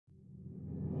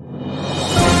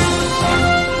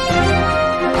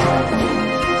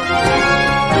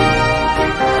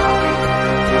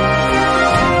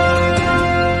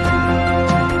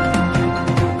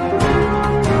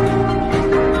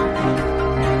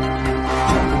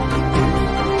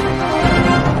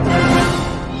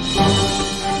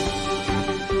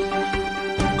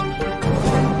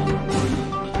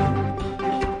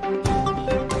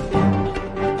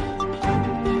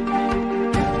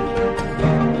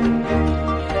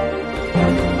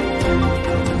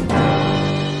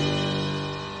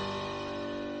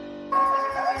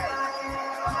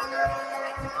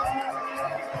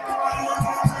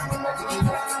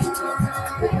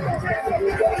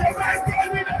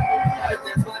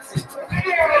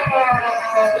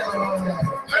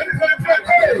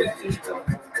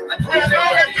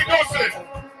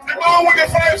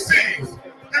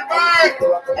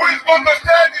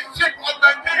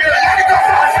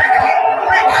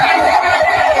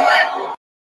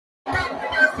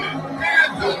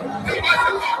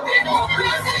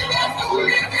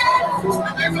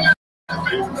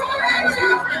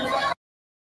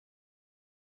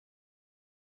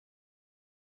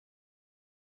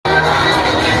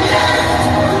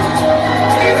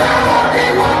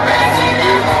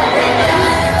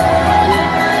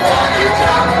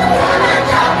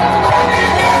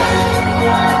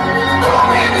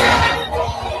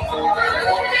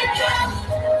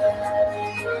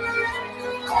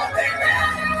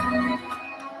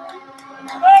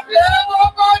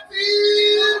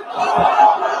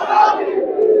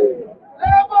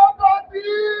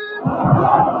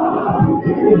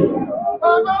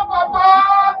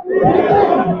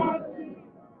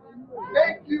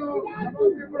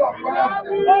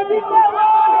Thank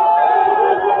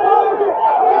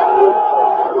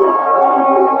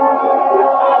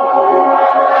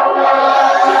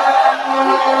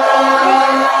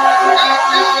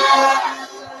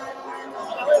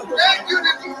you,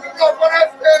 the people of Kwara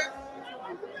State.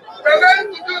 We're going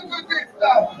to do two things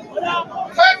now.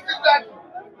 First is that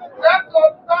we have to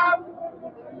observe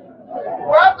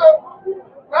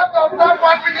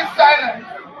 1 minute silence.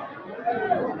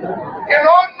 In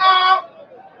honor,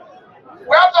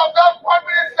 we have to observe 1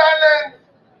 minute silence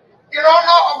in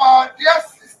honor of our dear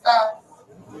sister,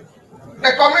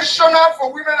 the Commissioner for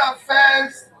Women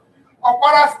Affairs of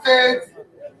Kwara State,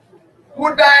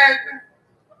 who died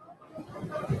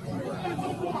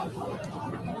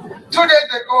 2 days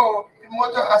ago in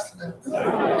motor accident.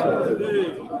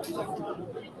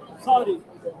 Sorry.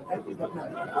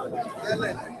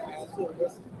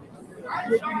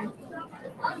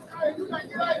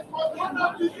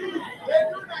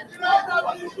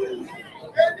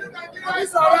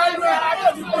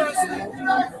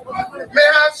 May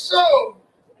her soul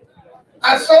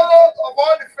and sorrows of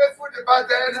all the faithful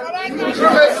departed,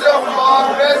 through mercy of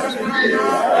God, rest in peace.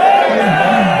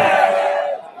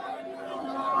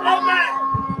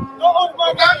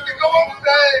 Thank the government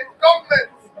of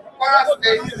Kwara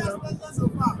State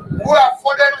who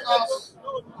afforded us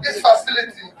this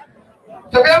facility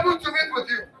to be able to meet with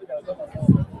you.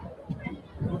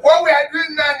 What we are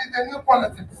doing now is a new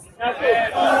politics.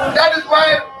 That is why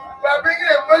we are bringing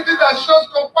a policy that shows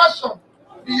compassion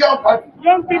beyond party.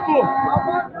 Young people.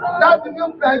 That's the new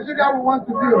Nigeria we want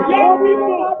to build. Young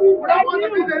people. We don't want to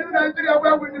be the new Nigeria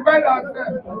where we divide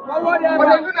ourselves, but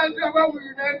the new Nigeria where we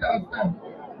unite ourselves.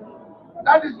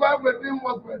 That is why we're doing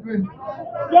what we're doing. So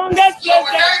we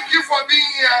thank you for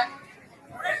being here.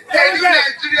 The new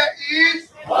Nigeria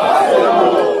is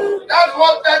possible. That's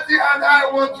what Tati and I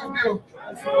want to do.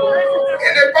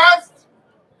 In the past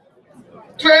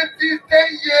 10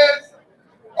 years,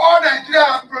 all Nigeria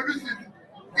has produced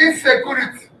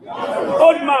insecurity,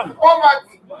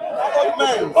 poverty.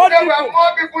 There were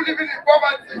more people living in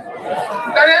poverty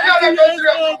than any other country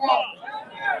of the world.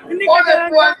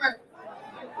 Unemployment,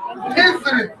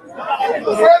 history,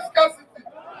 first scarcity,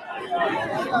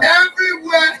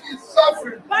 everywhere is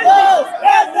suffering. The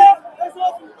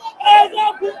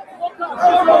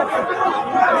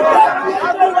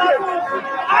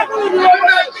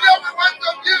Nigeria we want to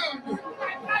build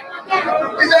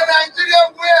is a Nigeria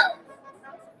where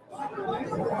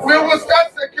we will start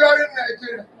securing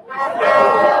Nigeria.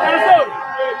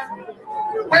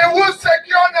 We will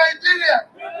secure Nigeria.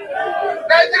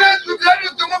 Nigerians will be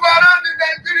able to move around in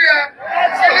Nigeria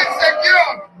feeling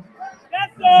secure.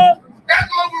 That's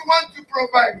what we want to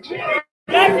provide.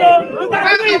 We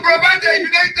want to provide a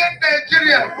united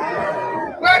Nigeria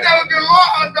where there will be law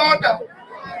and order,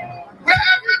 where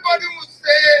everybody will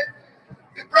say,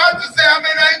 be proud to say, I'm a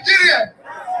Nigerian.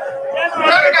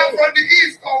 Whether I'm from the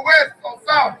east or west or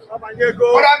south, but I'm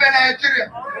a Nigerian.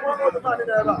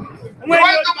 We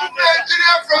want to move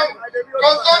Nigeria from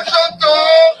consumption to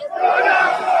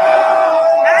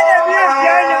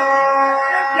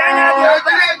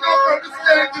Nigeria is not producing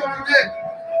anything today.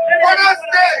 Kwara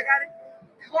State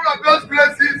is one of those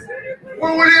places we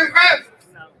will invest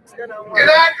in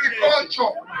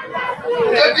agriculture.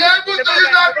 To be able to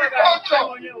use agriculture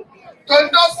to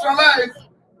industrialize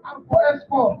and for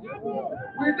export.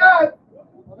 With that,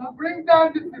 we bring down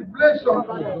this inflation.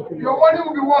 Your money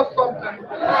will be worth something.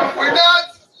 With that,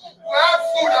 we have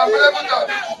food available to us.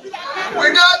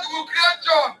 With that, we will create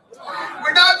jobs.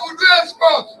 With that, we will do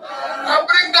export and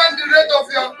bring down the rate of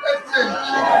your exchange.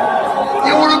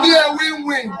 It will be a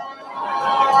win-win.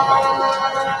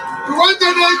 We want a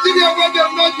Nigeria where they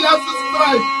not just to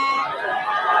strike.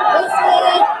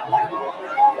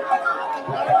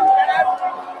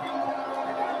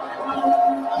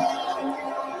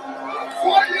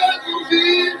 4 years will be.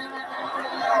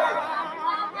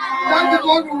 That is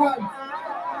what we want.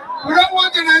 We don't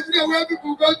want a Nigeria where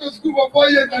people go to school for 4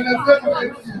 years and they stay for 8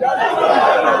 years.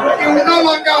 It will no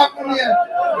longer happen here.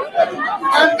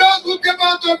 And those who came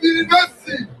out of the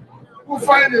university will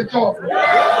find a job.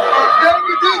 Then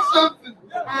we do something.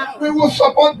 We will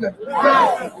support them.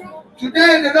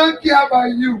 Today they don't care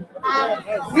about you.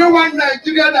 We want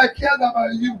Nigeria that cares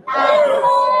about you.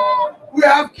 We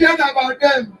have cared about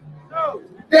them.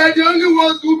 They are the only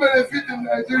ones who benefit in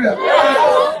Nigeria.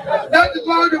 That is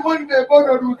why the money they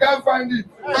borrowed, we can't find it.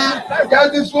 They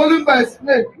have been swallowed by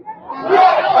snake.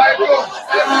 By God.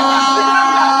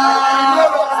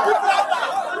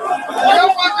 We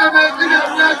don't want the Nigerian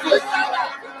network.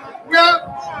 We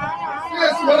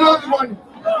have swallowed the money.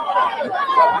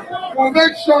 will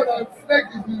make sure that snake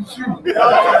is in shoe. And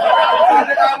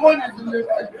the money is in the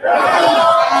bag.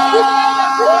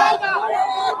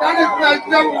 That is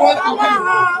Nigeria we want to be.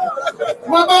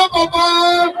 Mama, Papa,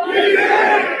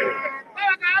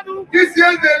 this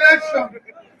year's election,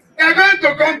 they are going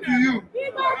to come to you.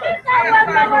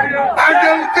 And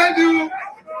they will tell you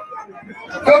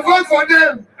to vote for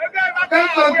them.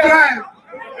 Based on crime.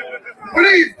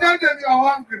 Please tell them you're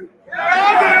hungry.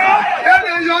 Tell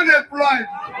them you're unemployed.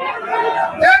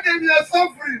 Tell them you're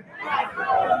suffering.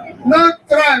 Not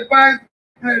try buy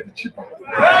bread cheaper.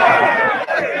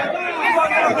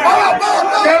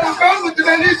 They will come with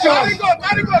religion.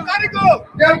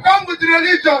 They will come with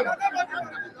religion.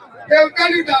 They will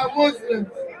tell you they are Muslims.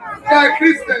 They are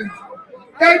Christians.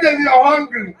 Tell them you're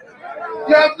hungry.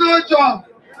 You have no job.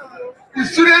 The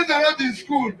students are not in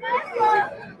school.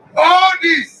 All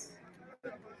this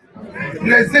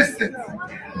resistance.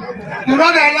 Do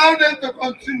not allow them to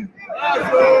continue.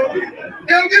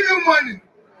 They'll give you money.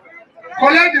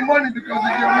 Collect the money because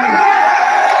it's your money.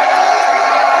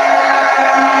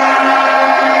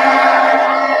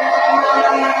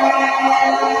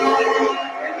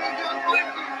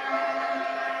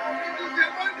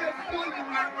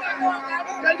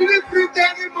 They didn't print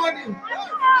any money.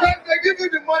 Just they give you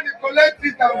the money, collect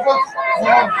it and vote for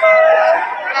us.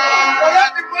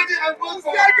 Collect the money and vote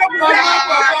for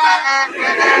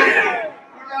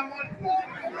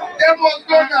They must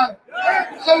go now.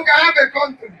 So we can have a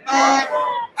country.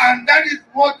 And that is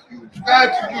what you try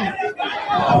to do.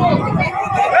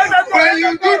 When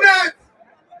you do that,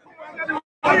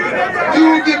 you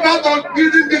will be part of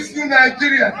building this new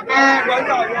Nigeria.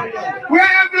 Where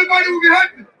everybody will be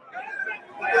happy.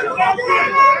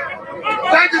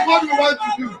 That is what we want to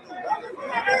do.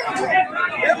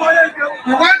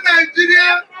 We want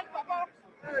Nigeria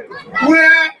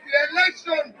where the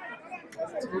election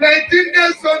 19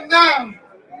 days from now,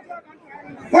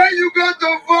 when you go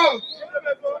to vote,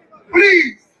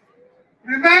 please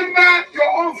remember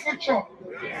your own future.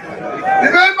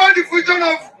 Remember the future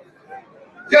of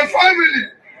your family.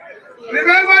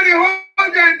 Remember the whole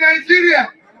in Nigeria.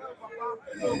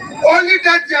 Only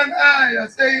that and I are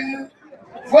saying,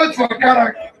 vote for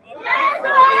character.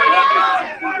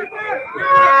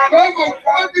 Go for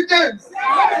competence.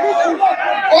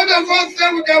 All of us say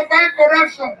we can fight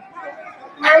corruption.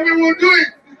 And we will do it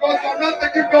because we're not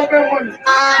taking government money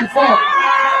before.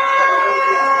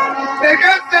 They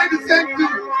can't say the same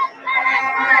thing.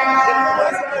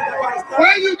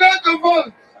 When you go to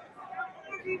vote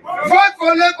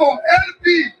for Labour, LP.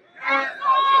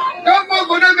 Don't vote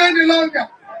for them any longer.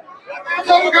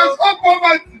 So we can stop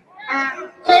poverty.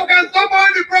 So we can stop all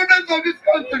the problems of this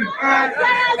country.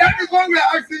 That is what we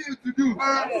are asking you to do.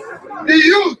 The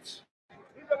youth,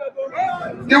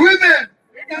 the women,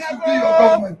 this should be your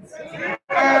government.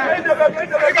 Every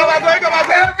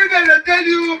day they tell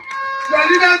you the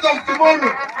leaders of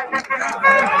tomorrow.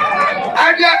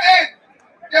 At their age,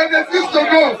 they refuse to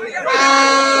go.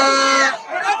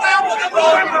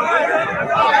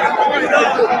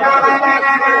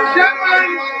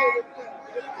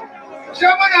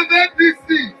 Chairman of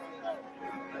APC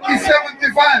is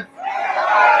 75.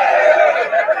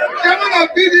 Chairman of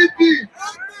PDP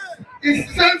is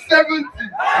 70.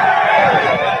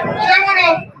 Chairman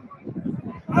of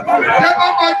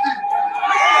Labour Party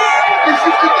is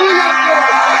 62 years old.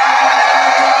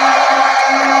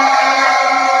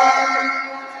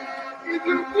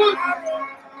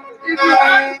 If you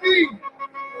ask me,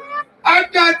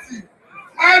 add 30,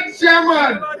 add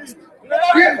chairman.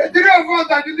 The three of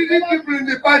us are the leading people in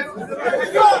the party.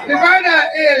 Divide our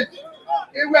age,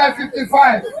 we are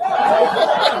 55.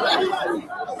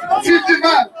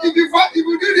 55. If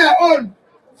you do their own,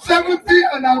 70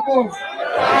 and above.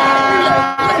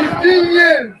 15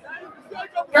 years.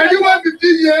 Can you want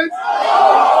 15 years?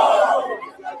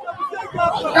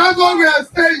 That's what we are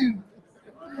saying.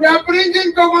 We are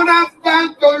bringing governance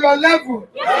back to your level.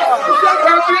 We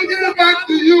are bringing it back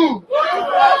to you.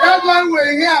 That's why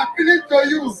we're here appealing to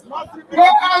you. Go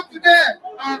out today.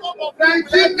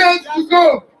 19 days to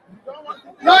go.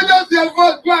 Not just your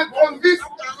vote, go and convince.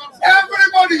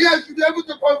 Everybody here should be able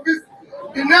to convince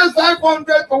the next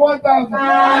 500 to 1,000.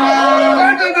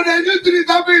 The new thing is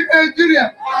happening in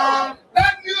Nigeria.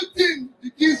 That new thing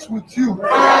begins with you.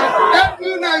 That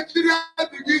new Nigeria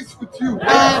begins with you.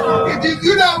 It is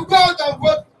you that will go out and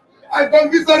vote and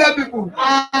convince other people.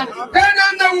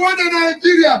 Then they want a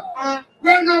Nigeria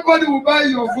where nobody will buy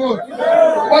your vote,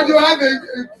 but you have a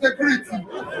security.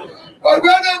 But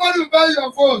where nobody will buy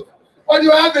your vote, but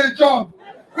you have a job.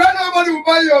 Where nobody will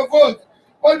buy your vote,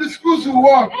 but the schools will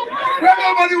work. Where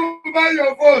nobody will buy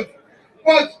your vote,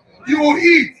 but you will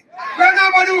eat When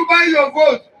nobody will buy your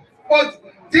vote, but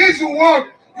things will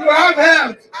work. You have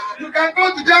health. You can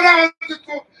go to general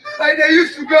hospital like they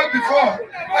used to go before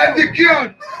and be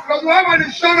cured. Because we have an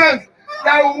insurance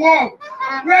that will work.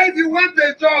 Where if you want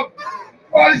a job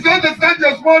or you want to start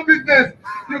your small business,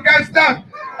 you can start.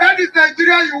 That is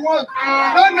Nigeria you want.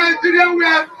 Not Nigeria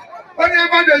where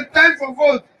whenever there's time for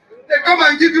vote, they come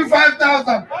and give you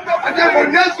 5,000. And then for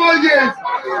next 4 years,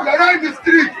 you're right in the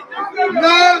street.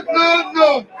 No, no,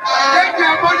 no. Take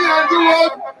your money and do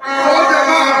what? Hold them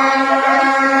out.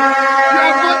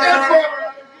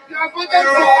 You have voted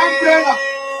for umbrella,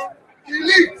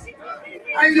 elite,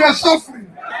 and you are suffering.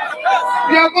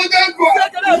 You have voted for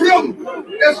room,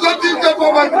 there's nothing to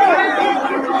poverty.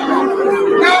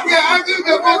 Now we are asking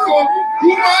the vote for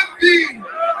human being.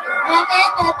 Mama,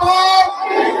 Papa,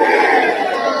 we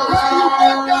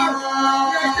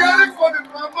are caring for the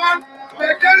mama, we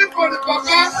are caring for the papa,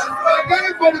 we are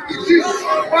caring for the pikin.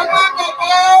 Mama,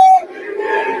 Papa,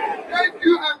 thank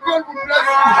you and God will bless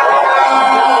you.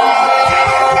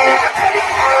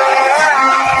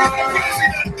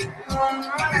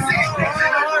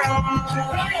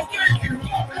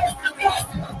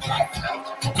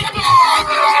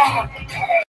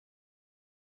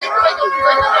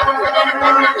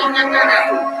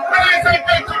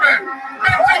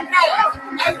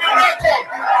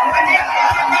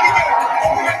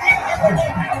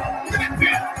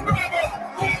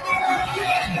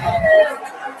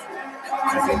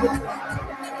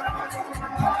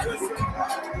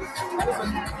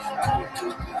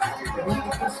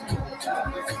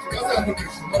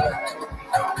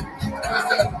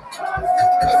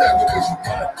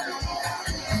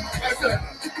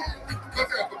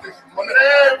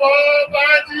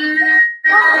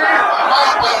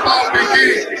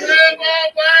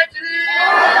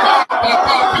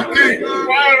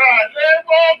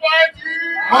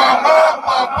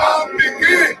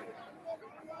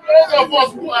 Those of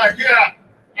us who are here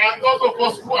and those of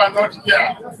us who are not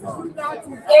here, those of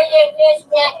us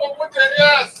who are competent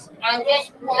and those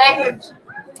who haven't,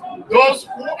 those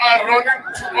who are running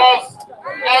to us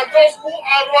and those who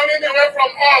are running away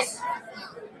from us,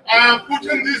 I am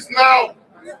putting this now.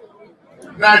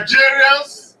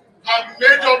 Nigerians have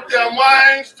made up their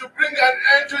minds to bring an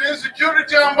end to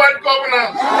insecurity and bad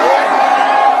governance.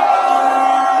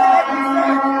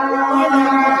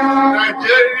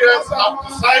 Nigerians have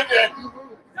decided.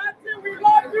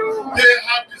 They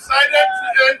have decided to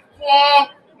end poor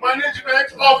management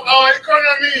of our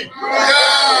economy.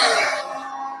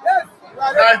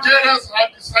 Nigerians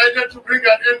have decided to bring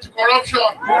an end to corruption.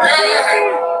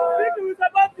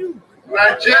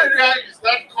 Nigeria is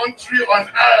that country on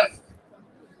earth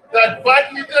that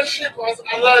bad leadership has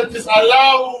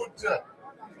disallowed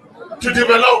to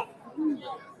develop.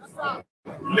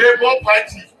 Labour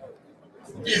Party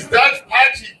is that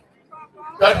party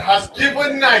that has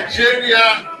given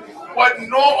Nigeria what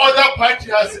no other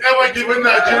party has ever given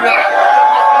Nigeria.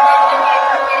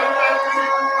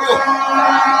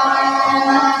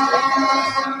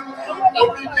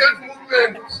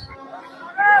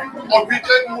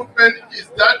 Obedient movement is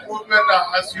that movement that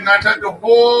has united the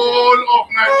whole of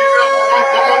Nigeria for one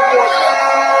common cause.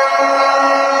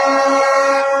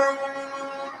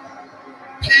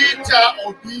 Peter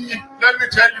Obi, let me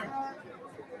tell you,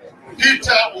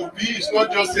 Peter Obi is not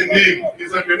just a name,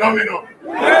 it's a phenomenon.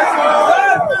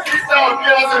 Peter Obi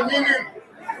has a meaning.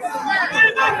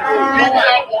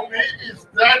 Peter Obi is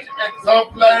that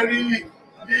exemplary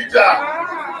leader.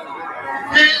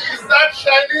 He is that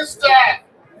shining star.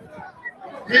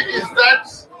 He is that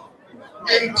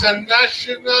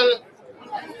international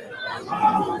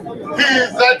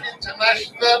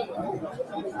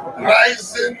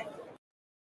rising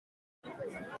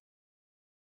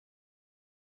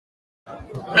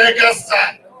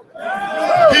megastar,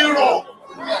 hero.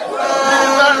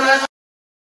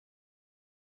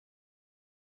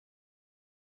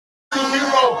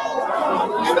 Hero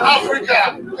in Africa,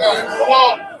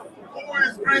 who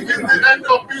is bringing the end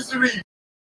of misery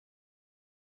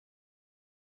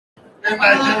in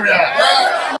Nigeria.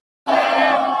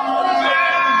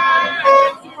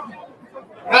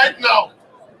 Right now,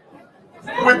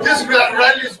 with these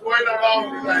rallies going around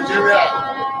in Nigeria,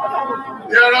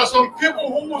 there are some people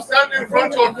who will stand in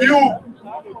front of you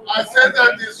and say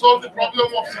that they solve the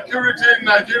problem of security in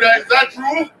Nigeria. Is that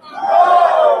true?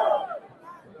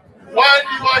 While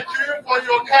you are queuing for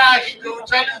your cash, they will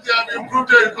tell you they have improved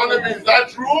the economy. Is that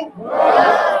true?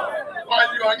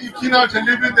 While you are eking out a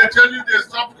living, they tell you they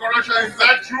stopped corruption. Is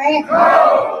that true?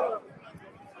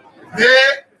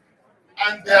 They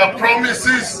and their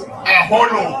promises are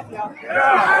hollow.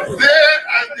 They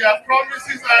and their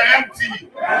promises are empty.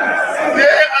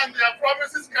 They and their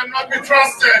promises cannot be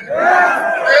trusted.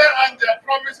 They and their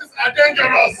promises are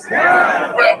dangerous. We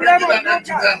are bringing an end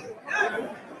to them.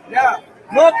 Yeah,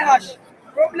 no cash.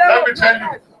 Let me tell you,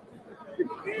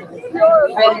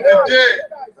 from the day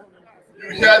you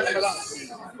hear this,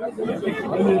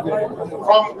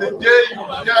 from the day you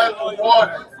hear the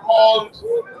word called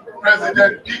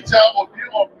President Peter Obi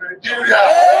of Nigeria,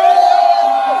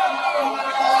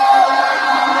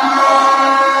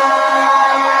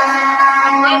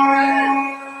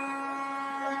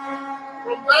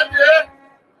 from that day,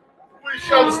 we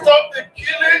shall stop the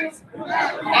killings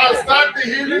and start the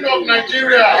healing of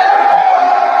Nigeria.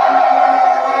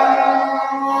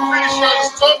 We shall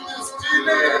stop the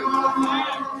stealing.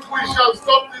 We shall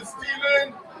stop the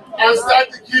stealing and start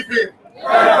the giving.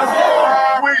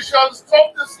 We shall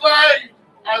stop the slide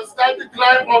and start the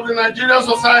climb of the Nigerian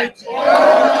society.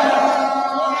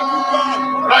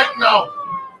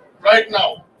 Right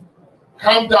now,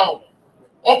 calm down.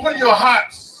 Open your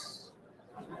hearts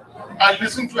and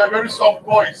listen to a very soft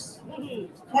voice,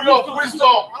 full of wisdom,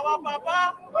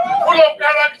 full of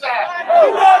character,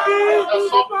 a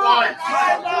soft voice,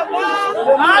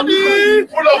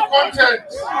 full of content,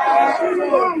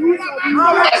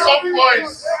 a soft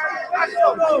voice,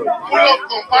 full of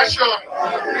compassion,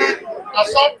 a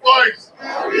soft voice,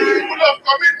 full of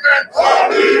commitment.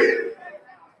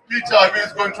 Peter Obi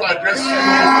is going to address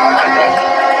you.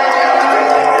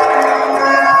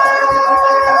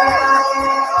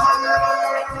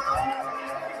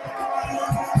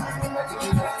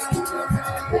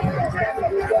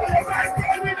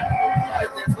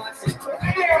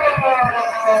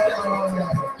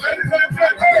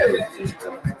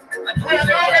 We are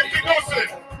now introducing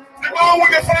the man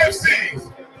with the 5 C's,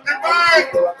 the man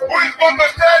who is going to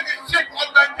steer the ship of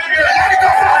Nigeria.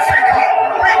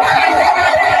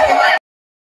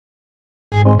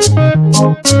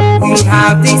 We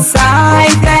have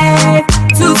decided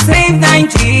to save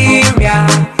Nigeria.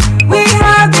 We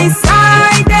have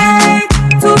decided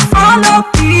to follow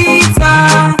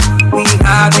Peter. We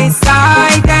have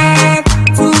decided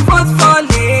to vote for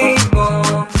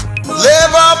Labour.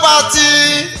 Labour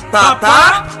Party!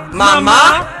 Papa,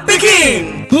 Mama,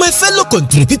 Pikin. My fellow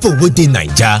country people within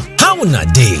Naija, how una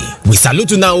dey? We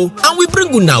salute now and we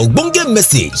bring una ogbonge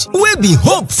message wey be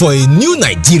hope for a new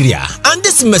Nigeria. And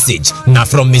this message na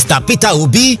from Mr. Peter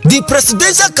Obi, the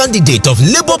presidential candidate of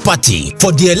Labour Party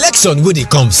for the election wey dey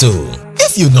come so.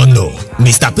 If you don't know,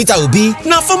 Mr. Peter Obi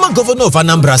na former governor of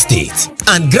Anambra State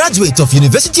and graduate of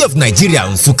University of Nigeria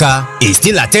Nsukka. He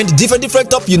still attend different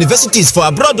top universities for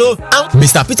abroad and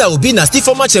Mr. Peter Obi na still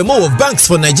former chairman of banks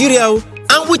for Nigeria.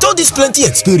 And with all this plenty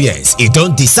experience, he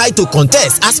don't decide to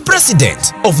contest as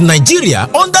president of Nigeria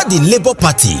under the Labour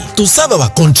Party to serve our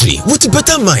country with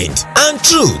better mind and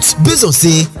truth based on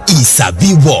say he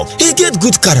sabi work, he get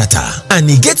good character and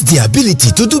he get the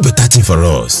ability to do better thing for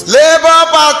us. Labour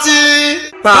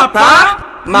Party!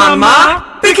 Papa,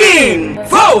 Mama, Pikin.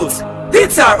 Vote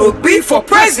Peter Obi for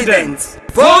president.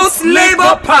 Vote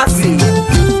Labour Party.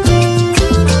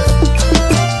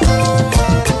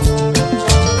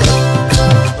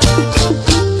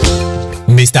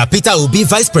 Mr. Peter Obi,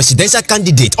 vice presidential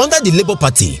candidate under the Labour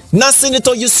Party, na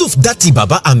Senator Yusuf Datti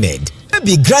Baba Ahmed,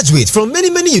 be graduate from many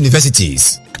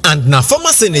universities. And na former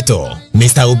senator,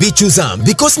 Mr. Obi choose am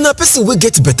because na person wey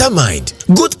get better mind,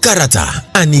 good character,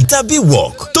 and he sabi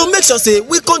work to make sure say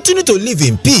we continue to live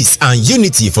in peace and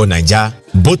unity for Naija.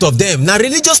 Both of them na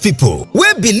religious people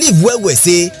wey believe well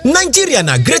say Nigeria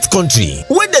na great country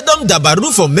wey dey don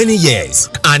dabaru for many years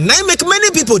and na make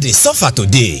many people dey suffer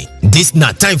today. This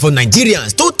na time for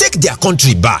Nigerians to take their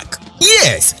country back.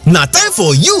 Yes, na time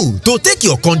for you to take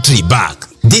your country back.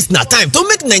 This na time to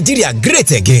make Nigeria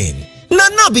great again.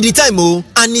 Now be the time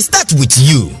and it start with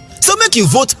you. So make you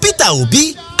vote Peter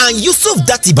Obi and Yusuf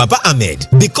Datti Baba Ahmed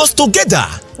because together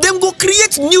them go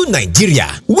create new Nigeria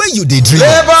where you dey dream.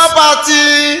 Labour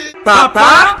Party!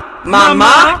 Papa,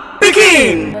 Mama,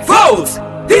 Pikin. Vote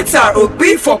Peter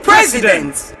Obi for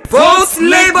president. Vote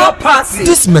Labour Party.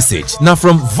 This message now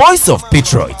from Voice of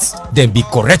Patriots. Them be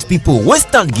correct people wey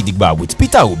stand gidigba with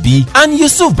Peter Obi and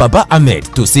Yusuf Baba Ahmed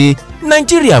to say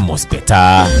Nigeria must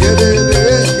better.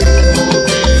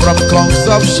 From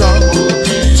consumption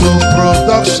to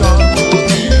production.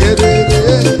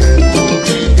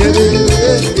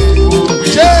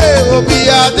 Obi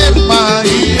Adema,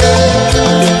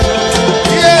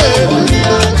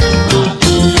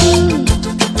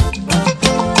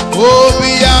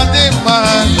 Obi Adema,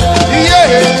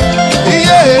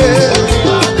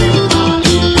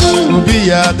 Obi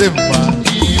Adema.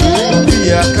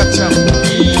 catch up.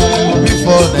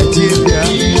 Before Nigeria,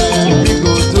 we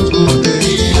go to good.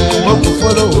 What will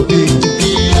follow will be.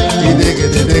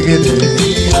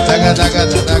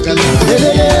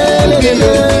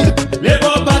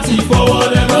 Labour Party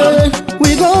forward ever.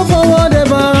 We go forward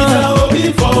ever. Peter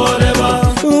Obi forward ever.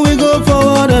 We go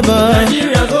forward ever.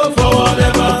 Nigeria go forward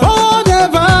ever. Forward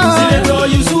ever. Senator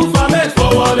Yusuf Ahmed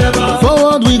forward ever.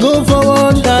 Forward we go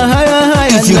forward. Higher.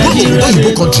 If you go to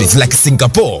oyibo countries like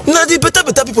Singapore, now the better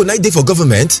people now dey for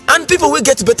government and people will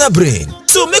get better brain.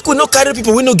 So make we no carry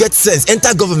people we no get sense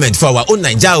enter government for our own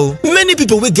Naija. Many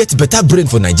people will get better brain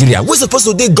for Nigeria. We supposed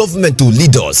to dey government to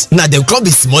lead us. Now them can't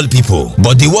be small people,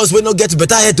 but the ones we no get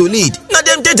better head to lead. Now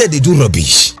them they do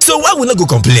rubbish. So why we not go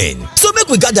complain? So make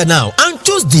we gather now and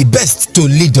choose the best to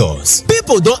lead us.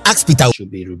 People don't ask Peter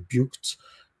should be rebuked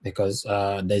because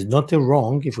there's nothing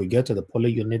wrong if we get to the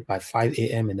polling unit by 5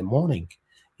 a.m. in the morning.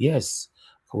 Yes,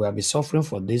 we have been suffering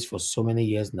for this for so many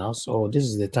years now, so this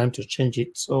is the time to change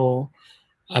it. So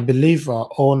I believe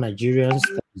all Nigerians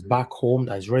that is back home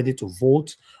that is ready to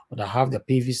vote or that have the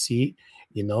PVC,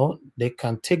 you know, they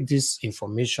can take this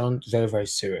information very, very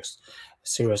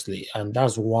seriously. And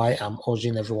that's why I'm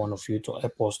urging every one of you to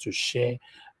help us to share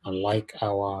and like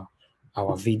our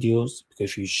videos,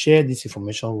 because if you share this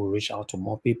information, we'll reach out to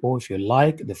more people. If you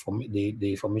like the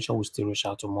information, will still reach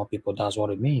out to more people. That's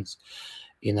what it means.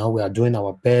 You know, we are doing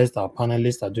our best. Our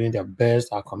panelists are doing their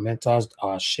best. Our commenters,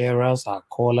 our sharers, our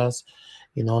callers.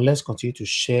 You know, let's continue to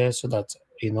share so that,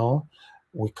 you know,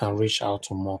 we can reach out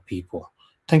to more people.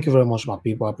 Thank you very much, my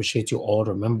people. I appreciate you all.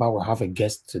 Remember, we have a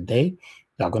guest today.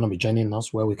 They are going to be joining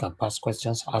us where we can ask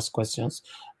questions,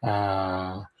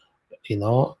 you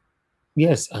know,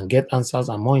 yes, and get answers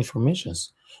and more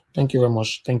informations. Thank you very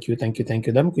much. Thank you.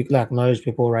 Let me quickly acknowledge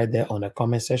people right there on the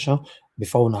comment section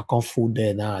before we come full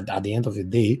there now. At the end of the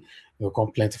day, you'll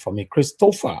come plenty for me.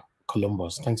 Christopher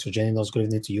Columbus, thanks for joining us. Good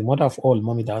evening to you. Mother of all,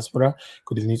 Mommy Diaspora.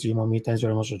 Good evening to you, Mommy. Thanks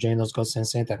very much for joining us. God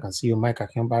sent. I can see you, Mike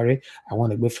Akimbari. I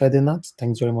want to go Ferdinand.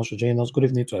 Thanks very much for joining us. Good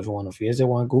evening to every one of you. Here's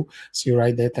one go. See you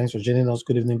right there. Thanks for joining us.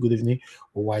 Good evening.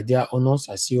 Why dear honors?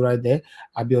 I see you right there.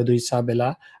 Abiodo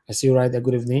Isabella. I see you right there.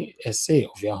 Good evening. Essay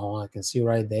of Yahoo. I can see you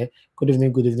right there. Good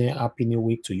evening. Happy New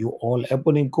Week to you all.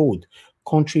 Ebony Gold.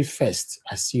 Country Fest.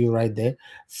 I see you right there.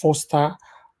 Foster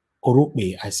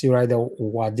Orukbe, I see right there.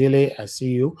 Wadele, I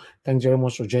see you. Thanks very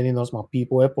much for joining us, my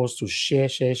people. Help us to share,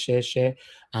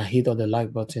 and hit on the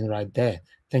like button right there.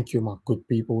 Thank you, my good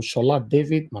people. Shola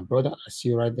David, my brother, I see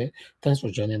you right there. Thanks for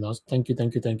joining us. Thank you.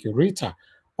 Rita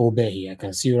Obey, I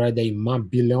can see you right there. Imam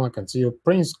Billion, I can see you.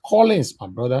 Prince Collins, my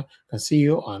brother, I can see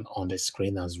you on the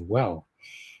screen as well.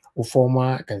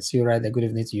 Ufoma, I can see you right there. Good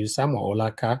evening to you. Samuel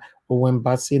Olaka, Owen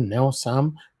Batsi, Nel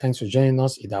Sam, thanks for joining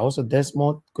us. Ida also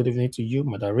Desmond, good evening to you.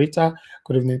 Madarita,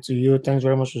 good evening to you. Thanks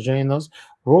very much for joining us.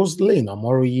 Roselyn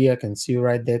Amoruyi, I can see you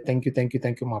right there. Thank you,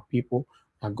 my people.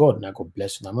 My God, now God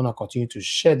bless you. I'm gonna continue to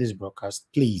share this broadcast.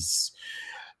 Please,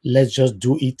 let's just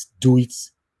do it.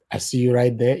 I see you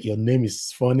right there. Your name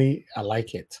is funny. I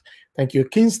like it. Thank you,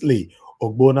 Kingsley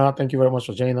Ogbona, thank you very much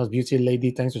for joining us. Beauty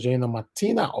Lady, thanks for joining us.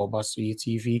 Martina Obasuyi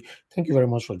TV, thank you very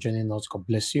much for joining us. God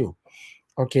bless you.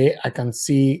 Okay, I can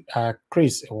see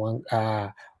Chris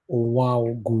Owagu,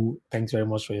 thanks very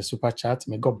much for your super chat.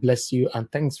 May God bless you,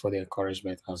 and thanks for the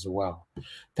encouragement as well.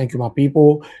 Thank you, my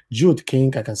people. Jude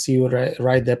King, I can see you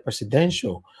right there.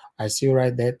 Presidential, I see you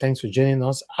right there. Thanks for joining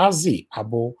us. Azi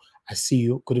Abo, I see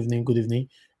you. Good evening.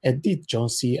 Edith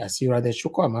Johnson, I see you right there.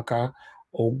 Shuko Amaka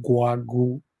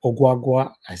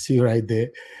Ogwagwa, I see you right there.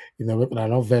 You know, I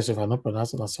don't verse if I'm not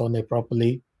pronouncing the surname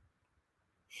properly.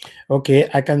 Okay,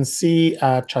 I can see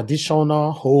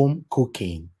traditional home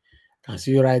cooking. I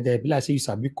see you right there. I see you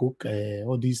sabi cook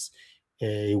all these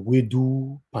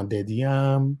wedu, pounded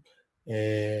yam,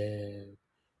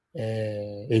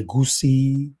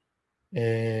 egusi,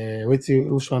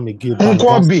 which one again?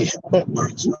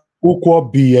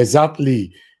 Ukwobi,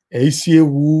 exactly.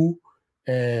 Isiewu,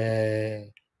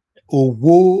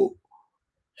 Owo,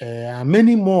 and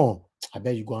many more. I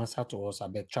bet you go answer to us. I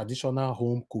bet traditional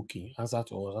home cooking. Answer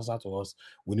to us.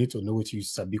 We need to know what you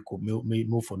sabi cook.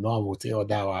 Move for now. We'll tell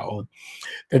that our own.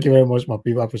 Thank you very much, my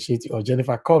people. I appreciate you.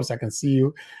 Jennifer Cobbs, I can see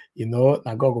you. You know,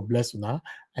 now God will bless you now.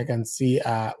 I can see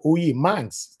Uyi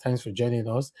Manx. Thanks for joining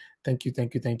us. Thank you.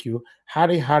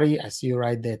 Harry, I see you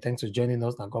right there. Thanks for joining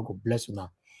us. Now God will bless you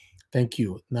now. Thank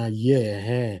you. Now,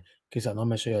 in case I'm not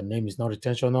mentioning your name, is not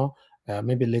intentional.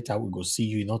 Maybe later we'll go see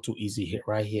you. Not too easy here,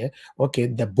 right here. Okay,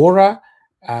 Deborah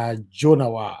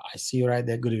Jonawa, I see you right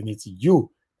there. Good evening to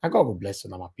you. I God will bless you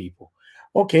now, my people.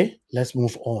 Okay, let's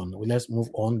move on. Let's move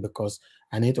on because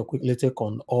I need to quickly take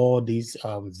on all these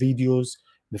videos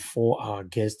before our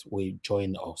guest will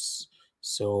join us.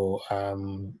 So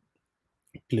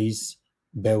please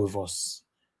bear with us.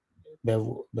 Bear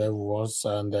with us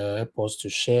and help us to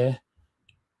share.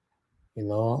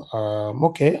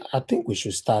 Okay, I think we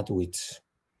should start with,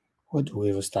 what do we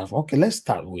even start? Okay, let's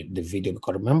start with the video,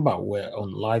 because remember we're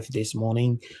on live this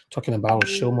morning talking about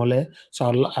Oshiomhole. So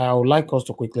I would like us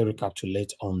to quickly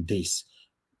recapitulate on this.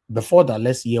 Before that,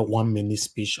 let's hear 1 minute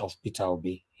speech of Peter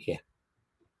Obi here.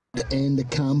 In the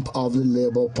camp of the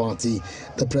Labour Party,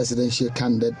 the presidential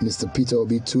candidate Mr. Peter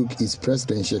Obi took his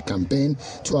presidential campaign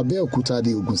to Abeokuta,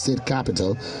 the Ogun State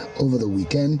capital, over the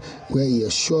weekend, where he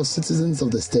assured citizens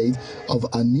of the state of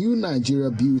a new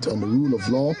Nigeria built on the rule of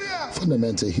law,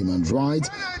 fundamental human rights,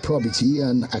 probity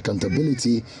and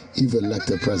accountability if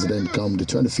elected president come the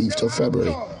 25th of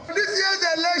February. This year's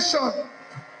election,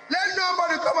 let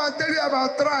nobody come and tell you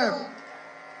about tribe.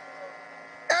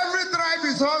 Every tribe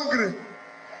is hungry.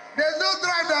 There's no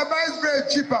tribe that buys bread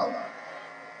cheaper.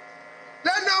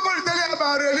 Let nobody tell you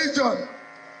about religion.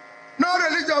 No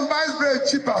religion buys bread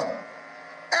cheaper.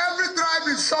 Every tribe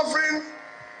is suffering.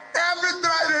 Every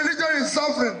tribe religion is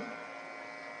suffering.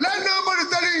 Let nobody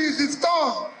tell you it's his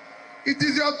turn. It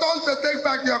is your turn to take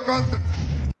back your country.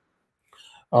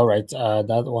 All right,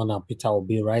 that one, Peter, will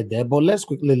be right there. But let's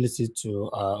quickly listen to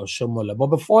Oshiomhole. But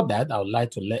before that, I would like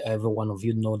to let every one of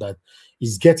you know that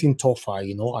it's getting tougher.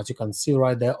 As you can see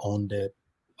right there on the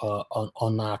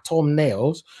on our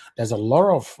thumbnails, there's a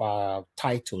lot of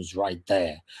titles right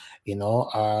there.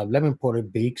 Let me put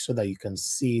it big so that you can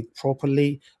see it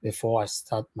properly before I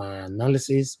start my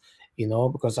analysis.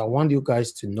 Because I want you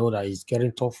guys to know that it's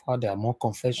getting tougher. There are more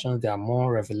confessions, there are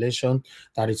more revelation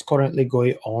that is currently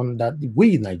going on that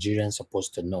we Nigerians are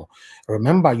supposed to know.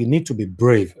 Remember, you need to be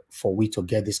brave for we to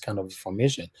get this kind of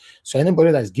information. So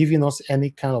anybody that's giving us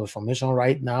any kind of information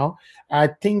right now, I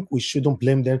think we shouldn't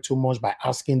blame them too much by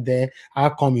asking them, how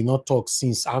come you not talk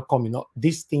since? How come you not?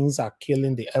 These things are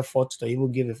killing the effort to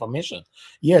even give information.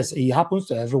 Yes, it happens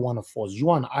to every one of us.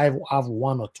 You and I have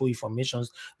one or two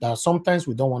informations that sometimes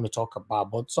we don't want to talk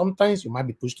about, but sometimes you might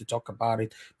be pushed to talk about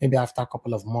it maybe after a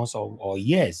couple of months or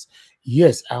years.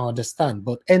 Yes, I understand.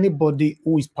 But anybody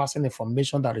who is passing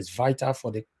information that is vital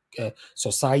for the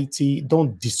society,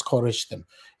 don't discourage them.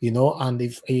 And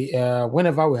if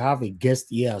whenever we have a guest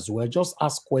here as well, just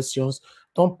ask questions.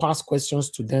 Don't pass questions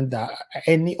to them that are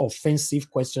any offensive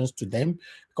questions to them.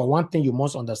 Because one thing you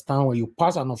must understand, when you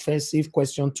pass an offensive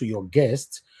question to your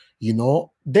guest,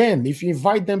 then if you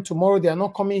invite them tomorrow, they are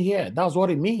not coming here. That's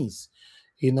what it means.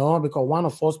 Because one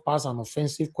of us passed an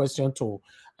offensive question to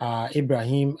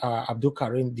Ibrahim Abdul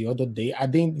Karim the other day. I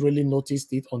didn't really notice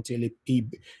it until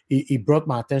he brought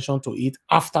my attention to it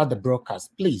after the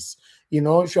broadcast. Please,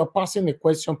 if you're passing a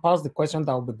question, pass the question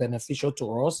that will be beneficial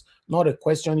to us, not a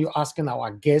question you're asking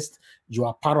our guest. You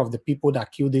are part of the people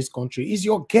that kill this country. Is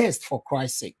your guest, for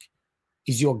Christ's sake.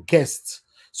 Is your guest.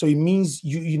 So it means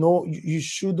you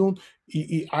shouldn't.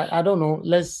 I don't know.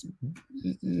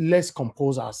 Let's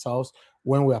compose ourselves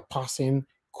when we are passing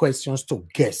questions to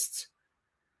guests.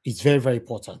 It's very, very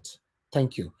important.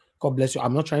 Thank you. God bless you.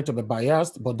 I'm not trying to be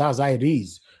biased, but that's how it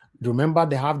is. Remember,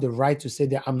 they have the right to say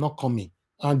that I'm not coming,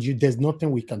 and there's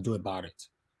nothing we can do about it.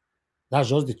 That's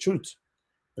just the truth.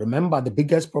 Remember, the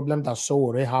biggest problem that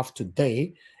Sowore have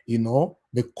today,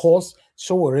 because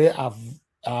Sowore have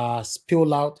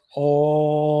spilled out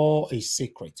all a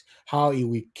secret, how he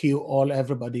will kill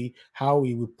everybody, how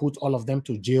he will put all of them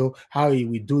to jail, how he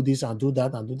will do this and do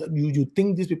that and do that. You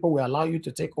think these people will allow you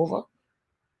to take over?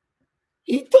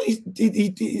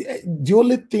 The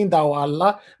only thing that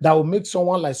will make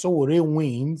someone like Sowore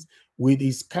wins with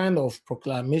his kind of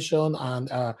proclamation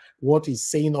and what he's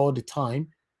saying all the time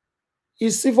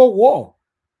is civil war,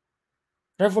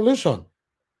 revolution,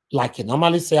 like he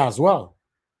normally say as well.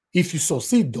 If you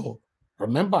succeed, though,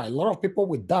 remember, a lot of people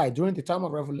will die during the time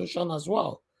of revolution as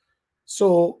well.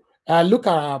 So look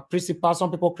at our principal.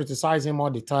 Some people criticize him all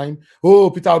the time. Oh,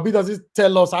 Peter Obi doesn't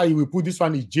tell us how he will put this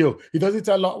one in jail. He doesn't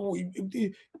tell us.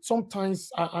 Sometimes,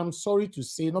 I'm sorry to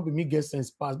say, not be me get sense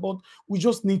pass, but we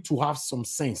just need to have some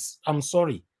sense. I'm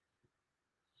sorry.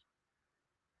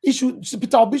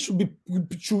 Peter Obi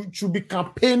should be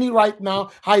campaigning right now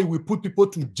how he will put people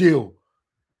to jail.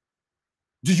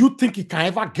 Do you think he can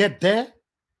ever get there?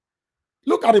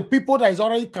 Look at the people that is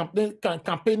already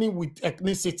campaigning with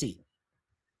ethnicity.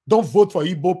 Don't vote for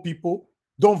Igbo people.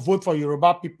 Don't vote for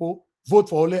Yoruba people. Vote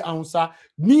for Ole Aunsa.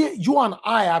 You and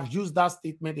I have used that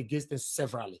statement against them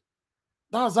severally.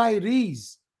 That's how it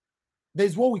is.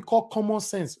 There's what we call common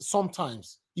sense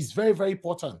sometimes. It's very, very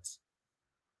important.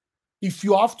 If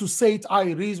you have to say it how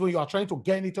it is when you are trying to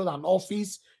get into an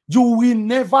office, you will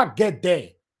never get there.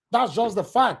 That's just the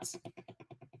fact.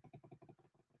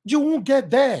 You won't get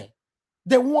there.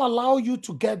 They won't allow you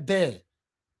to get there.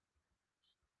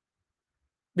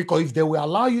 Because if they will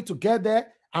allow you to get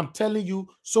there, I'm telling you,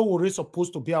 Sowore is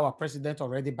supposed to be our president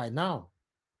already by now.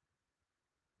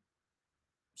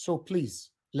 So please,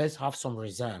 let's have some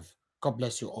reserve. God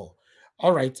bless you all.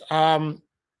 All right.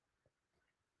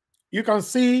 You can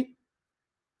see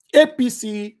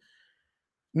APC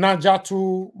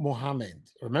Najaatu Muhammed.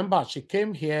 Remember, she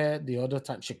came here the other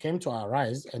time. She came to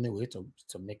Arise anyway to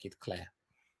make it clear.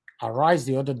 Arise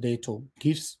the other day to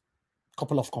give a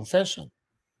couple of confessions,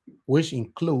 which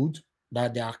include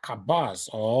that they are Cabals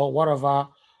or whatever.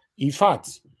 In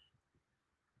fact,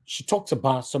 she talked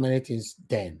about so many things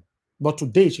then. But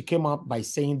today she came out by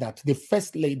saying that the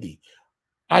First Lady,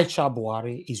 Aisha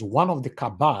Buhari, is one of the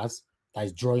Cabals that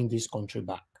is drawing this country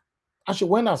back. And she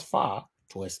went as far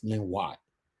to explain why.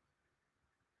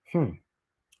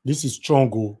 This is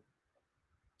strong. Oh.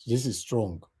 This is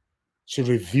strong. She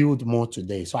revealed more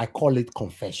today. So I call it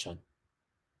confession.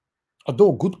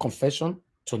 Although good confession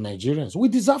to Nigerians, we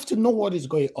deserve to know what is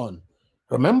going on.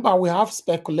 Remember, we have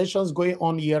speculations going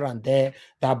on here and there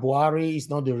that Buhari is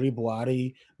not the real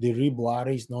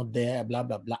Buhari is not there, blah,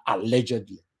 blah, blah,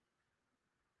 allegedly.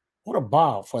 What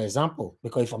about, for example,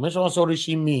 because information also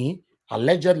reaching me,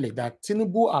 allegedly, that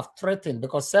Tinubu have threatened,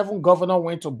 because 7 governors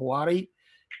went to Buhari a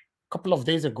couple of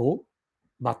days ago,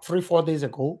 about 3-4 days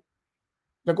ago,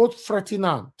 they go threaten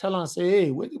her, tell her, say,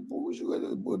 hey,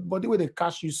 body where they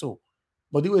cash you so.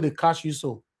 Body where they cash you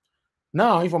so.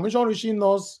 Now, information reaching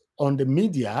us on the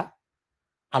media,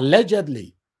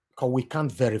 allegedly, because we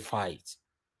can't verify it,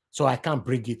 so I can't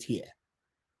bring it here,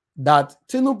 that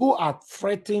Tinubu had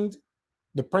threatened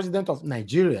the president of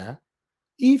Nigeria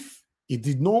if he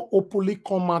did not openly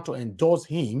come out to endorse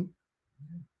him,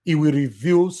 he will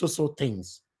reveal so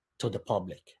things to the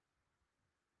public.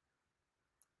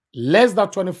 Less than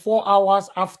 24 hours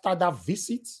after that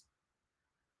visit,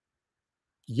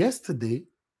 yesterday,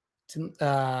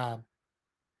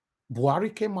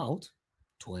 Buhari came out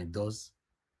to endorse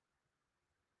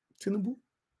Tinubu.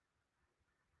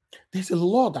 There's a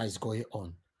lot that is going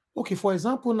on. Okay, for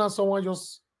example, now someone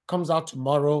just comes out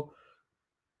tomorrow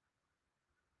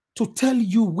to tell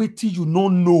you what you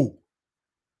don't know.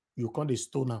 You can't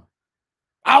stone him.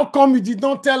 How come you did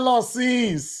not tell us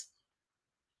since?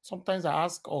 Sometimes I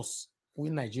ask us, we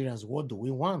Nigerians, what do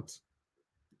we want?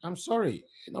 I'm sorry,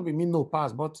 it not be me no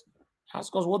pass, but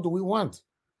ask us, what do we want?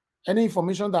 Any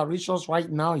information that reaches us right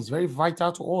now is very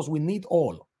vital to us. We need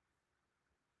all.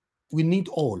 We need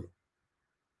all.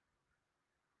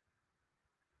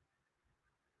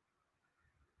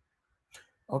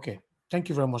 Okay, thank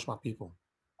you very much, my people.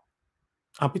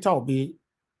 And Peter Obi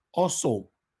also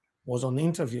was on the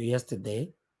interview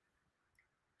yesterday.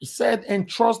 He said,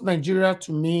 entrust Nigeria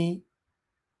to me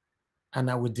and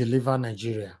I will deliver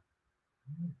Nigeria.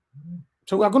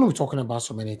 So we're going to be talking about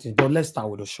so many things, but let's start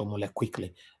with Oshiomhole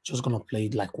quickly. Just going to play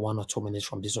like 1 or 2 minutes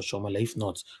from this Oshiomhole. If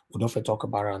not, we don't have to talk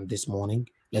about it this morning.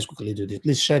 Let's quickly do this.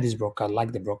 Please share this broadcast,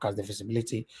 like the broadcast. The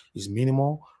visibility is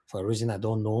minimal for a reason I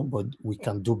don't know, but we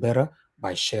can do better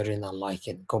by sharing and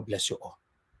liking. God bless you all.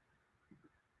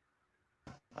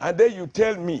 And then you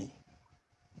tell me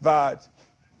that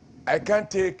I can't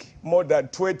take more than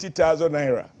 20,000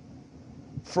 naira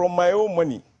from my own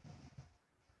money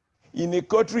in a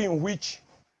country in which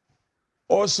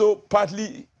also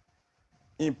partly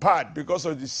in part because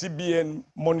of the CBN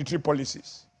monetary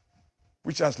policies,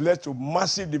 which has led to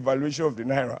massive devaluation of the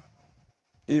naira.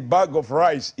 A bag of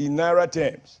rice in naira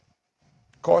terms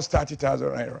costs 30,000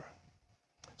 naira.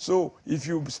 So if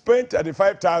you spend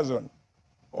 35,000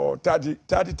 or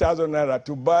 30,000 naira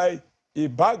to buy a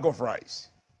bag of rice,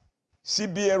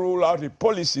 CBN roll out a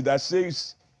policy that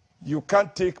says you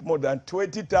can't take more than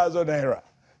 20,000 naira.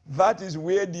 That is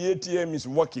where the ATM is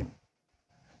working,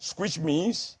 which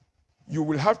means you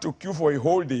will have to queue for a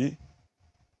whole day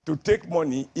to take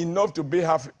money enough to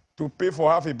pay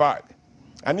for half a bag.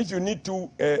 And if you need to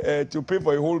pay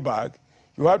for a whole bag,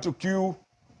 you have to queue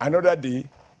another day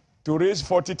to raise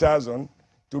 40,000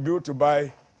 to be able to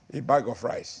buy a bag of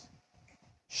rice.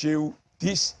 Shehu,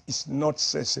 this is not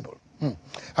sensible.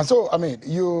 And so, I mean,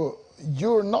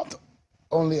 you're not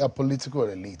only a political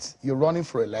elite, you're running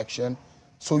for election,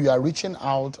 so you are reaching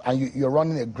out and you're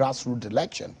running a grassroots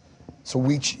election, so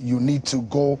which you need to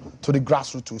go to the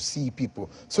grassroots to see people,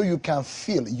 so you can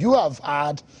feel. You have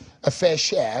had a fair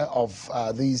share of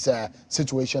these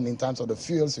situation in terms of the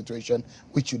fuel situation,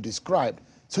 which you described.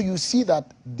 So you see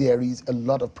that there is a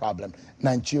lot of problem.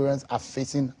 Nigerians are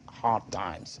facing hard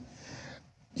times.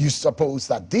 You suppose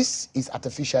that this is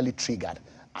artificially triggered,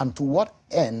 and to what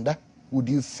end would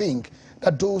you think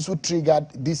that those who triggered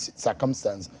this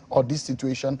circumstance or this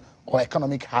situation or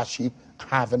economic hardship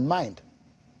have in mind?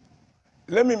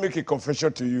 Let me make a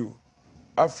confession to you.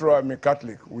 After all, I'm a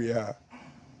Catholic, we are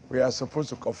supposed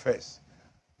to confess.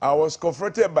 I was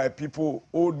confronted by people,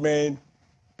 old men,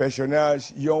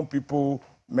 pensioners, young people,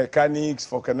 mechanics,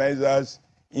 vulcanizers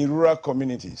in rural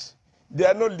communities. They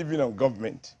are not living on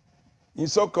government. In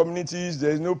some communities,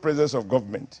 there is no presence of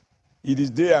government. It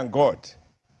is they and God.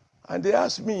 And they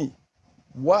asked me,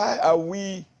 why are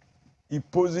we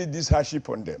imposing this hardship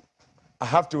on them? I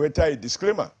have to enter a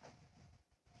disclaimer.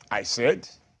 I said,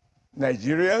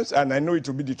 Nigerians, and I know it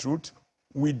will be the truth,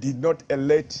 we did not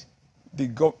elect the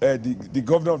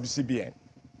governor of the CBN.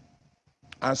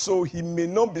 And so he may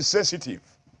not be sensitive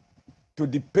to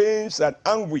the pains and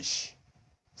anguish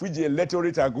which the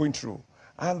electorate are going through.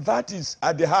 And that is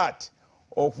at the heart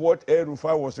of what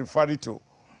El-Rufai was referring to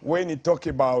when he talked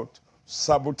about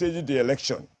sabotaging the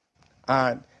election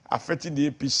and affecting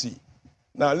the APC.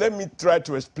 Now, let me try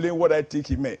to explain what I think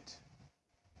he meant.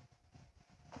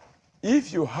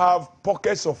 If you have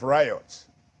pockets of riots,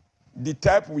 the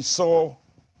type we saw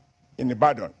in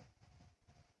Ibadan,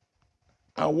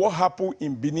 and what happened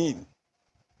in Benin,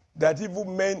 that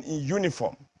even men in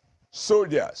uniform,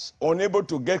 soldiers, unable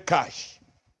to get cash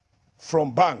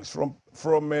from banks, from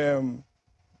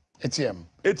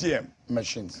ATM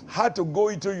machines, had to go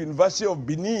into University of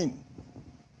Benin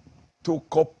to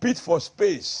compete for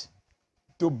space,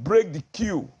 to break the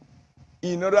queue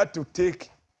in order to take,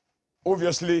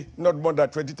 obviously, not more than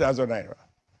 20,000 naira.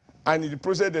 And in the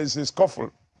process, there is a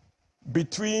scuffle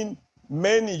between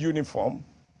men in uniform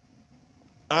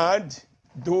and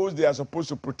those they are supposed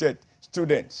to protect,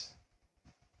 students.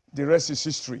 The rest is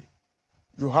history.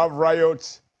 You have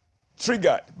riots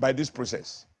triggered by this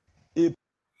process.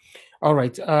 All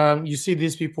right. You see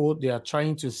these people, they are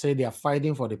trying to say they are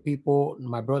fighting for the people.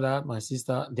 My brother, my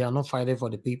sister, they are not fighting for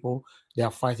the people. They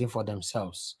are fighting for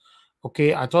themselves.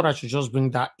 Okay, I thought I should just bring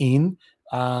that in,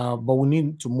 but we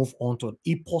need to move on to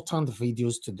important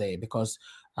videos today because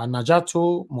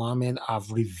Najaatu Muhammed have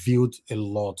revealed a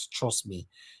lot. Trust me,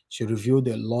 she revealed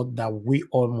a lot that we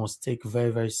all must take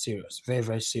very, very serious. Very,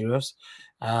 very serious.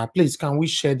 Please, can we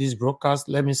share this broadcast?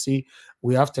 Let me see.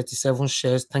 We have 37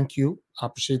 shares. Thank you. I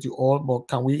appreciate you all. But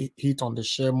can we hit on the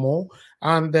share more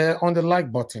and on the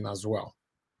like button as well?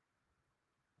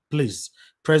 Please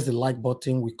press the like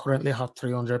button. We currently have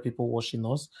 300 people watching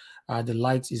us. The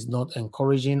likes is not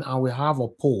encouraging, and we have a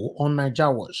poll on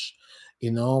NigerWatch.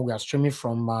 You know, we are streaming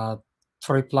from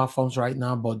 3 platforms right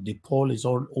now, but the poll is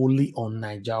only on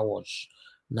NigerWatch.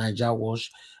 NigerWatch.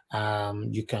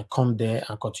 You can come there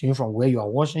and continue from where you are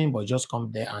watching, but just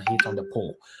come there and hit on the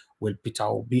poll. Will Peter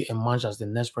Obi emerge as the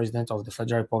next president of the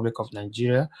Federal Republic of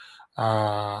Nigeria?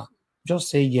 Just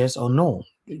say yes or no.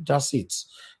 That's it.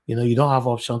 You know, you don't have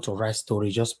option to write story.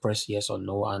 Just press yes or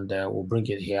no, and we'll bring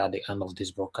it here at the end of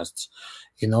this broadcast.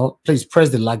 You know, please press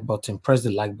the like button. Press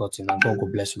the like button, and God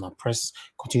bless you. Now press,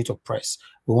 continue to press.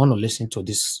 We want to listen to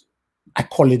this. I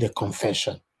call it a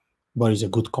confession, but it's a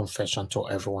good confession to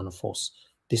every one of us.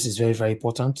 This is very, very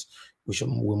important. We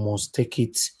must take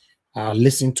it,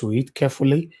 listen to it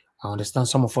carefully. I understand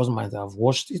some of us might have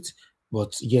watched it,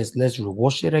 but yes, let's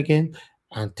rewatch it again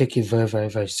and take it very, very,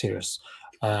 very serious.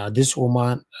 This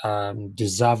woman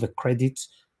deserves a credit,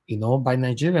 you know, by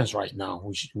Nigerians right now.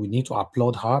 We need to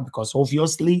applaud her because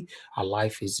obviously her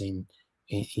life is in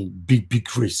big,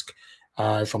 big risk.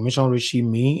 Information reaching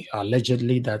me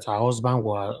allegedly that her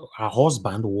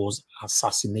husband was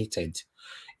assassinated.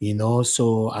 You know,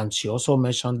 so, and she also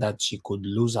mentioned that she could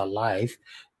lose her life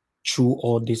through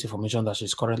all this information that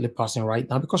she's currently passing right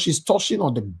now because she's touching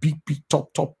on the big,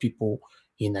 top people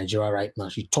in Nigeria right now.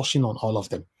 She's touching on all of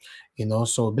them, you know.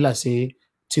 So, be like say,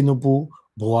 Tinubu,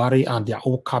 Buhari, and their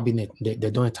whole cabinet, they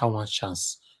don't have one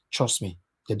chance. Trust me,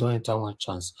 they don't have one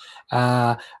chance.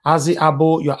 Azi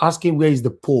Abo, you're asking where is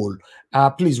the poll?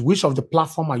 Please, which of the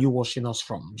platform are you watching us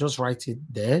from? Just write it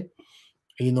there.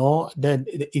 You know, then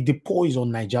the poll is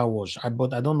on NigerWatch,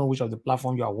 but I don't know which of the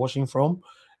platform you are watching from.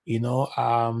 You know,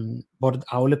 but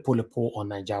I only pull a poll on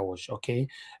NigerWatch. Okay,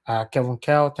 Kevin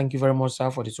Kell, thank you very much, sir,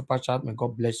 for the super chat. May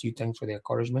God bless you. Thanks for the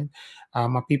encouragement.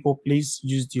 My people, please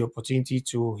use the opportunity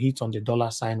to hit on the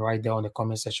 $ right there on the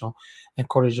comment section.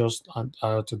 Encourage us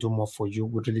to do more for you.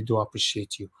 We really do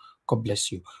appreciate you. God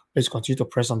bless you. Please continue to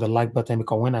press on the like button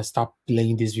because when I start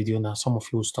playing this video now, some of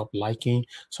you will stop liking,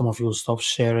 some of you will stop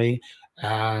sharing.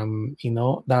 You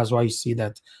know, that's why you see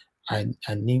that I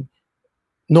need.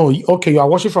 No, okay, you are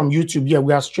watching from YouTube. Yeah,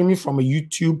 we are streaming from a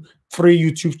YouTube, 3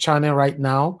 YouTube channel right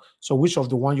now. So which of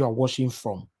the one you are watching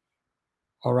from?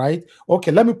 All right.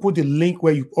 Okay, let me put the link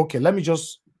where you, okay, let me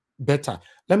just better.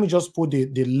 Let me just put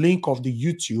the link of the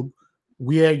YouTube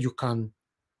where you can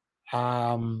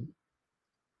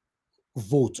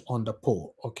vote on the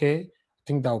poll. Okay, I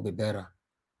think that will be better.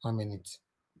 1 minute.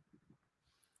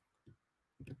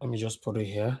 Let me just put it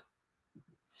here.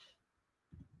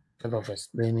 Instead of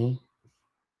explaining.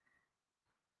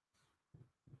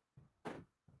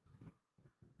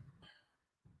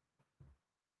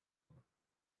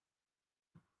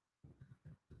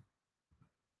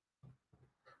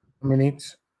 Minute.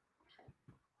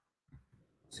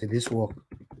 See this work.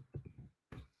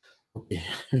 Okay.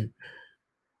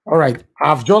 All right.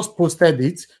 I've just posted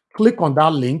it. Click on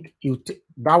that link.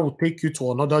 That will take you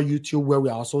to another YouTube where we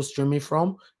are also streaming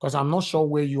from. Because I'm not sure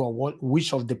where you are,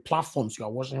 which of the platforms you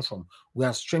are watching from. We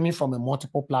are streaming from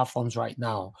multiple platforms right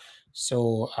now.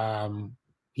 So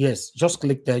yes, just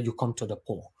click there. You come to the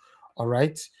poll. All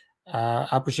right. I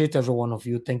appreciate every one of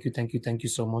you. Thank you. Thank you. Thank you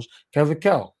so much.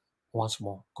 Kelvikel. Once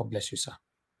more, God bless you, sir.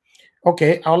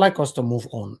 Okay, I would like us to move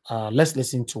on. Let's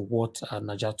listen to what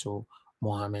Najaatu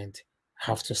Muhammed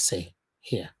have to say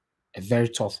here. A very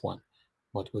tough one,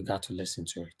 but we got to listen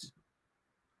to it.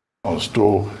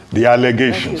 To the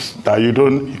allegations that you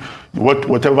don't,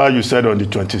 whatever you said on the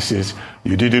 26th,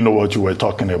 you didn't know what you were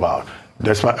talking about.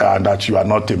 And that you are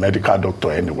not a medical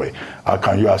doctor anyway. How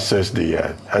can you assess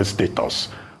the health status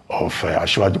of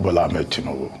Aisha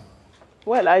Buhari?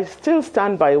 Well, I still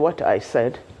stand by what I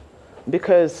said,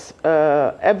 because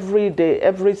every day,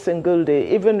 every single day,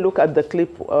 even look at the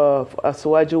clip of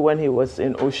Asiwaju when he was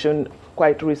in Ocean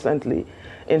quite recently,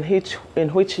 in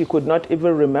which he could not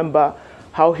even remember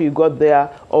how he got there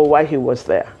or why he was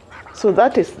there. So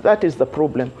that is the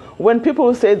problem. When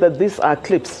people say that these are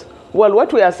clips, well,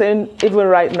 what we are saying even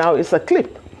right now is a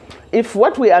clip. If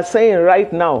what we are saying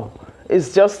right now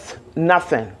is just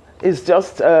nothing, is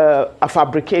just a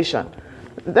fabrication,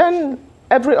 then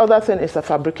every other thing is a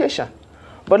fabrication.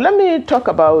 But let me talk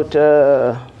about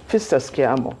Festus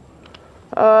Keyamo.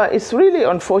 It's really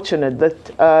unfortunate that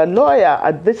a lawyer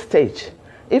at this stage,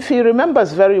 if he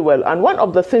remembers very well, and one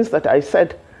of the things that I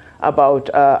said about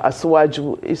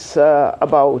Asiwaju is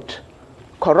about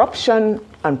corruption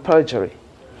and perjury.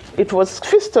 It was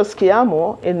Festus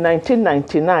Keyamo in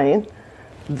 1999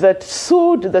 that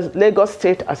sued the Lagos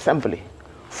State Assembly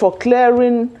for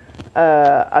clearing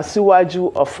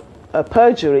Asiwaju of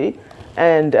perjury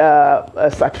and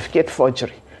a certificate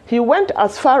forgery. He went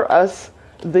as far as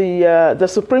the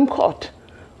Supreme Court,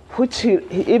 which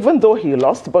even though he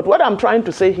lost, but what I'm trying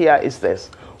to say here is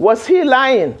this. Was he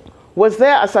lying? Was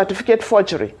there a certificate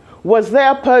forgery? Was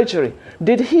there perjury?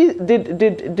 Did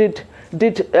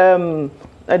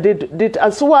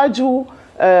Asiwaju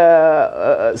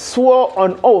swore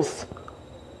on oath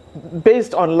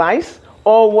based on lies?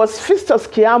 Or was Festus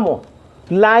Keyamo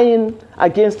lying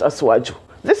against Asiwaju?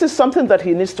 This is something that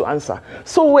he needs to answer.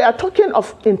 So we are talking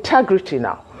of integrity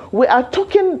now. We are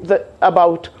talking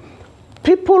about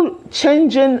people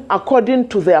changing according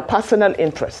to their personal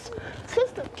interests.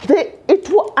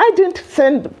 I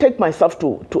didn't take myself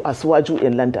to Asiwaju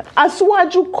in London.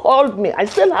 Asiwaju called me. I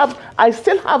still have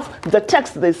the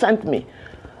text they sent me.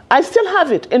 I still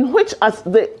have it, in which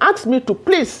they asked me to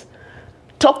please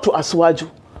talk to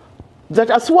Asiwaju. That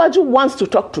Asiwaju wants to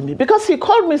talk to me, because he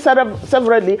called me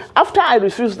severally after I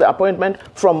refused the appointment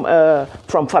from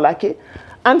Falake.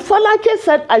 And Falake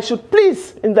said I should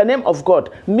please, in the name of God,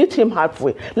 meet him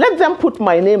halfway. Let them put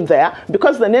my name there,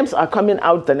 because the names are coming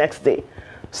out the next day.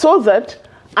 So that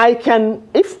I can,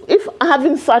 if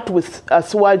having sat with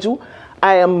Asiwaju,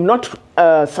 I am not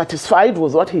satisfied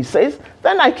with what he says,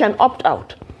 then I can opt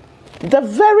out. The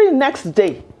very next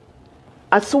day,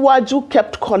 Asiwaju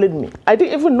kept calling me. I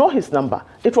didn't even know his number.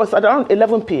 It was at around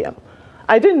 11 p.m.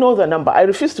 I didn't know the number. I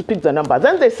refused to pick the number.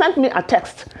 Then they sent me a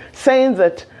text saying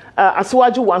that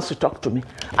Asiwaju wants to talk to me.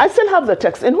 I still have the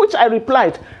text, in which I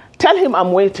replied, tell him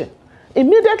I'm waiting.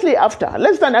 Immediately after,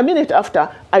 less than a minute after,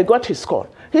 I got his call.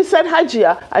 He said,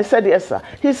 Hajia. I said, yes, sir.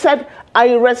 He said,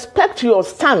 I respect your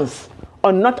stance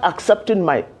on not accepting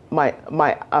my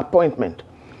appointment.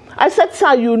 I said,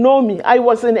 sir, you know me. I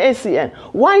was in ACN.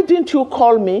 Why didn't you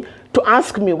call me to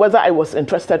ask me whether I was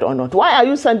interested or not? Why are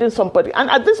you sending somebody? And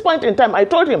at this point in time, I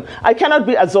told him, I cannot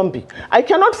be a zombie. I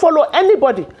cannot follow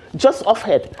anybody just off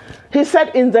head. He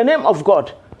said, in the name of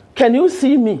God, can you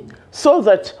see me so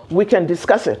that we can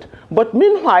discuss it? But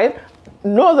meanwhile,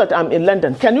 know that I'm in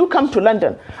London. Can you come to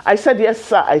London? I said, yes,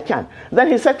 sir, I can. Then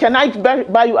he said, can I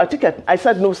buy you a ticket? I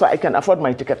said, no, sir, I can afford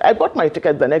my ticket. I bought my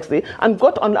ticket the next day and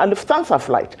got on a Lufthansa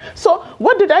flight. So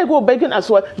what did I go begging as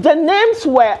well? The names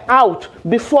were out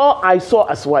before I saw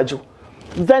Asiwaju.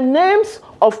 The names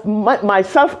of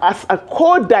myself as a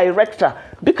co-director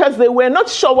because they were not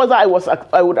sure whether I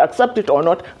would accept it or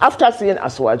not after seeing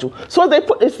Asuwaju. So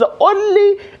it's the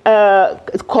only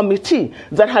committee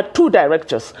that had 2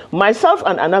 directors, myself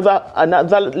and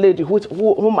another lady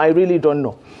whom I really don't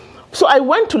know. So I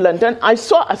went to London, I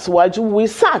saw Asuwaju, we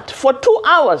sat for 2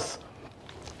 hours.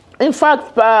 In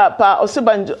fact, BC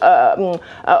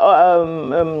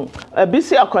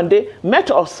Akonde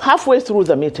met us halfway through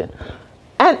the meeting.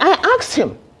 And I asked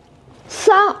him,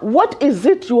 sir, what is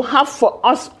it you have for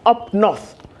us up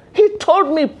north? He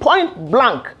told me point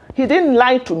blank. He didn't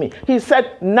lie to me. He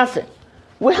said nothing.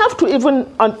 We have to even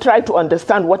try to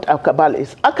understand what a cabal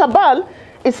is. A cabal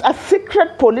is a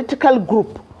secret political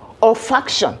group or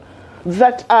faction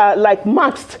that are like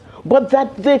Marxist, but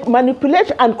that they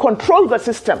manipulate and control the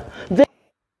system.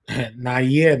 Now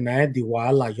here, now the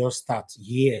wahala just start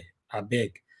here. I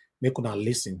beg, make una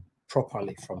listen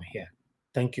properly from here.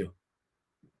 Thank you.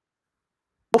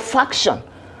 Faction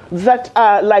that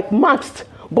are like Marxist,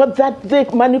 but that they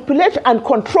manipulate and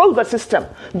control the system.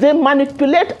 They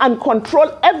manipulate and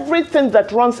control everything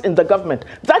that runs in the government.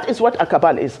 That is what a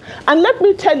cabal is. And let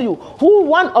me tell you who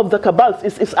one of the cabals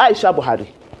is Aisha Buhari.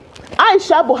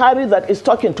 Aisha Buhari that is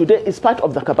talking today is part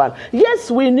of the cabal. Yes,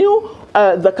 we knew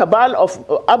the cabal of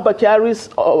Abba Kyari's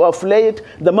of late,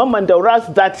 the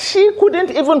Mamandauras, that she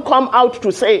couldn't even come out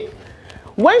to say.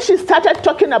 When she started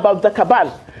talking about the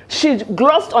cabal, she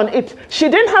glossed on it. She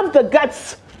didn't have the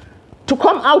guts to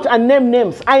come out and name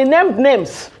names. I named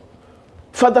names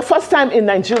for the first time in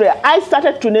Nigeria. I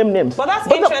started to name names. But that's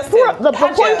interesting. The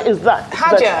point is that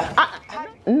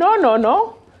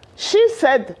no. She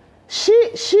said, she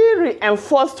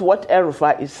reinforced what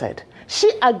Erifai said. She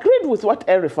agreed with what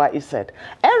Erifai said.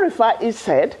 Erifai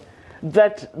said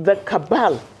that the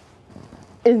cabal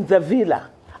in the villa,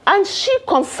 and she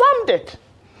confirmed it.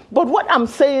 But what I'm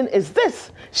saying is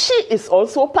this: she is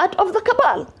also part of the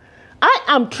cabal. I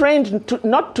am trained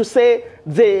not to say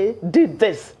they did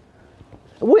this.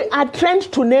 We are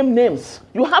trained to name names.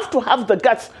 You have to have the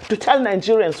guts to tell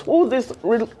Nigerians who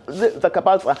the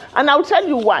cabals are, and I'll tell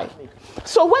you why.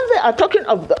 So when they are talking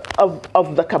of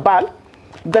the cabal,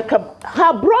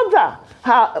 her brother,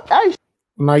 Aisha.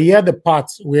 Now hear the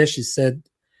part where she said,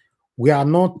 "We are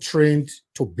not trained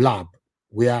to blab.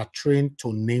 We are trained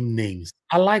to name names."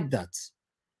 I like that.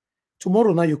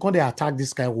 Tomorrow now you can't attack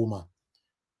this kind of woman.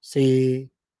 Say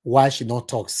why she not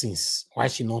talk since? Why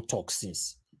she not talk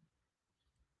since?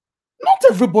 Not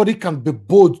everybody can be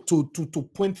bold to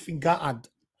point finger at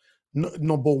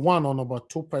number 1 or number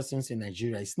 2 persons in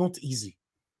Nigeria. It's not easy.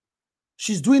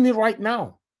 She's doing it right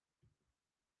now.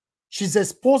 She's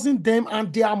exposing them,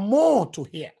 and there are more to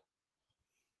hear.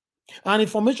 And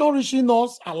information reaching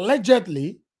us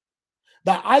allegedly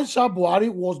that Aisha Buhari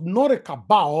was not a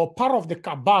cabal or part of the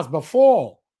cabals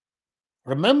before.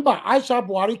 Remember, Aisha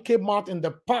Buhari came out in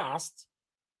the past,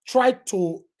 tried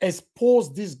to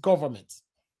expose this government.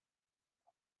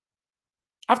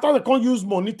 After they can't use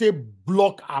money to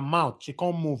block her mouth, she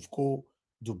can't move, go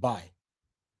Dubai.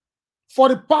 For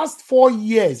the past 4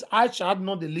 years, Aisha had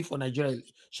not live for Nigeria.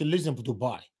 She lives in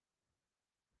Dubai.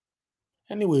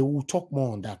 Anyway, we'll talk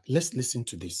more on that. Let's listen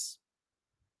to this.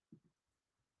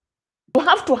 You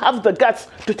have to have the guts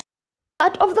to take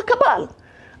part of the cabal.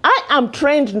 I am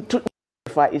trained to.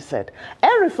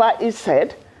 Erifai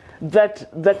said that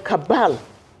the cabal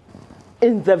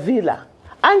in the villa,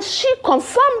 and she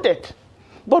confirmed it.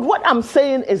 But what I'm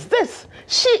saying is this: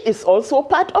 she is also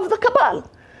part of the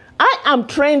cabal. I am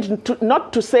trained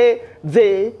not to say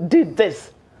they did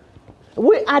this.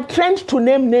 We are trained to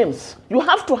name names. You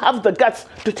have to have the guts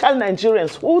to tell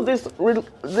Nigerians who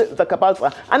the cabals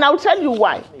are, and I'll tell you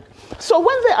why. So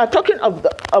when they are talking of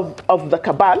the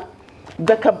cabal,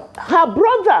 her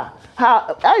brother,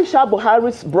 Aisha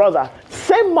Buhari's brother,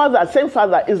 same mother, same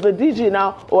father, is the DG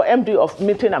now or MD of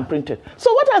Minting and Printing.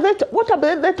 So what are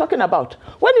they talking about?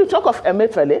 When you talk of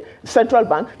Emefiele, Central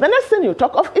Bank, the next thing you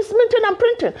talk of is Minting and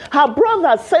Printing. Her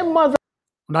brother, same mother.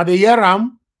 Now the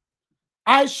Yeram,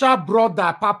 Aisha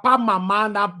brother, Papa, Mama,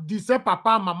 now the same Papa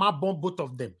and Mama born both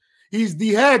of them. He's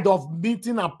the head of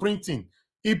Minting and Printing.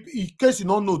 In case you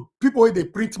don't know, people where they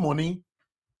print money,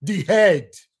 the head.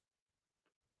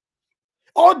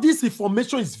 All this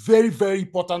information is very, very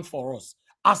important for us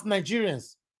as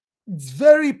Nigerians. It's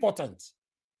very important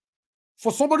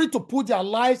for somebody to put their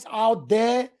lives out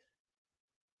there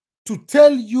to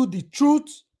tell you the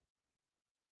truth.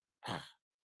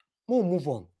 We'll move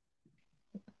on.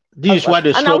 This is why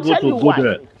they struggle to go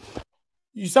there.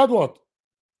 You said what?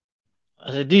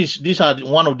 I said these are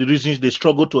one of the reasons they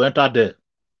struggle to enter there.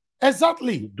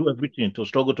 Exactly. They do everything to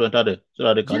struggle to enter there so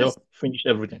that they can just finish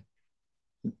everything.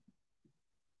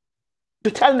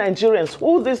 to tell Nigerians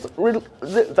who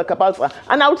the cabals are,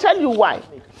 and I'll tell you why.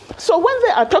 So when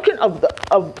they are talking of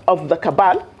the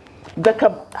cabal,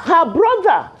 her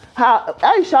brother,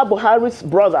 Aisha Buhari's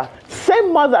brother,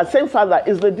 same mother, same father,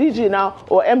 is the DG now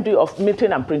or MD of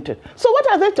Minting and Printing. So what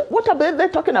are they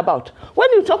talking about?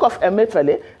 When you talk of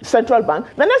Emefiele, Central Bank,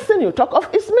 the next thing you talk of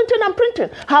is Minting and Printing.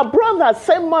 Her brother,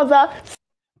 same mother.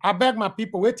 I beg my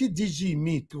people, what did DG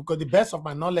mean? Because the best of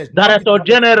my knowledge. Director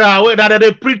General, wait, that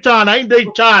they pretend, I ain't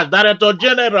in charge. Director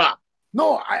General.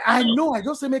 No, I know. I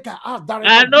just say make I ask.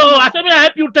 I know. I say me I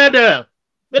help you tell them.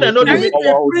 They don't know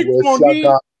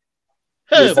the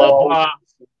hey, Baba.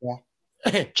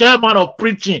 Chairman of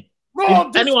preaching.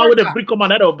 Bro, anyone with a brick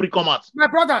command, that will brick command. My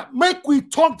brother, make we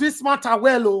talk this matter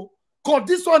well, oh. Because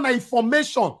this one is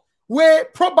information where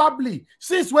probably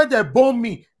since when they bomb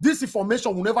me, this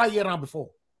information will never hear around before.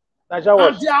 And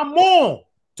there are more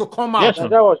to come out.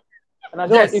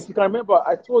 Yes, if you can remember,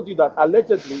 I told you that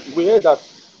allegedly we heard that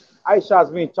Aisha has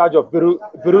been in charge of Bureau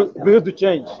to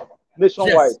Change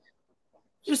nationwide. Yes.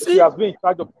 You see, she has been in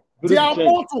charge of there are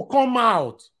more to come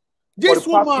out. This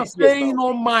woman saying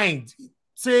no mind,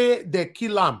 say they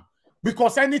kill him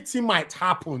because anything might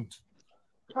happen.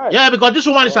 Yeah, because this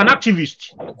woman is an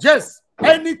activist. Yes,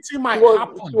 anything might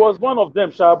happen. She was one of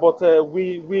them, Sha, but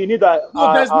we need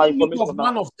there's no need of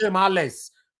one of them,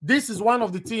 Alice. This is one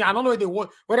of the things. I don't know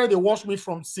whether they wash me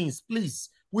from sins. Please,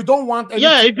 we don't want.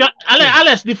 Yeah, if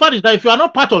Alice, the fact is that if you are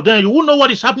not part of them, you won't know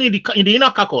what is happening in the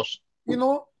inner caucus. You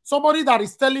know, somebody that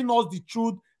is telling us the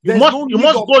truth. You must go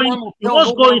in.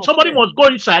 Somebody must go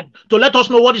inside to let us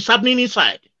know what is happening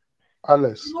inside.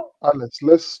 Alice,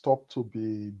 let's stop to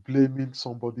be blaming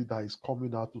somebody that is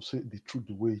coming out to say the truth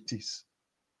the way it is.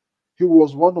 He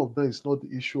was one of them. It's not the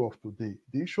issue of today.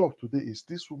 The issue of today is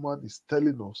this woman is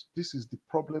telling us this is the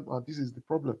problem and this is the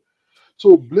problem.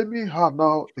 So blaming her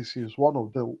now is one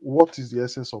of them. What is the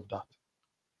essence of that?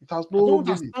 It has no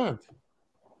meaning.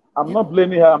 I'm not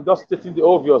blaming her. I'm just stating the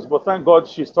obvious. But thank God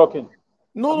she's talking.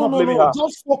 No.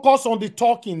 Just focus on the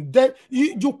talking.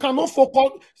 You cannot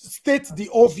state the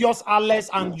obvious unless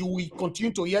and you will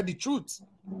continue to hear the truth.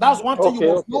 That's one thing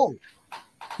you must know.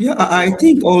 Yeah, I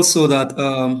think also that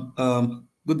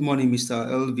good morning, Mr.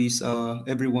 Elvis,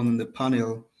 everyone on the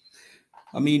panel.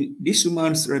 I mean, this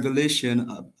woman's revelation,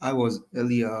 I was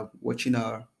earlier watching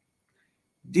her.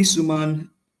 This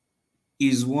woman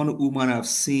is one woman I've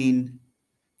seen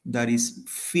that is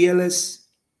fearless.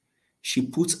 She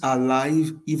puts her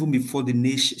life even before the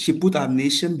nation. She put her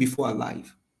nation before her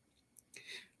life.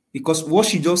 Because what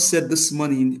she just said this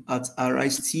morning at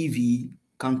Arise TV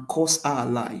can cost her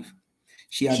life.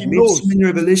 She has made so many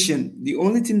revelations. The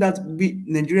only thing that we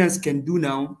Nigerians can do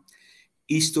now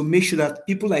is to make sure that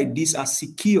people like this are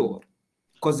secured.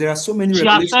 Because there are so many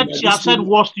revelations. She has said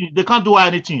worse things. They can't do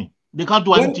anything. They can't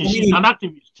do anything. She's an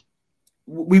activist.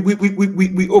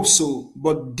 We hope so.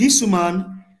 But this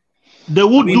woman, they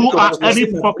would do any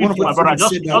fucking thing, brother.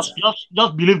 Just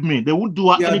believe me. They won't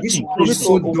do anything. We need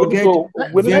to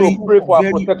pray for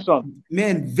our protection.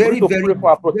 Man, very brave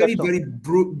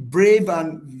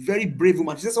and very brave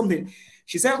woman. She said something.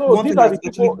 She said so these are the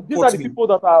people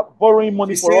that are borrowing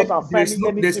money for us and finding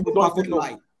anything we don't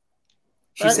know.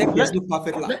 She said there's no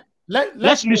perfect lie.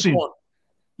 Let's listen.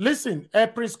 Listen,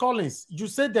 Prince Collins, you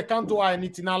said they can't do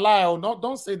anything. A lie or not?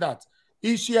 Don't say that.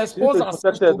 If she exposed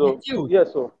herself to be killed,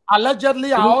 yes, sir. Allegedly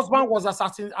her husband was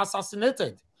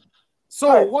assassinated.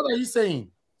 So what are you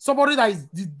saying? Somebody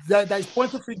that is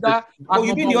pointing finger. Oh,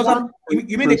 you mean the husband?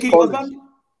 You mean the kid husband?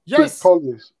 Yes.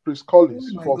 Prince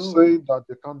Collins for saying that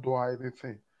they can't do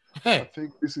anything. I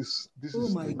think this is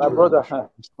my brother.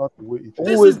 It's not the way it is.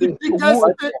 This is the biggest.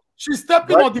 She's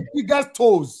stepping on the biggest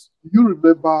toes. You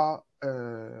remember?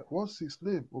 What's his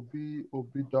name? Obi,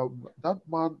 that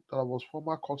man that was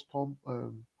former custom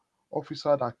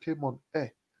officer that came on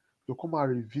air to come and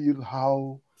reveal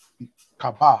how the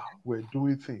cabal were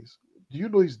doing things. Do you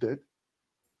know he's dead?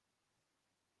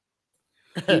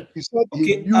 He said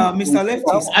Mr.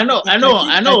 Leftis. I know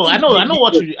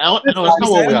what you.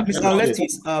 Mr.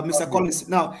 Leftis, Mr. Collins.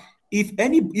 Now, if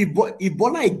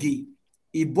Ebola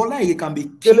Ige can be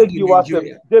killed in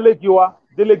Nigeria.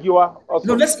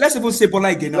 No, let's even say Bola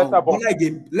again now.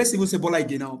 Let's even say Bola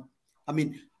again now. I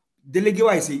mean,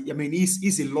 Delegiwa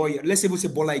he's a lawyer. Let's even say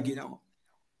Bola again now.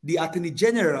 The Attorney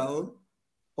General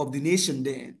of the nation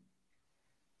then.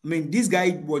 I mean, this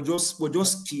guy was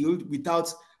just killed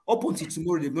without up until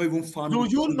tomorrow. They've not even found. Do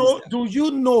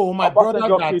you know, my brother,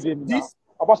 that this?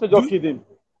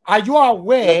 Are you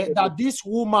aware that this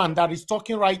woman that is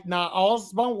talking right now, her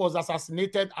husband was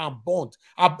assassinated and burnt?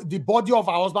 The body of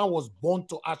her husband was burnt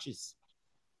to ashes.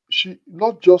 She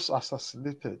not just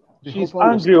assassinated. She's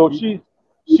angry.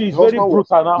 she's very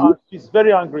brutal now, and she's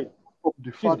very angry.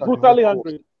 She's brutally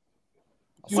angry.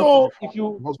 So, if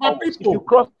you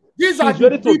cross, these are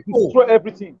ready to destroy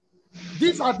everything.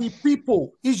 These are the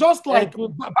people. It's just like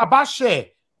Baba Share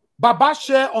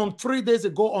on 3 days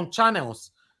ago on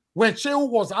channels when Shehu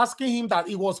was asking him that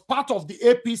he was part of the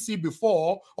APC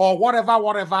before or whatever.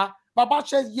 Baba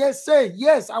Share, yes,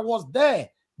 I was there.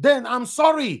 Then I'm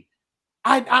sorry.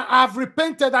 I've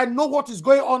repented. I know what is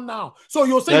going on now. So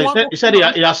you're saying he said he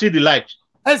has seen the light.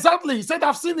 Exactly. He said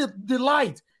I've seen the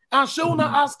light. And Shehu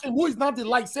asked him, who is not the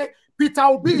light? He said Peter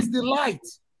Obi is the light.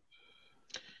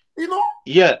 You know?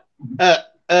 Yeah. What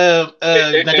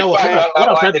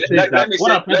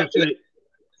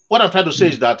I'm trying to say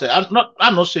is that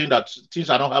I'm not saying that things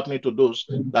are not happening to those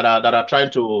that are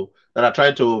trying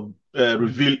to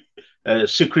reveal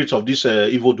secrets of these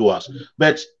evildoers.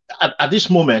 But at this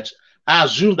moment, I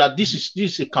assume that this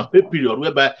is a campaign period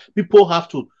whereby people have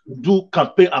to do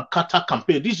campaign and counter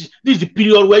campaign. This is the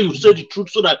period where you say the truth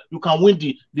so that you can win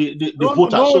the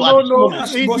voters.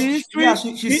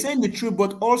 She's saying the truth,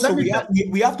 but also we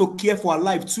have to care for our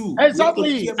life too.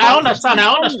 Exactly. I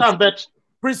understand, but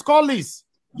Prince Collins,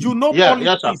 you know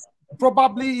politics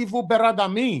probably even better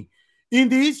than me. In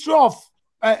the history of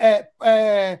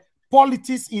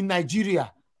politics in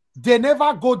Nigeria, they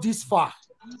never go this far.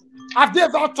 Have they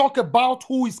ever talked about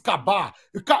who is Cabal?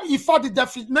 In fact, the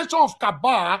definition of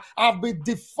Cabal have been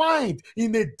defined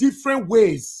in a different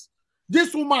ways.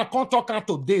 This woman can't talk out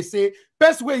today, say,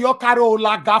 best way you carry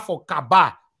Olaga for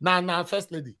Cabal. Nah,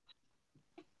 First Lady.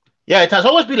 Yeah, it has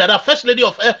always been like that. First Lady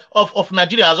of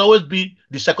Nigeria has always been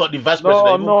the vice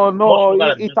president. No,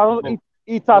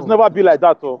 it has never been like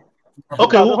that, though.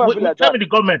 Okay, tell me the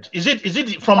government. Is it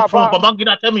from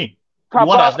Babangida? Tell me.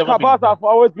 Cabals have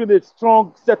always been a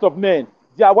strong set of men.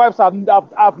 Their wives have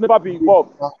never been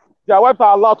involved. Their wives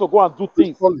are allowed to go and do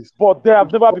things, but they have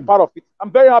never been part of it.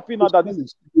 I'm very happy now that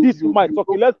this woman is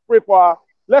talking. Let's pray for her.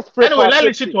 Let's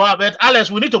listen to her. But Alex,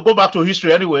 we need to go back to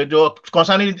history anyway.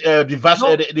 Concerning the verse.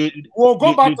 We'll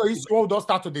go back to history. We'll just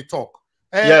start to the talk.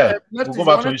 We'll go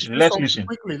back to history. Let's listen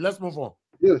quickly. Let's move on.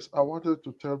 Yes, I wanted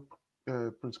to tell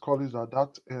Prince Collins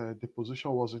that the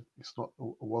position wasn't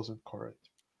correct.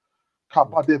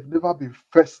 Cabal, they've never been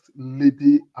first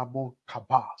lady among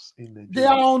Cabals in Nigeria. They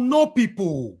are no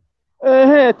people.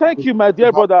 Thank you, my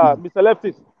dear brother, Mr.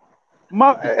 Leftist.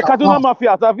 Kaduna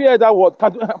Mafia, have you heard that word?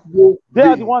 They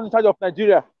are the one in charge of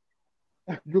Nigeria.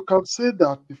 You can say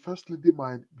that the first lady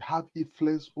might have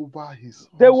influence over his.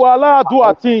 They will allow her to do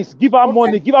her things, give her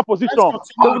money, give her position.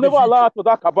 They will never allow her to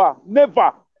that Cabal.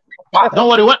 Never. Don't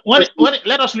worry.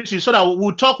 Let us listen so that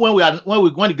we'll talk when we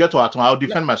get to our turn. I'll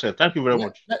defend myself. Thank you very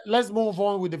much. Let's move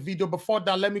on with the video. Before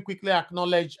that, let me quickly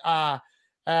acknowledge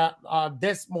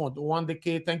Desmond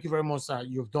 1DK. Thank you very much, sir.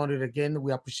 You've done it again.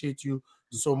 We appreciate you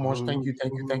so much. Thank you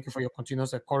for your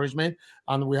continuous encouragement.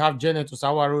 And we have Janet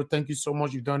Osawaro. Thank you so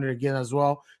much. You've done it again as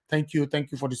well. Thank you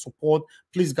for the support.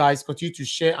 Please, guys, continue to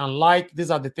share and like.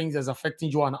 These are the things that's affecting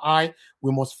you and I.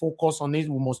 We must focus on it.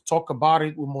 We must talk about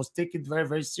it. We must take it very,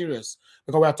 very serious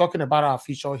because we are talking about our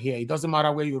future here. It doesn't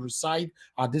matter where you reside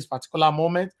at this particular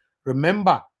moment.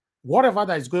 Remember, whatever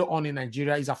that is going on in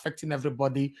Nigeria is affecting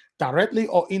everybody directly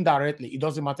or indirectly. It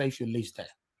doesn't matter if you live there.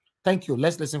 Thank you.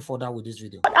 Let's listen further with this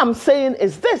video. What I'm saying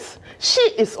is this. She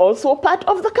is also part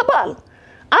of the cabal.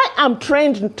 I am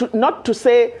trained not to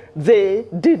say they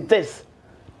did this.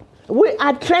 We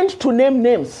are trained to name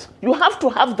names. You have to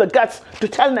have the guts to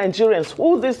tell Nigerians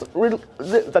who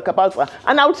the cabals are.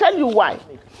 And I'll tell you why.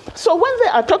 So when they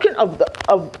are talking of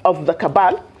the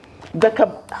cabal,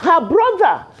 her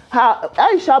brother,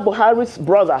 Aisha Buhari's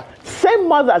brother, same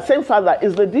mother, same father,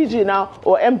 is the DG now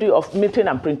or MD of Minting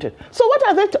and Printing. So what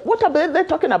are they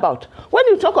talking about? When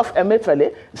you talk of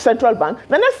Emefiele, Central Bank,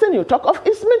 the next thing you talk of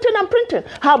is Minting and Printing.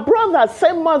 Her brother,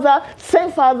 same mother,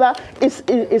 same father, is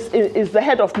the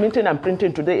head of Minting and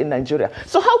Printing today in Nigeria.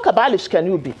 So how cabalish can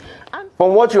you be?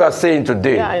 From what you are saying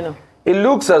today, yeah, I know. It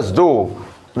looks as though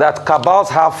that cabals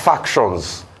have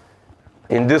factions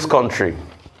in this country.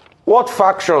 What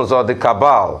factions are the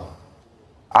cabal?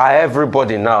 Are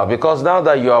everybody now? Because now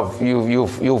that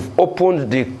you've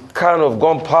opened the kind of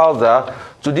gunpowder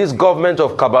to this government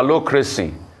of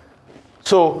cabalocracy.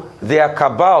 So there are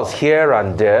cabals here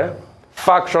and there,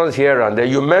 factions here and there.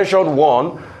 You mentioned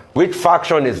one. Which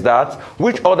faction is that?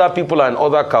 Which other people and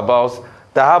other cabals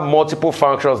that have multiple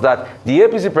functions that the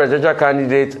APC presidential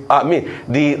candidate,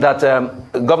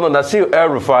 Governor Nasir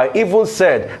El-Rufai even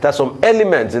said that some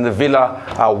elements in the villa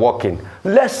are working.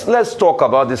 Let's talk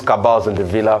about these cabals in the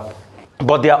villa.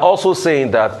 But they are also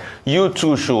saying that you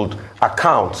too should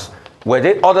account Were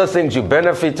there other things you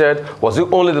benefited? Was it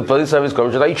only the police service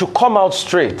commissioner? You should come out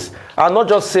straight and not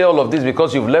just say all of this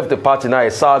because you've left the party now.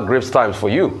 It's sour grapes times for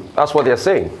you. That's what they're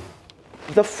saying.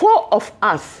 The four of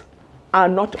us are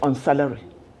not on salary.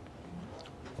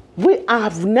 We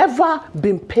have never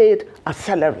been paid a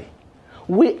salary.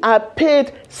 We are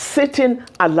paid sitting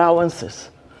allowances.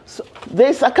 So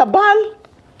there's a cabal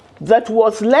that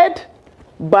was led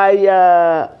by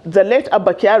the late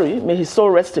Abakari, may his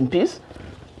soul rest in peace.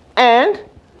 And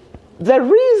the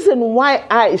reason why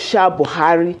Aisha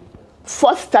Buhari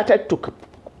first started to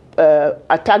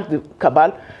attack the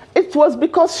cabal, it was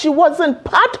because she wasn't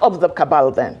part of the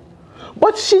cabal then.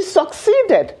 But she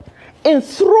succeeded in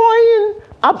throwing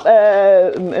up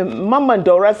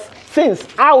Mamandora's things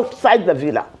outside the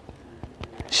villa.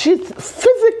 She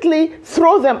physically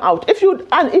threw them out. If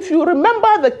you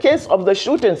remember the case of the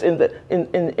shootings in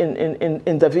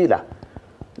the villa,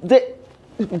 the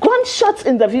gunshots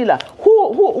in the villa,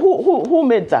 who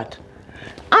made that?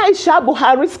 Aisha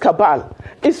Buhari's cabal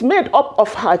is made up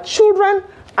of her children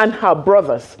and her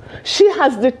brothers. She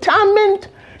determined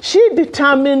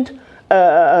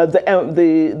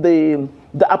the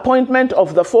appointment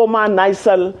of the former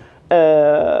NISAL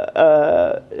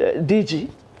DG.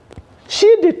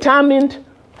 She determined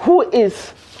who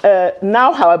is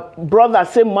now her brother,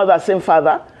 same mother, same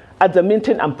father, at the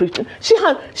meeting and preaching. She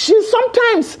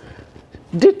sometimes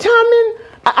determine,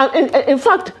 in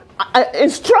fact,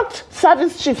 instruct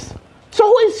service chiefs. So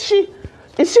who is she?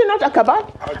 Is she not a cabal?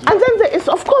 And then there is,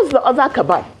 of course, the other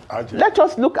cabal. Let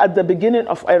us look at the beginning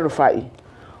of El-Rufai.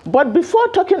 But before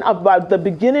talking about the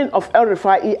beginning of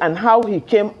El-Rufai and how he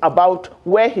came about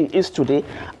where he is today,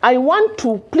 I want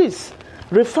to please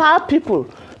refer people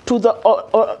to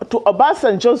to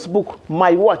Obasanjo's book,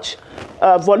 My Watch,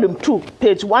 Volume 2,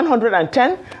 page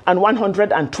 110 and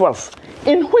 112,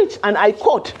 in which, and I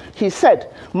quote, he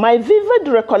said, my vivid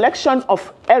recollection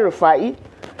of El-Rufai,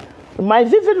 my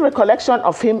vivid recollection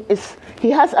of him is he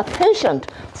has a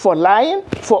penchant for lying,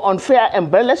 for unfair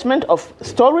embellishment of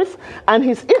stories, and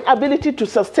his inability to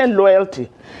sustain loyalty.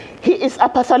 He is a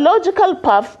pathological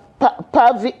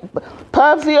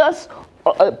purveyor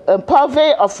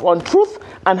of untruth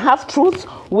and half-truths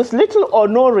with little or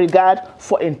no regard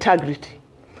for integrity.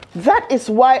 That is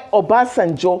why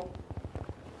Obasanjo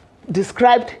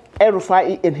described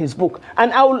El-Rufai in his book.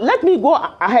 And let me go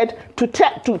ahead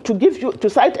to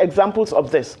cite examples of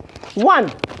this.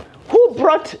 One, who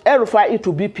brought El-Rufai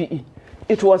to BPE?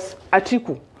 It was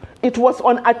Atiku. It was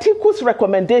on Atiku's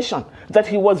recommendation that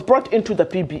he was brought into the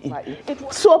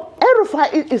PBE. So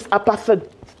El-Rufai is a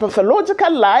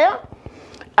pathological liar.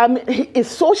 He is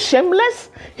so shameless.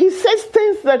 He says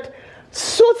things that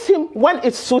suits him when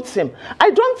it suits him. I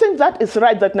don't think that is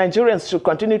right that Nigerians should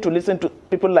continue to listen to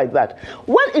people like that.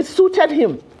 When it suited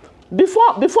him,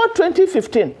 before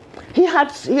 2015, he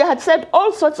had said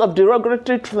all sorts of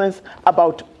derogatory things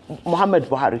about Muhammad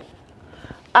Buhari.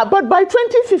 But by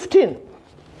 2015,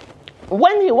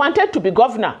 when he wanted to be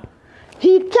governor,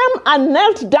 he came and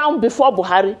knelt down before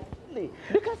Buhari.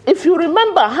 Because if you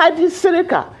remember, Hadi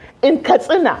Sirika in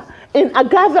Katsina, in a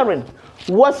gathering,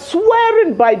 was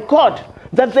swearing by God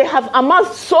that they have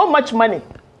amassed so much money.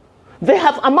 They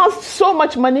have amassed so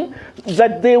much money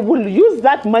that they will use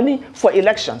that money for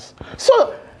elections.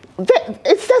 So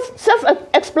it's just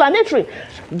self-explanatory.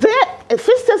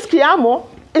 Festus Keyamo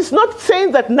is not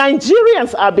saying that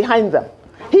Nigerians are behind them.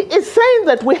 He is saying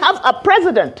that we have a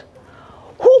president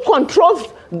who controls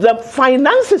the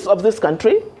finances of this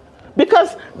country,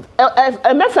 because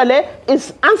MFLA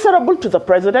is answerable to the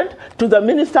president, to the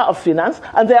minister of finance,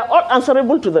 and they are all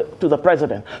answerable to the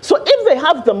president. So if they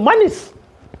have the monies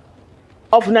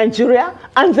of Nigeria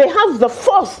and they have the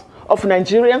force of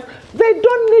Nigerians, they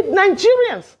don't need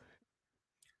Nigerians.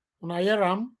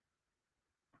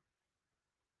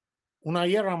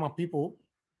 Unayerama people.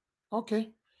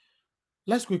 Okay.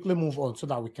 Let's quickly move on so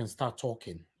that we can start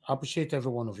talking. I appreciate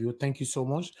every one of you. Thank you so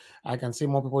much. I can see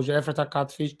more people. Efreta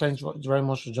Catfish, thanks very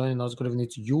much for joining us. Good evening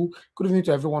to you. Good evening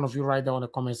to every one of you right there on the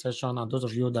comment section. And those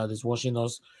of you that is watching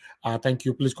us, thank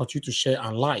you. Please continue to share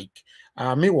and like.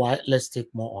 Meanwhile, let's take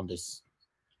more on this.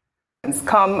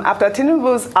 Come after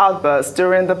Tinubu's outburst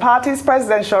during the party's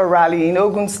presidential rally in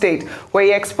Ogun State, where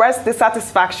he expressed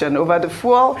dissatisfaction over the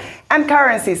fuel and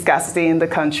currency scarcity in the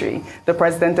country. The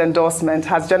president's endorsement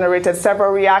has generated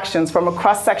several reactions from a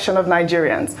cross-section of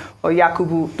Nigerians.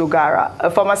 Yakubu Dogara,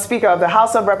 a former Speaker of the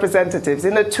House of Representatives,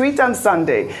 in a tweet on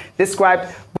Sunday,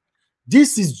 described...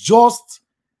 This is just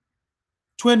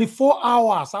 24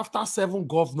 hours after 7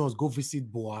 governors go visit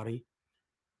Buhari.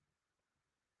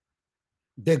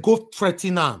 They go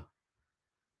threaten him.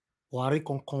 Buhari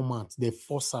can come out. They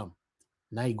force him.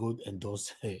 Now he go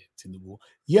endorse Tinubu.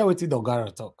 Here with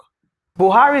Dogara talk.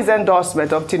 Buhari's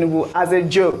endorsement of Tinubu as a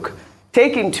joke,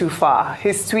 taken too far.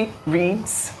 His tweet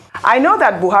reads, I know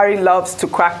that Buhari loves to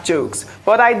crack jokes,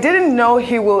 but I didn't know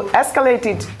he will escalate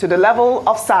it to the level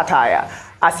of satire.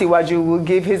 Asiwaju will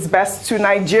give his best to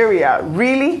Nigeria.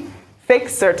 Really? Fake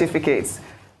certificates,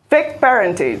 fake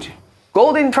parentage,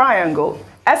 golden triangle,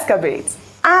 excavates,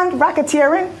 and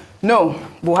racketeering? No,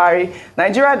 Buhari,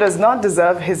 Nigeria does not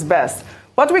deserve his best.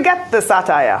 But we get the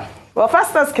satire. Well,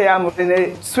 Festus Keyamo, in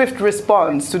a swift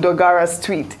response to Dogara's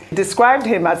tweet, described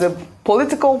him as a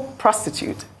political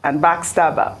prostitute and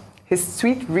backstabber. His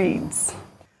tweet reads,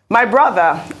 My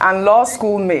brother and law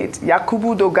school mate,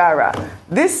 Yakubu Dogara,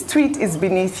 this tweet is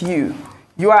beneath you.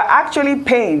 You are actually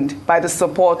pained by the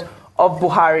support of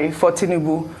Buhari for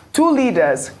Tinubu, two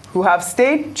leaders who have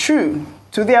stayed true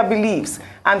to their beliefs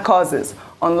and causes,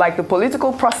 unlike the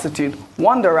political prostitute,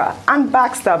 wanderer, and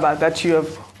backstabber that you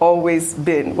have always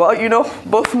been. Well, you know,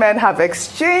 both men have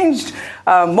exchanged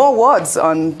more words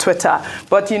on Twitter.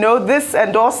 But, you know, this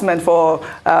endorsement for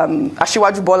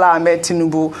Asiwaju Bola Ahmed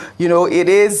Tinubu, you know, it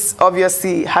is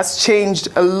obviously has changed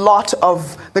a lot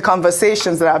of the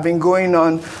conversations that have been going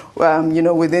on, you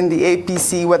know, within the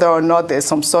APC, whether or not there's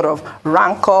some sort of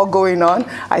rancor going on.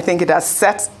 I think it has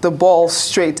set the ball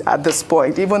straight at this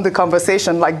point. Even the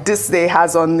conversation like this day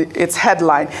has on its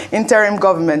headline, interim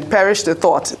government, perish the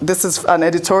thought. This is an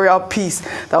editorial piece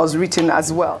that was written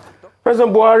as well.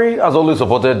 President Buhari has always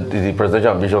supported the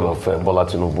presidential ambition of Bola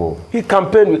Tinubu. He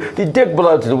campaigned with, the day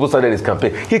Bola Tinubu started his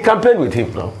campaign, he campaigned with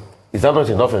him now. Is that not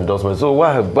enough endorsement? So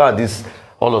why this,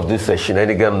 all of this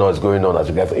shenanigan noise going on as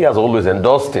you guys? He has always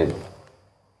endorsed him.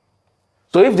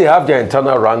 So if they have their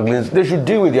internal wranglings, they should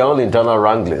deal with their own internal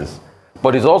wranglings.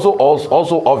 But it's also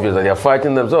obvious that they are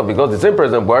fighting themselves, because the same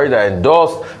President Buhari that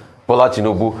endorsed Bola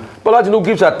Tinubu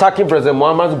keeps attacking President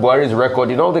Muhammad Buhari's record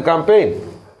in all the campaign.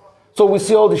 So we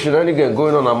see all the shenanigans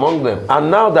going on among them. And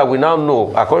now that we now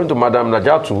know, according to Madam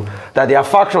Najaatu, that there are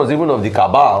factions even of the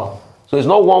cabal. So it's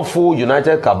not one full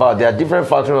united cabal. There are different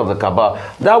factions of the cabal.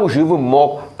 That we should even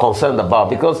more concerned about,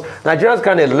 because Nigerians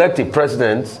can elect a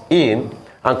president in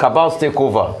and cabals take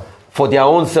over for their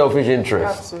own selfish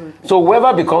interests. Absolutely. So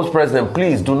whoever becomes president,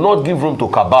 please do not give room to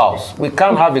cabals. We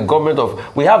can't have a government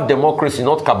of, we have democracy,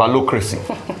 not cabalocracy.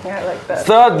 I like that.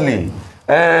 Thirdly,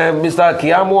 Mr.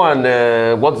 Keyamo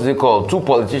and what is it called? Two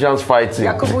politicians fighting.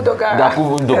 Yakubu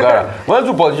Dogara. When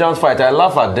two politicians fight, I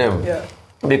laugh at them. Yeah.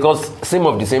 Because same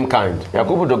of the same kind.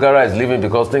 Yakubu Dogara is leaving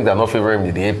because things are not favoring him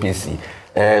in the APC.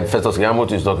 Festus Keyamo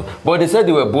is talking. But they said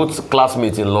they were both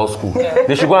classmates in law school. Yeah.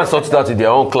 They should go and sort that in their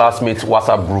own classmates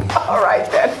WhatsApp group. All right,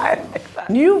 then. I like that.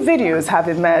 New videos have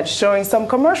emerged showing some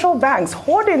commercial banks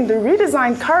hoarding the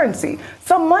redesigned currency.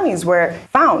 Some monies were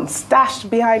found stashed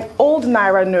behind old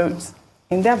Naira notes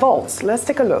in their vaults. Let's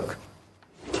take a look.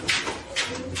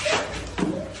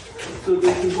 So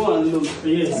they can go and look.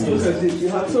 Yes. Look at it. You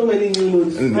have so many new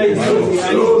notes. Bring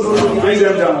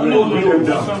them down.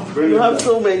 You have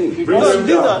so many. These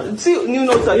are new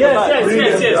notes at the back.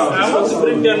 Yes. I want to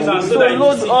bring them down so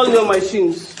load all your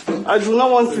machines. I do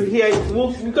not want to hear it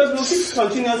because we'll keep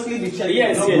continuously be checking.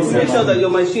 Yes. Make sure that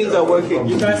your machines are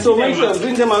working. So make sure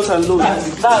bring them out and load.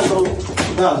 That's all.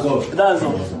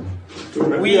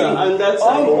 And that's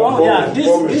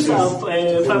these are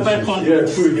 500.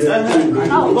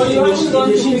 But you actually gone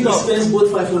to pick up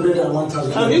both 500 and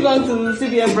 1,000. Have you gone to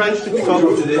CBN branch to pick up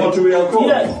today?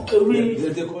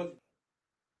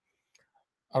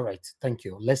 All right, thank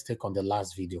you. Let's take on the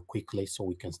last video quickly so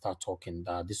we can start talking.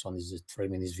 This one is a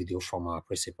 3-minute video from our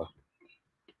principal.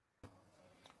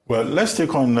 Well, let's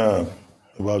take on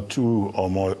about 2 or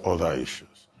more other issues.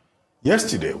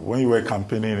 Yesterday, when you were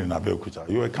campaigning in Abeokuta,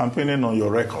 you were campaigning on your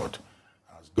record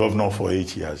as governor for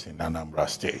 8 years in Anambra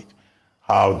State,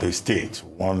 how the state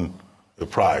won a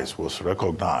prize, was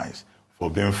recognized for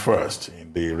being first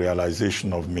in the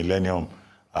realization of Millennium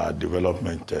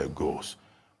Development Goals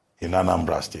in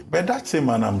Anambra State. But that same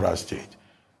Anambra State,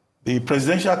 the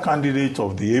presidential candidate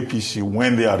of the APC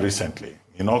went there recently,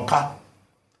 in Oka,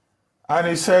 and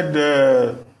he said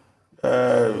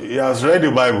he has read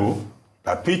the Bible,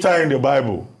 that Peter in the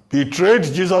Bible betrayed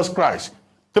Jesus Christ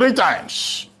 3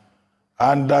 times,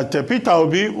 and that Peter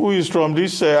Obi, who is from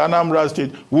this Anambra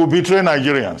State, will betray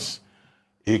Nigerians.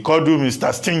 He called you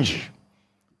Mr. Stingy.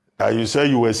 That you say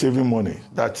you were saving money.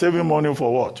 That saving money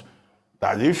for what?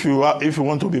 That if you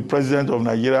want to be president of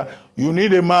Nigeria, you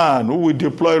need a man who will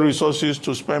deploy resources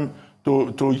to spend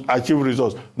to achieve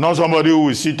results, not somebody who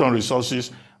will sit on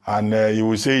resources and you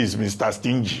will say he's Mr.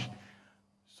 Stingy.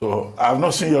 So I've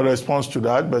not seen your response to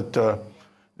that, but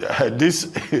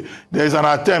there's an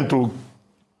attempt to,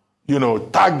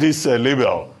 tag this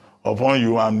label upon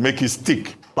you and make it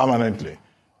stick permanently?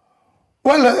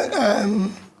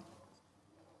 Well,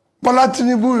 Bola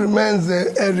Tinubu remains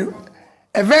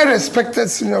a very respected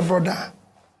senior brother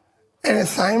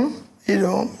anytime,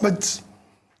 but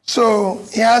so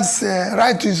he has a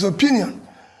right to his opinion.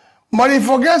 But he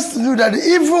forgets to do that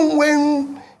even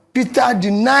when Peter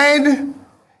denied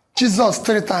Jesus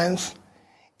 3 times,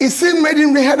 he still made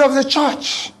him the head of the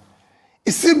church.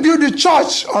 He still built the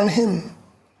church on him.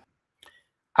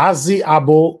 Azi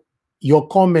Abo, your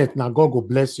comment, now God go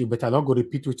bless you, but I don't go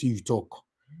repeat what you talk.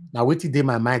 Now, what did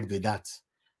my mind be that?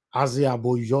 Azi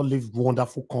Abo, you all leave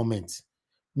wonderful comments.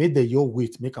 Make the your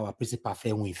wait, make our principal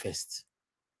fair win first.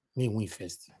 Me win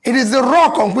first. It is the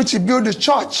rock on which he built the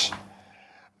church.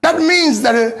 That means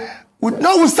that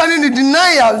notwithstanding the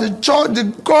denial, the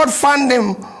God found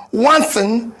him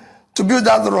wanting to build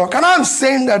that rock. And I'm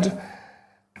saying that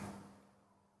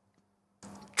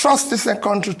trust this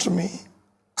country to me.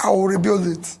 I will rebuild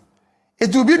it.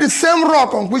 It will be the same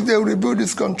rock on which they will rebuild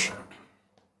this country.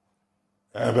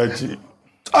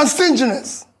 On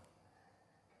stinginess.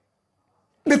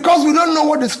 Because we don't know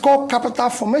what is called capital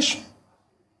formation.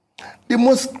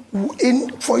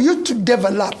 For you to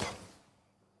develop,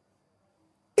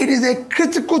 it is a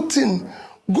critical thing.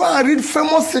 Go and read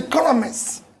famous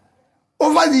economists.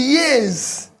 Over the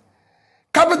years,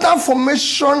 capital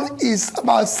formation is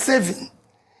about saving.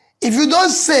 If you don't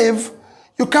save,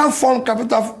 you can't form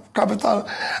capital.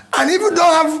 And if you don't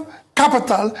have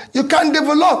capital, you can't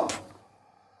develop.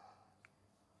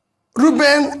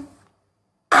 Ruben,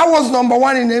 I was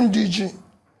 #1 in MDG,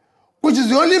 which is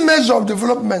the only measure of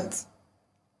development.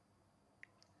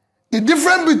 The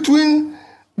difference between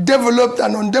developed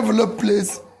and undeveloped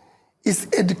place is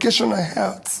education and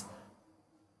health.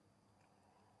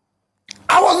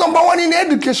 I was #1 in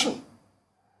education.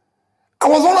 I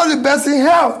was one of the best in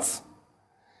health.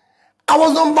 I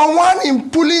was #1 in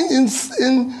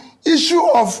in issue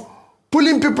of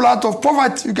pulling people out of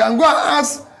poverty. You can go and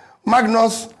ask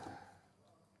Magnus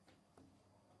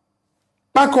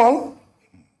Bacall,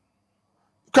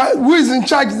 who is in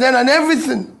charge then and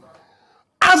everything.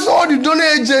 Ask all the donor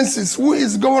agencies, who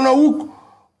is governor who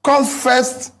comes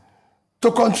first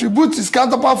to contribute his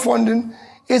counterpart funding,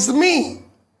 it's me.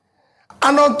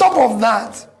 And on top of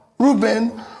that, Ruben,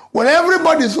 when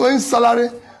everybody is owing salary,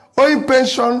 owing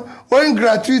pension, owing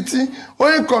gratuity,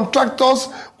 owing contractors,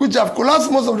 which have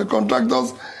collapsed most of the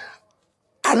contractors,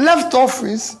 I left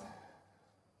office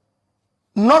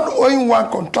not owing one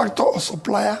contractor or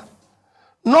supplier,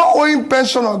 not owing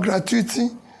pension or gratuity,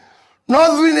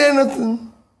 not doing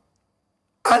anything,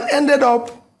 and ended up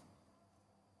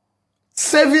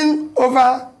saving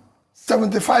over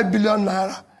 75 billion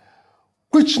naira,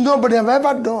 which nobody have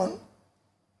ever done.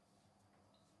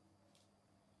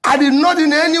 I did not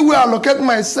in any way allocate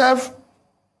myself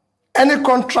any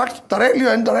contract directly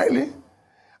or indirectly,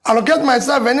 allocate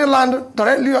myself any land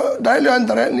directly or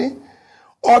indirectly,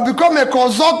 or become a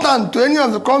consultant to any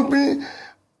of the company,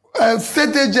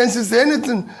 state agencies,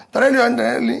 anything directly or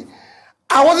indirectly.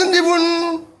 I wasn't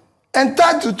even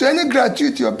entitled to any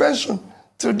gratuity or pension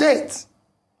to date.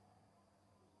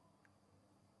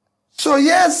 So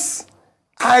yes,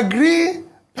 I agree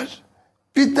that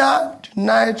Peter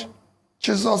denied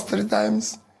Jesus 3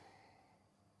 times.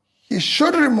 He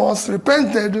showed remorse,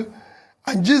 repented,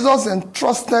 and Jesus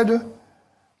entrusted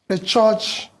the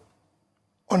church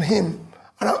on him.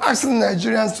 And I'm asking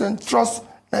Nigerians to entrust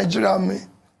Nigeria on me.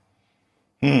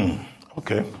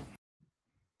 Okay.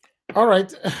 All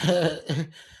right.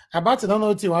 About to don't know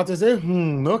what you want to say.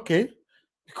 Okay.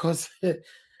 Because,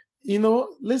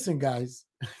 listen, guys.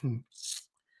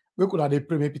 We could have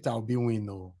pray maybe Peter Obi win.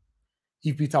 No.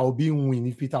 If Peter Obi win,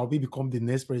 if Peter Obi become the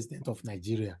next president of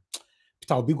Nigeria,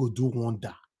 Peter Obi go do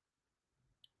wonder.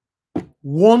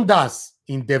 Wonders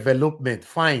in development,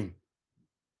 fine.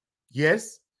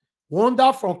 Yes.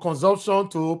 Wonder from consumption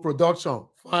to production,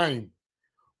 fine.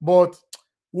 But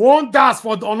wonders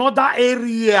for another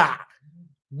area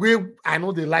where I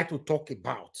know they like to talk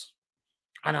about.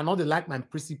 And I know they like my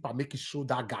principal make it show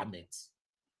that garment.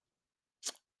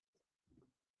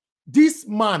 This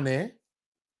man,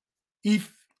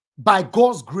 if by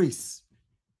God's grace,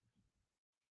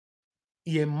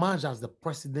 he emerged as the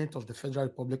president of the Federal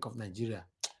Republic of Nigeria,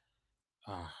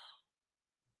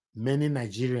 many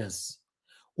Nigerians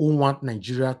who want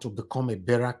Nigeria to become a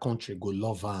better country go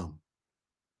love him.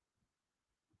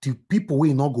 The people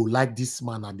who not go like this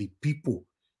man are the people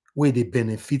where they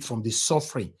benefit from the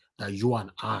suffering that you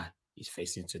and I is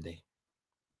facing today.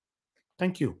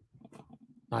 Thank you.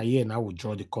 Now we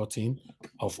draw the curtain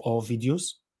of all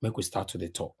videos. Make we start to the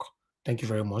talk. Thank you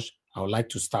very much. I would like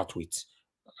to start with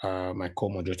my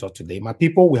co-moderator today. My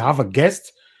people, we have a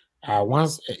guest.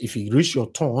 Once, if you reach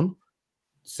your turn,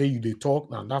 say you they talk,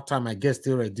 and that time my guest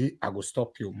is ready, I will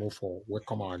stop you more for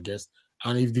welcome our guest.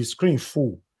 And if the screen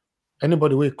full,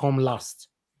 anybody will come last.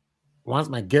 Once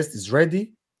my guest is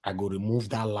ready, I go remove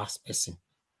that last person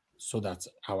so that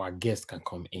our guest can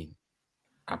come in.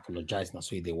 I apologize now,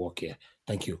 so they work here.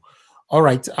 Thank you. All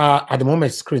right. At the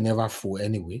moment, screen never full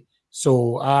anyway.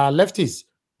 So lefties,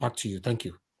 back to you. Thank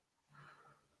you.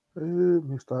 Hey,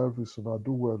 Mr. Elvis, I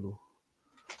do well.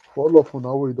 For all of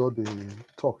now, we do the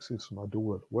talk since I do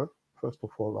well. Well, first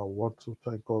of all, I want to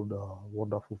thank all the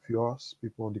wonderful viewers,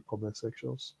 people on the comment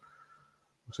sections.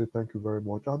 We say thank you very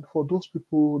much. And for those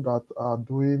people that are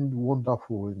doing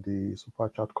wonderful in the Super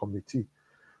Chat committee,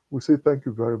 we say thank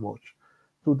you very much.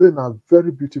 Today is a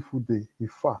very beautiful day. In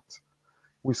fact,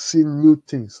 we see new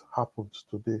things happen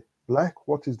today. Like,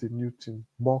 what is the new thing?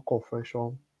 More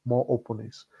confession, more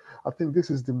openness. I think this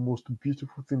is the most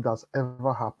beautiful thing that's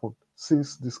ever happened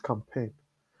since this campaign.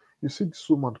 You see this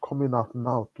woman coming out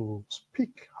now to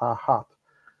speak her heart.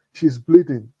 She's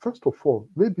bleeding. First of all,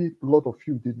 maybe a lot of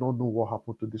you did not know what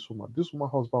happened to this woman. This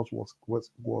woman's husband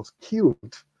was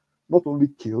killed. Not only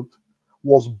killed,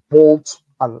 was burnt.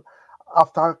 And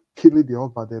after killing the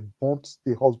husband, they burnt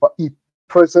the husband in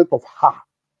presence of her.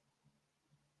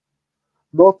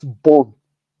 Not born.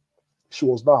 She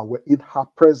was now in her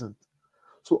presence.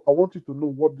 So I want you to know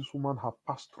what this woman have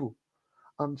passed through.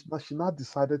 And now she now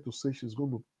decided to say she's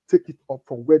going to take it up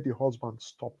from where the husband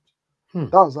stopped.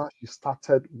 That's how she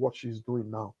started what she's doing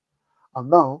now. And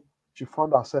now she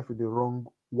found herself in the wrong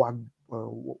wagon.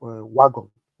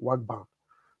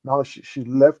 Now she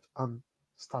left and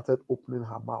started opening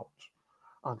her mouth.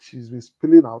 And she's been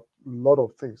spilling out a lot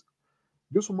of things.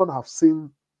 This woman have seen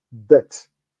death.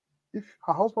 If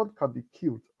her husband can be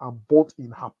killed and burnt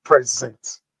in her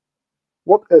presence,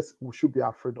 what else we should be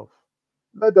afraid of?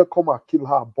 Let them come and kill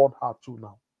her and burn her too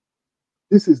now.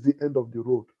 This is the end of the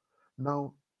road.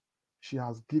 Now she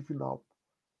has given up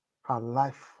her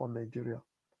life for Nigeria.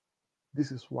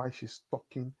 This is why she's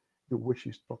talking the way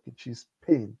she's talking. She's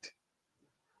pained.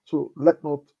 So let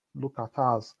not look at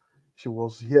her as she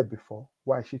was here before.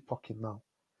 Why is she talking now?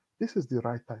 This is the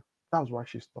right time. That's why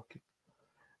she's talking.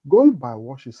 Going by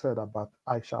what she said about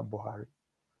Aisha Buhari.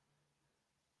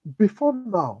 Before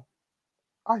now,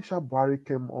 Aisha Buhari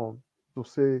came on to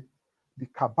say the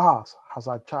Cabals has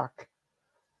attacked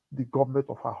the government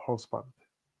of her husband.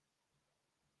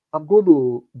 I'm going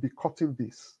to be cutting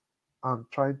this and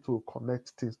trying to connect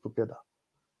things together.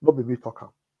 Not be me talking.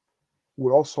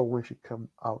 We also, when she came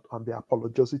out and they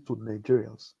apologized to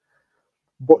Nigerians.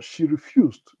 But she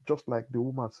refused, just like the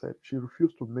woman said, she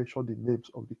refused to mention the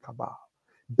names of the cabal.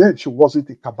 Then she wasn't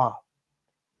a cabal.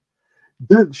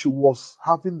 Then she was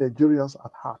having Nigerians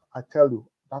at heart. I tell you,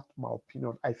 that's my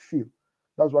opinion. I feel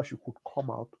that's why she could come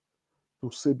out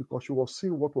to say, because she was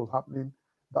seeing what was happening,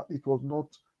 that it was not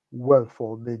well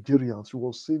for Nigerians. She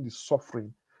was seeing the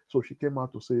suffering. So she came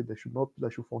out to say they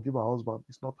should forgive her husband.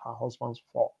 It's not her husband's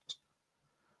fault.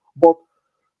 But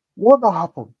what now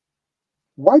happened?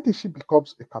 Why did she become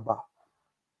a cabal?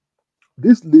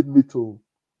 This led me to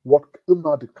what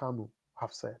Nnamdi Kanu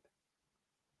have said.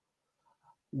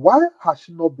 Why has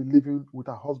she not been living with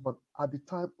her husband at the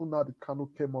time Nnamdi Kanu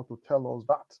came out to tell us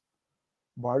that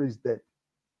Buhari is dead?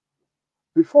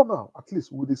 Before now, at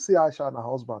least, we see Aisha and her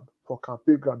husband for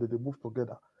campaign ground that they move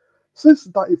together. Since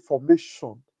that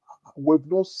information, we've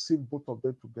not seen both of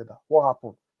them together. What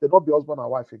happened? They're not be husband and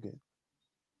wife again.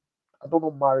 I don't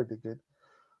know, married again.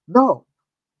 Now,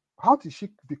 how did she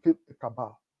become a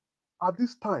cabal? At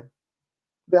this time,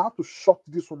 they had to shut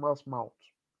this woman's mouth.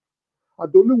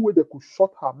 And the only way they could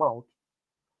shut her mouth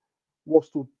was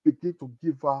to begin to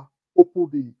give her,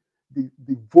 open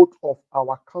the vote of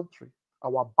our country,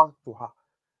 our bank to her.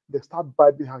 They start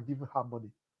bribing her, giving her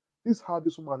money. This is how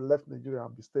this woman left Nigeria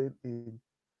and be staying in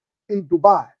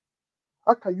Dubai.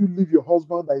 How can you leave your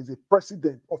husband that is a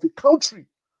president of a country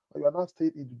and you are not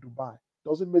staying in Dubai?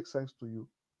 Doesn't make sense to you.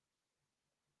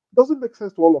 Doesn't make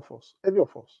sense to all of us, any of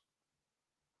us.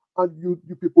 And you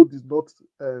people did not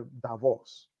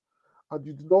divorce. And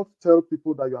you did not tell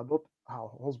people that you are not her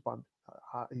husband,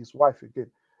 his wife again.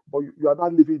 But you are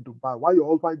not living in Dubai. While your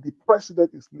husband, the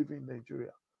president, is living in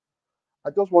Nigeria. I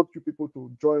just want you people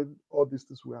to join all these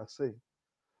things we are saying.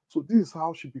 So this is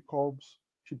how she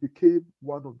became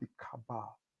one of the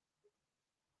cabal.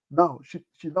 Now, she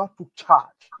now took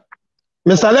charge.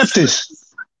 Mr.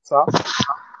 Leftist. Sir?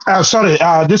 Sorry,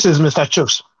 this is Mr.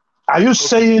 Chuks. Are you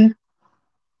saying,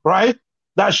 right,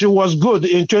 that she was good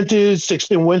in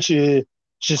 2016 when she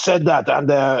said that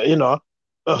and,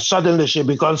 suddenly she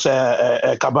becomes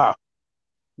a cabal?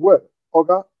 Well,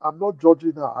 Oga, I'm not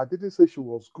judging her. I didn't say she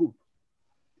was good.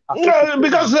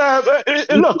 Because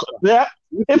look, yeah,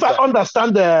 if I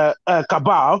understand the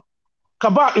Cabal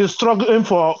is struggling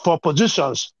for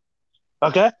positions.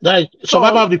 Okay, that is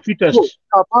survival of the fittest.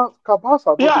 Cabals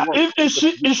are not yeah, the one.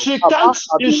 if she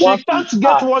can't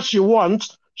get what she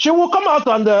wants, she will come out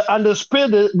and spill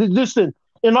this thing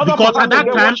in order Because for at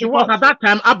that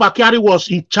time, Abba Kyari was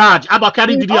in charge. Abba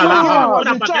Kyari didn't allow her. When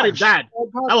Abba Kyari died,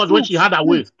 that was when she had her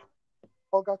way.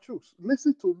 Oga Chooks,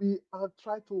 listen to me and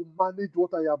try to manage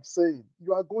what I am saying.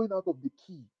 You are going out of the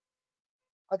key.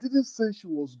 I didn't say she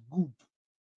was good.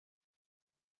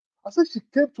 I said she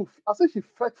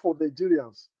fought for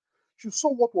Nigerians. She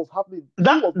saw what was happening.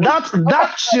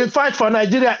 That she fight for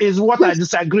Nigeria is what I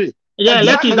disagree. Yeah,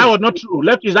 exactly. That was not true.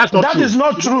 That's not that true. That is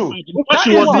not true. Because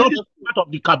she was not part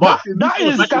of the cabal. That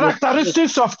is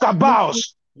characteristics of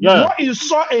cabals. Yeah. What you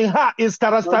saw in her is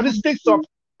characteristics of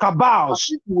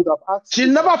cabals. She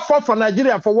never fought for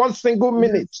Nigeria for one single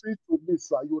minute. Listen to me,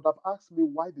 sir. You would have asked me,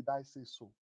 why did I say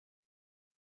so?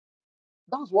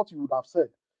 That's what you would have said.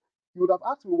 You would have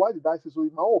asked me, why did I say so?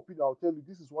 In my own opinion, I'll tell you,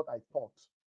 this is what I thought.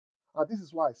 And this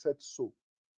is why I said so.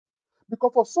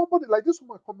 Because for somebody like this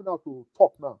woman coming out to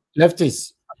talk now.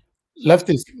 Leftists,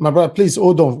 my brother, please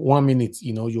hold on 1 minute.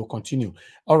 You'll continue.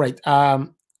 All right.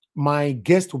 My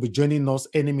guest will be joining us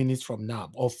any minute from now.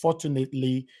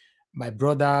 Unfortunately, my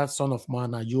brother, son of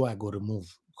man, and you I go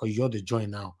remove because you're the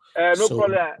join now. No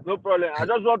problem. I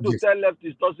just want to tell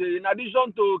leftists to say, in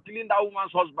addition to killing that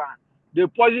woman's husband, they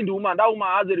poisoned the woman. That woman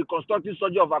has a reconstructive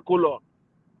surgery of her colon.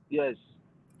 Yes.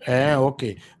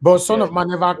 Okay. But son of man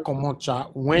never come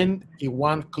out when he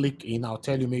one click in, I'll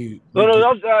tell you maybe.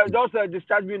 No, just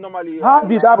discharge me normally. How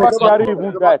did Abba Kyari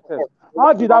even die?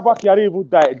 How did Abba Kyari even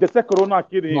die? They say Corona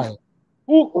killed him. Right.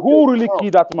 Who really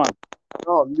killed that man?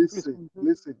 No, listen.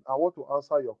 I want to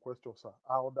answer your question, sir.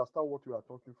 I understand what you are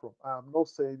talking from. I am not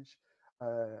saying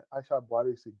Aisha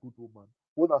Buhari is a good woman.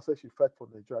 When I say she fought for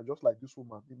Nigeria, just like this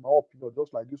woman, in my opinion,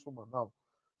 just like this woman now,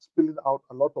 spilling out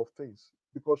a lot of things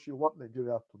because she wants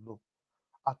Nigeria to know.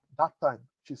 At that time,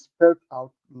 she spelled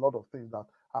out a lot of things that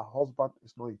her husband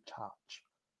is not in charge.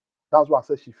 That's why I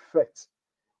said she fought.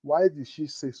 Why did she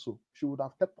say so? She would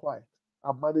have kept quiet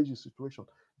and managed the situation.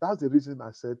 That's the reason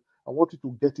I said I want you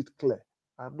to get it clear.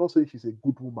 I'm not saying she's a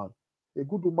good woman. A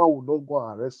good woman will not go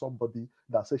and arrest somebody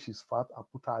that says she's fat and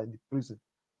put her in the prison.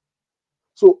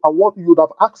 So you would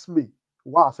have asked me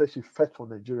why I said she fought for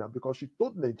Nigeria, because she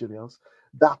told Nigerians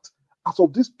that as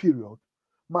of this period,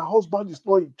 my husband is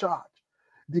not in charge.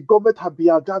 The government had been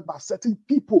hijacked by certain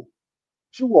people.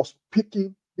 She was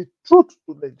speaking the truth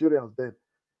to Nigerians then.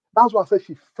 That's why I said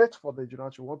she fought for Nigeria.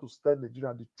 She wanted to tell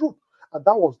Nigeria the truth. And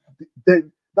that was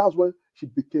then, that's when she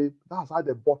became, that's how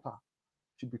they bought her.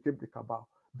 She became the cabal.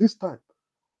 This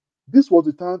was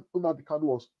the time Nnamdi Kanu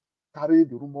was carrying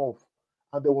the rumor of,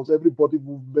 and there was everybody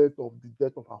movement of the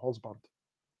death of her husband.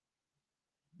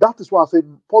 That is why I say,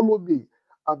 follow me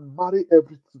and marry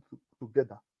everything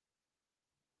together.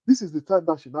 This is the time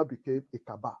that she now became a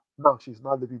cabal. Now she's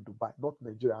now living in Dubai, not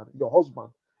Nigeria. Your husband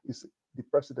is the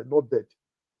president, not dead.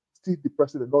 Still the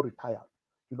president, not retired.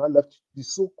 You now left the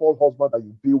so-called husband that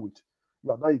you deal with.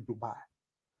 You are now in Dubai.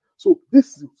 So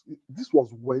this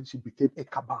was when she became a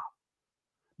cabal,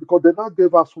 because they now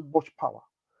gave her so much power.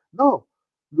 Now,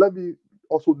 let me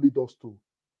also lead us to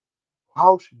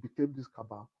how she became this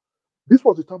cabal. This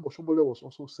was the time Oshiomhole was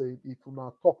also saying, if you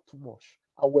now talk too much,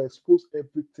 I will expose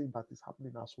everything that is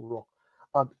happening as Rock,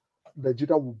 and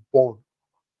Nigeria will burn.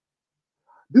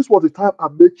 This was the time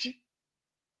Amechi,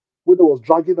 when they was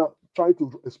dragging her, trying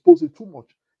to expose it too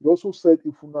much. He also said,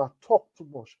 if you now talk too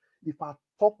much, if I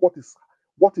talk what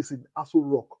is in Aso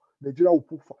Rock, Nigeria will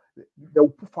put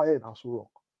fire in Aso Rock.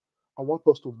 I want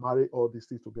us to marry all these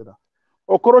things together.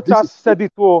 Okorocha said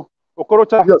it too.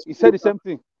 Okorocha, yes, he said the same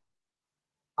thing.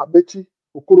 Amechi,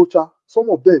 Okorocha, some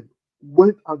of them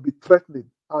went and be threatening,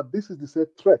 and this is the same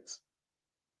threat.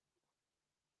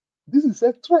 This is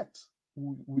a threat.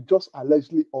 We just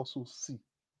allegedly also see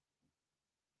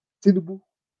Tinubu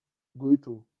going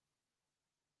to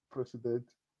president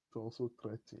to also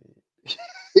threaten.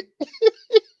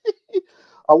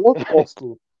 I want us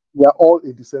to, we are all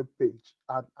in the same page,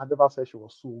 and I never said she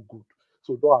was so good.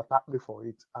 So don't attack me for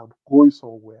it. I'm going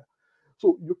somewhere.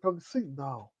 So you can see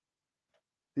now,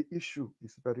 the issue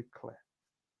is very clear.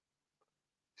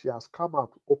 She has come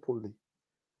out openly.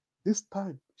 This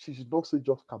time, she did not say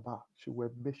just cabal. She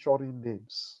was measuring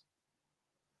names.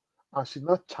 And she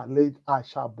not challenged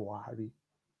Aisha Buhari.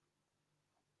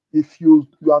 If you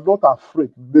are not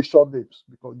afraid, measure names,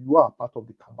 because you are part of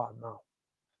the cabal now.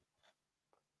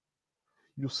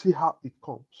 You see how it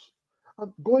comes.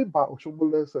 And going by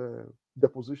Oshiomhole's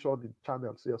deposition in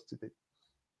channels yesterday.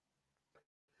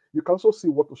 You can also see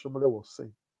what Oshiomhole was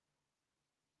saying.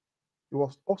 He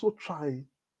was also trying.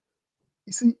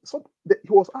 You see, he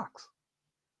was asked,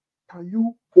 "Can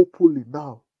you openly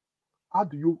now? How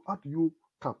do you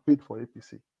campaign for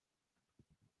APC?"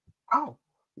 How?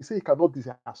 He said he cannot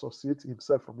disassociate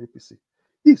himself from APC.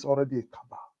 He's already a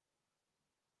cabal.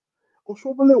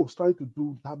 Oshiomhole was trying to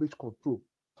do damage control,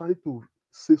 trying to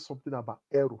say something about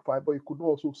Aerofy, but he could not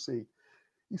also say.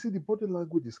 You see, the body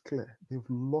language is clear. They've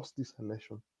lost this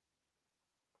election.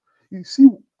 You see,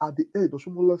 at the end,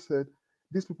 Oshiomhole said,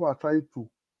 these people are trying to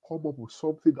come up with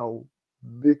something that will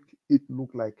make it look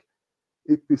like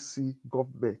APC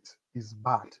government is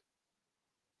bad,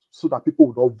 so that people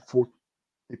will not vote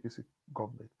APC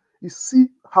government. You see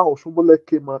how Oshiomhole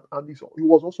came out, and he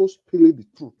was also spilling the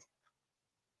truth.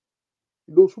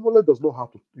 You know, Oshiomhole does not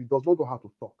know how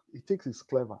to talk. He thinks he's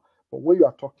clever, but when you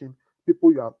are talking,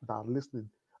 people that are listening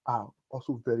are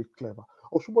also very clever.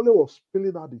 Oshiomhole was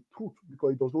spilling out the truth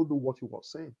because he does not know what he was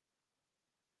saying.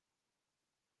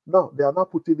 Now they are now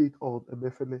putting it on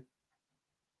Emefiele.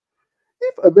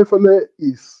 If Emefiele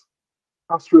is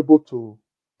answerable to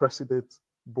President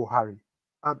Buhari,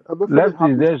 and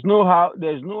there's no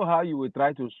how you will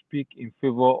try to speak in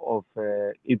favor of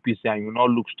APC and you will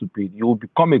not look stupid. You will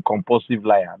become a compulsive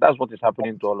liar. That's what is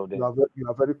happening to all of them. You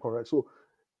are very correct. So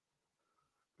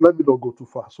let me not go too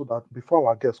far, so that before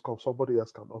our guests come, somebody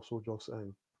else can also just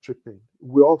chip in.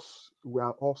 We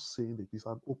are all saying it is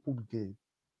an open game.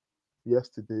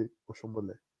 Yesterday,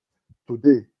 Oshiomhole.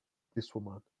 Today, this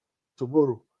woman.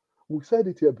 Tomorrow, we said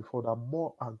it here before that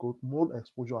more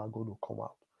exposure are going to come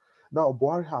out. Now,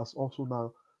 Buhari has also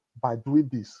now, by doing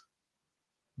this,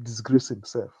 disgraced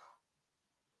himself.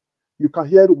 You can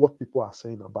hear what people are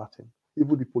saying about him,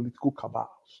 even the political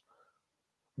cabals.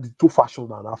 The two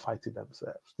factions are now fighting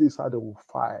themselves. This is how they will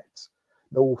fight.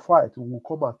 They will fight. We will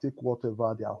come and take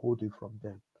whatever they are holding from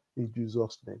them in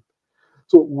Jesus' name.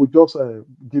 So we'll just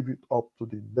give it up to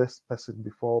the next person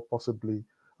before possibly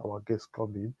our guests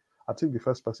come in. I think the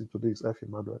first person today is F.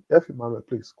 Emmanuel. F. Emmanuel,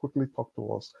 please quickly talk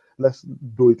to us. Let's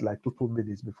do it like 2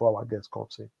 minutes before our guest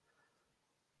comes in.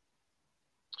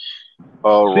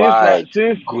 All right.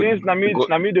 Since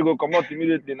Nami they go come out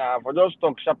immediately now, for just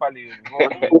talk sharply.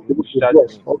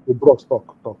 Okay, bros,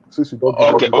 talk. Since you don't.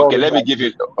 Okay. Let me give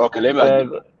you. Okay, let me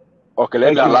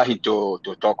allow him to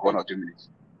talk 1 or 2 minutes.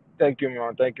 Thank you,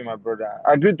 man. Thank you, my brother.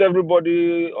 I greet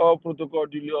everybody, all protocol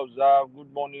duly observed.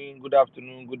 Good morning, good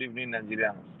afternoon, good evening,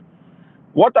 Nigerians.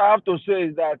 What I have to say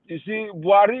is that, you see,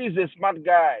 Buhari is a smart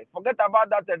guy. Forget about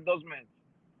that endorsement.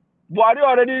 Buhari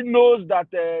already knows that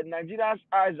Nigerians'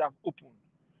 eyes have opened.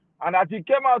 And that he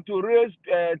came out to raise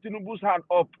Tinubu's hand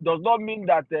up does not mean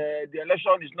that the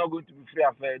election is not going to be free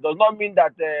and fair. It does not mean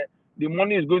that the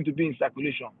money is going to be in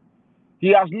circulation.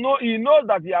 He knows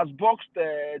that he has boxed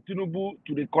Tinubu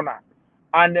to the corner.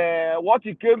 And what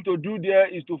he came to do there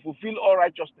is to fulfill all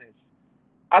righteousness.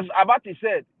 As Abati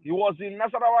said, he was in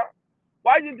Nasarawa.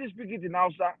 Why didn't he speak it in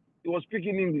Hausa? He was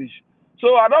speaking English.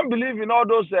 So I don't believe in all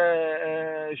those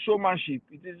showmanship.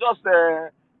 It is just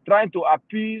trying to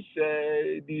appease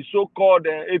the so-called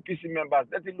APC members.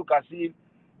 Let it look as if,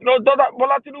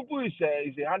 Bola Tinubu is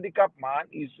a handicapped man.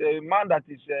 He's a man that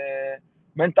is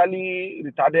mentally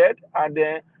retarded, and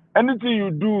anything you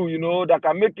do, that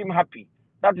can make him happy,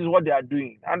 that is what they are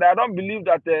doing. And I don't believe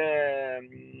that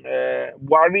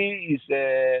Buhari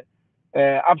is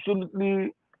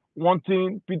absolutely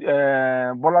wanting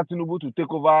Bola Tinubu to take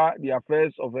over the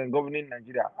affairs of governing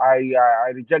Nigeria. I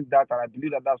reject that, and I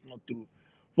believe that that's not true.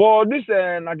 For this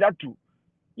Najaatu,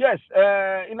 yes,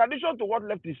 in addition to what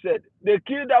Lefty said, they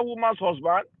killed that woman's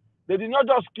husband. They did not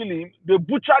just kill him, they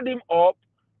butchered him up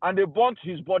and they burnt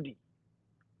his body.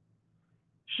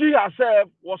 She herself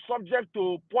was subject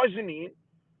to poisoning,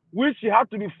 which she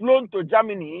had to be flown to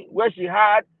Germany, where she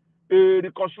had a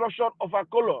reconstruction of her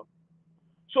colon.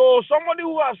 So somebody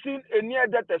who has seen a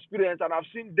near-death experience and have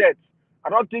seen death, I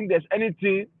don't think there's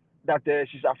anything that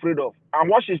she's afraid of. And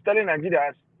what she's telling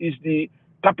Nigerians is the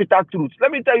capital truth.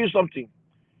 Let me tell you something.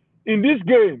 In this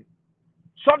game,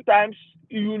 sometimes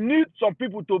you need some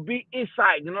people to be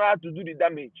inside in order to do the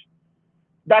damage.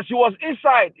 That she was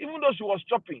inside, even though she was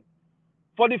chopping.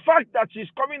 For the fact that she's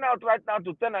coming out right now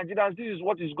to tell Nigerians this is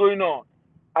what is going on,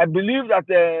 I believe that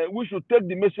we should take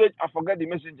the message and forget the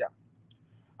messenger.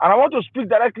 And I want to speak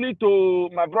directly to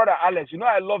my brother Alex.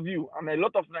 I love you, and a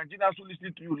lot of Nigerians who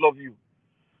listen to you love you.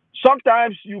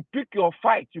 Sometimes you pick your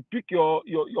fight, you pick your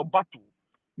battle.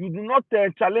 You do not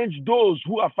challenge those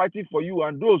who are fighting for you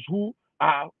and those who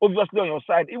are obviously on your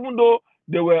side, even though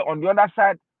they were on the other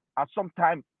side at some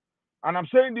time And I'm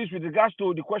saying this with regards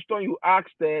to the question you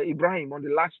asked Ibrahim on the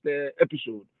last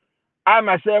episode. I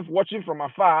myself, watching from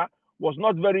afar, was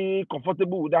not very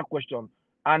comfortable with that question.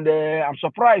 And I'm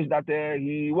surprised that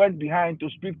he went behind to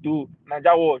speak to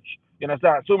Naija Watch. You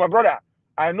understand? So, my brother,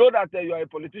 I know that you are a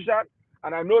politician,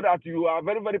 and I know that you are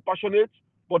very, very passionate.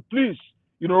 But please,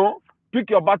 you know, pick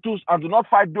your battles and do not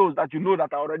fight those that you know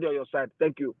that are already on your side.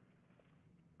 Thank you.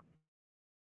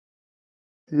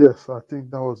 Yes, I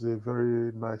think that was a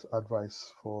very nice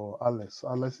advice for Alex.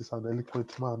 Alex is an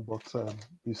eloquent man, but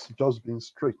he's just being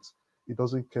straight. He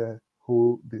doesn't care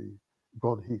who the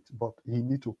gun hit, but he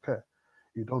need to care.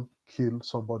 You don't kill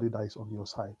somebody that is on your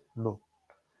side. No.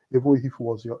 Even if he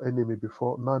was your enemy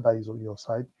before, now that he's on your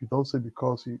side, you don't say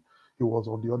because he was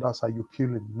on the other side, you kill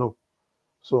him. No.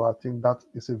 So I think that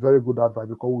is a very good advice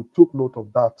because we took note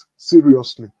of that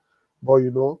seriously. But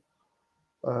you know,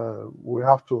 we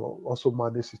have to also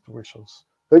manage situations.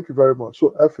 Thank you very much.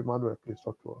 So, F. Emmanuel, please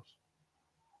talk to us.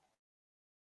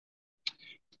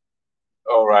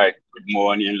 All right. Good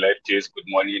morning, leftists. Good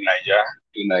morning, Niger.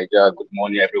 Good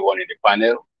morning, everyone in the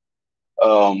panel.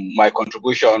 My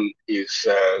contribution is,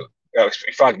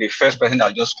 in fact, the first person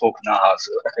that just spoke now has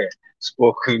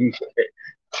spoken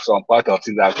some part of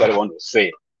things I actually want to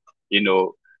say. You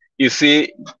know, you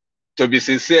see, to be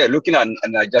sincere, looking at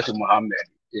Najaatu Muhammed,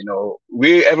 you know,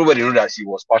 everybody know that she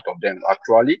was part of them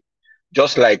actually,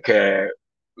 just like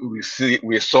we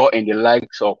saw in the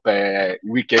likes of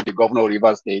Wike, the governor of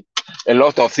Rivers State. A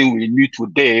lot of things we knew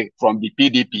today from the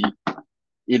PDP,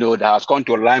 you know, that has come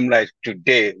to limelight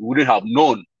today, we wouldn't have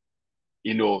known,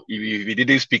 you know, if we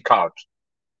didn't speak out.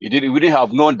 We wouldn't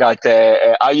have known that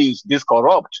IU is this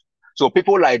corrupt. So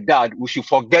people like that, we should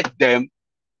forget them,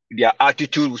 their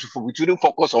attitude. We shouldn't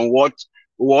focus on what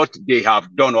they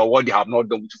have done or what they have not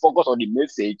done. We should focus on the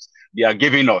message they are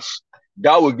giving us.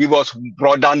 That will give us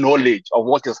broader knowledge of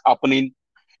what is happening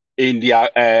in their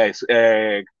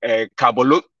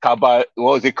Cabal,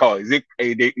 what is it called? Is it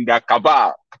in their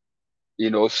Cabal? You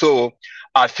know, so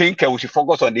I think we should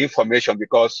focus on the information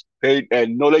because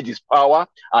knowledge is power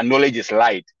and knowledge is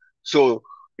light. So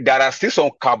there are still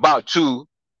some Cabal too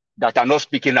that are not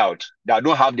speaking out, that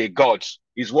don't have the guts.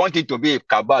 It's one thing to be a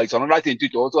Cabal, it's another thing to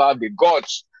also have the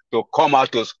guts to come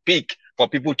out to speak for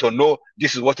people to know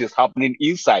this is what is happening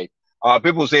inside.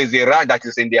 People say it's a rat that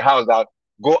is in the house that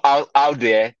go out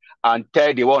there and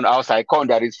tell the one outside, come,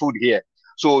 there is food here.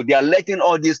 So they are letting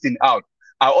all these things out.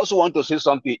 I also want to say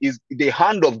something, is the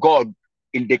hand of God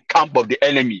in the camp of the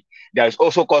enemy that is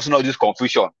also causing all this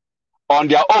confusion. On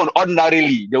their own,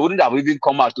 ordinarily, they wouldn't have even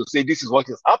come out to say this is what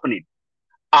is happening.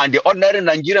 And the ordinary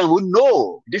Nigerian would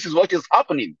know this is what is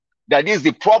happening. That is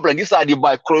the problem. These are the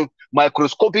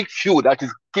microscopic few that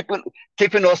is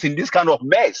keeping us in this kind of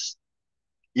mess.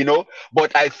 You know,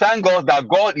 but I thank God that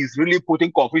God is really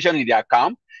putting confusion in their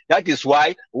camp. That is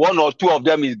why one or two of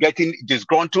them is getting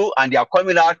disgruntled and they are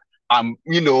coming out,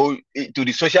 you know, to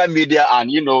the social media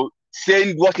and, you know,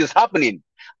 saying what is happening.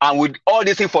 And with all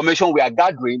this information we are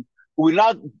gathering, we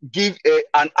now give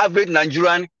an average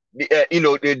Nigerian, you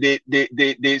know,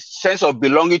 the sense of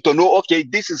belonging to know, okay,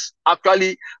 this is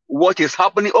actually what is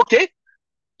happening. Okay.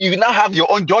 You now have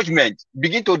your own judgment.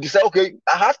 Begin to decide, okay,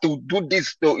 I have to do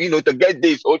this to, you know, to get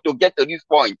this or to get to this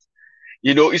point.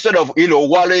 You know, instead of, you know,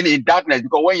 wallowing in darkness,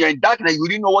 because when you're in darkness, you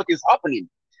didn't know what is happening.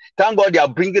 Thank God they are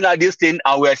bringing out this thing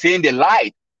and we're seeing the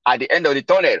light at the end of the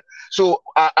tunnel. So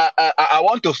I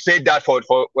want to say that for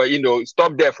you know,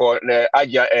 stop there for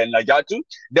Aja and Najaatu.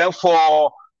 Then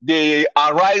for the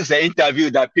Arise interview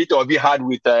that Peter Obi had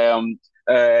with Dr.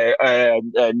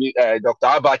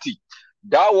 Abati,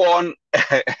 that one,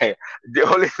 the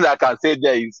only thing I can say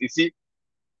there is, you see,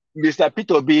 Mr.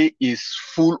 Peter Obi is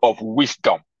full of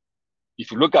wisdom.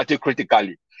 If you look at it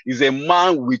critically, he's a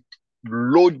man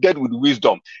loaded with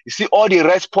wisdom. You see all the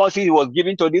responses he was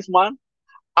giving to this man.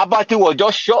 Abati was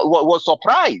just shocked, was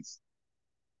surprised.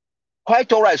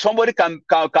 Quite all right. Somebody can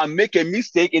make a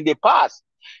mistake in the past.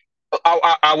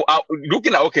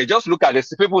 Looking at, okay, just look at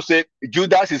this. People say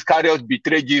Judas Iscariot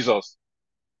betrayed Jesus,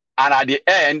 and at the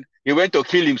end he went to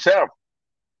kill himself.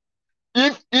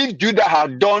 If Judas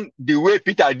had done the way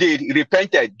Peter did, he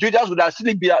repented, Judas would have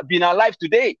still been alive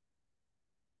today.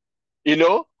 You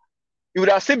know, he would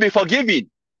have still been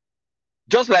forgiven.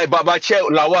 Just like Babache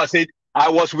Lawal said, I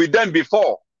was with them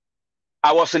before.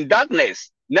 I was in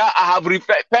darkness. Now I have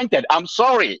repented. I'm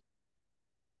sorry.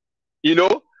 You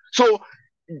know, so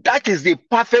that is the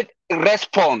perfect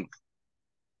response.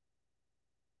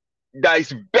 That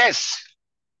is best,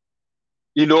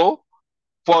 you know,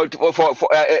 for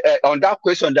on that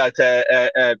question that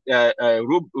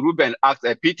Ruben asked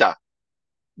Peter.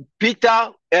 Peter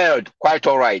held quite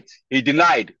all right. He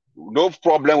denied No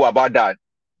problem about that.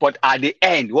 But at the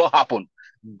end, what happened?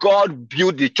 God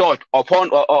built the church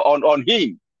on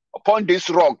him. Upon this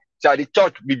rock shall the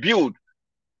church be built.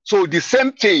 So the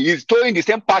same thing, he's doing the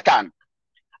same pattern.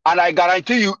 And I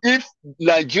guarantee you, if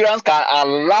Nigerians can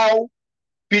allow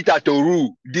Peter to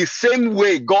rule the same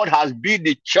way God has built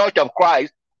the church of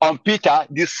Christ on Peter,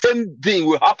 the same thing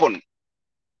will happen.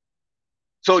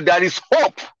 So there is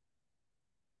hope.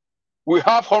 We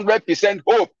have 100%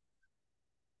 hope.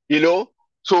 You know,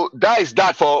 so that is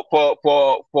that for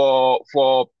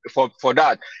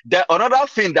that. Then another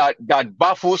thing that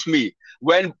baffles me,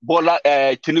 when Bola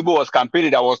Tinubu was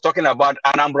campaigning, I was talking about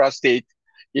Anambra State.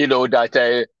 You know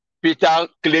that Peter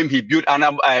claimed he built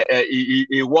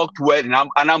he worked well in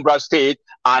Anambra State,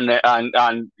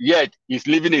 and yet he's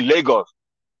living in Lagos.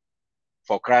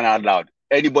 For crying out loud,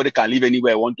 anybody can live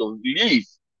anywhere want to live.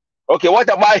 Okay,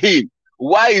 what about him?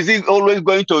 Why is he always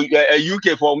going to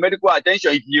UK for medical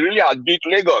attention if he really has built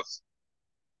Lagos?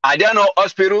 Are there no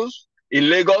hospitals in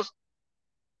Lagos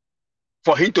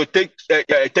for him to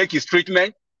take his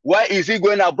treatment? Why is he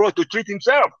going abroad to treat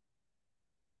himself?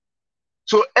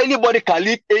 So anybody can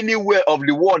live anywhere of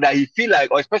the world that he feel like,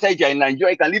 or especially if you're in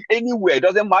Nigeria, he can live anywhere. It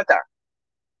doesn't matter.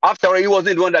 After all, he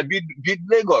wasn't the one that built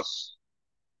Lagos.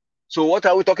 So what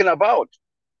are we talking about?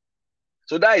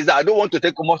 So that is that. I don't want to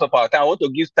take most of our time. I want to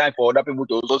give time for other people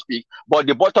to also speak. But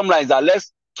the bottom line is that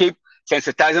let's keep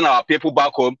sensitizing our people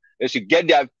back home. They should get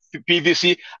their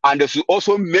PVC, and they should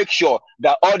also make sure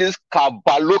that all these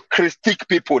Cabalo-Christic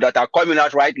people that are coming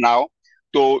out right now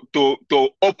to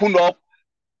open up,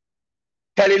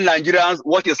 telling Nigerians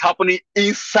what is happening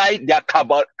inside their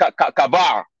cabal.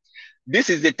 This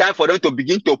is the time for them to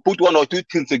begin to put one or two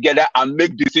things together and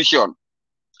make decisions.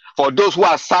 For those who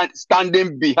are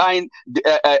standing behind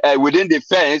within the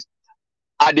fence,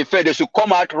 at the fence, they should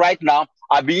come out right now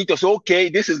and begin to say, okay,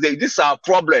 this is our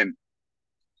problem,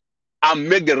 and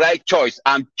make the right choice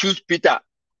and choose Peter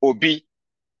Obi.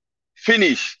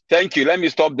 Finish. Thank you. Let me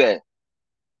stop there.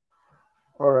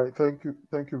 All right. Thank you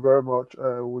very much.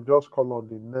 We'll just call on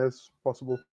the next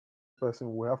possible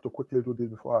person. We have to quickly do this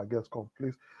before our guests come.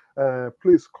 Please,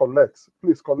 please collect.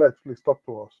 Please talk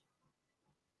to us.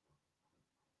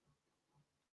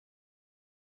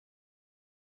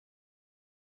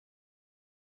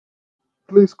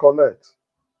 Please collect.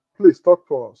 Please talk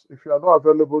to us. If you are not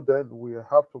available, then we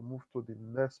have to move to the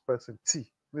next person. T.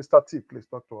 Mr. T, please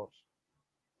talk to us.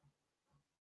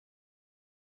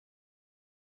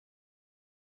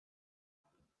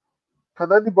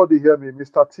 Can anybody hear me,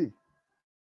 Mr. T?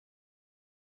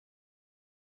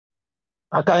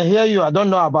 I can hear you. I don't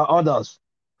know about others.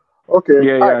 Okay.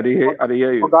 Yeah, I hear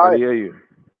you. I hear you.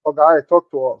 Okay, talk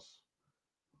to us.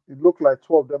 It looked like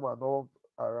 2 of them are not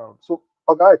around. So,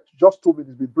 okay, just 2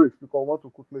 minutes, be brief, because I want to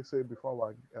quickly say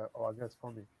before our guests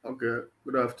come in. Okay,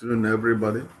 good afternoon,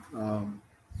 everybody.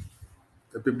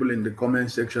 The people in the comment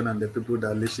section and the people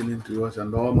that are listening to us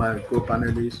and all my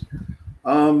co-panelists.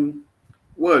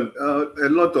 Well, a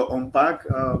lot to unpack.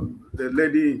 The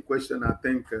lady in question, I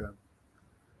think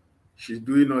she's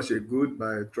doing us a good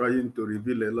by trying to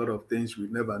reveal a lot of things we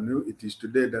never knew. It is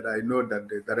today that I know that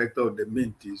the director of the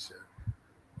Mint is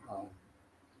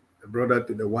a brother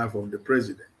to the wife of the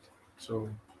president. So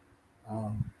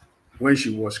when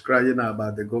she was crying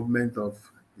about the government of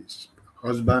his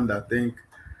husband, I think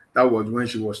that was when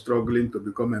she was struggling to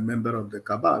become a member of the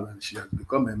cabal, and she has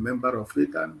become a member of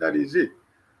it, and that is it.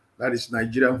 That is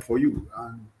Nigerian for you.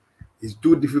 And it's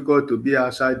too difficult to be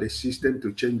outside the system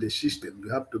to change the system.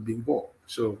 You have to be involved.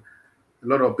 So a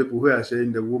lot of people who are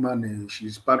saying the woman,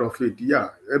 she's part of it. Yeah,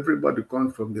 everybody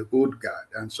comes from the old guard.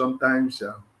 And sometimes,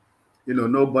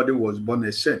 nobody was born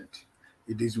a saint.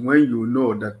 It is when you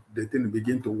know that the thing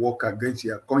begin to work against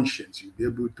your conscience, you'll be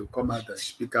able to come out and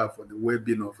speak out for the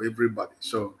well-being of everybody.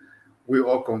 So we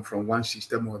all come from one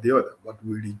system or the other, but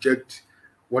we reject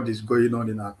what is going on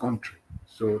in our country.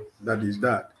 So that is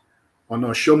that. On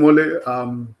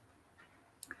Oshiomhole,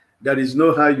 there is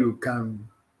no how you can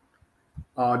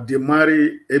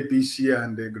demarry APC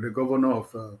and the governor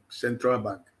of Central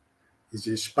Bank. It's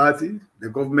his party, the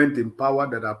government in power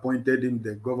that appointed him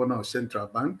the governor of Central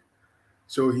Bank.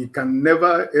 So he can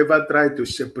never, ever try to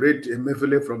separate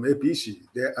Emefiele from APC.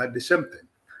 They are the same thing.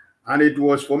 And it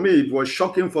was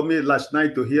shocking for me last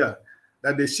night to hear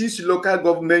that the 6 local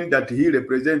government that he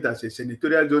represents as a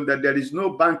senatorial zone, that there is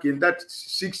no bank in that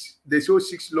 6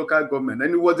 local government.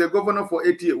 And he was a governor for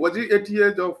 8 years. Was it 8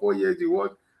 years or 4 years? He was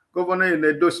governor in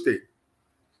Edo State.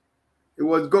 He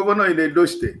was governor in Edo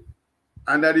State.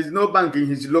 And there is no bank in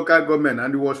his local government.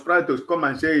 And he was proud to come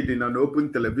and say it in an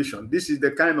open television. This is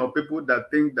the kind of people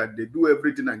that think that they do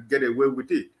everything and get away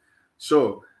with it.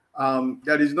 So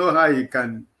There is no how he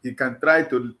can try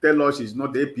to tell us it's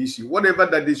not APC. Whatever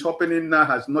that is happening now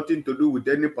has nothing to do with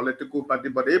any political party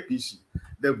but APC.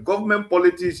 The government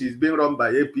politics is being run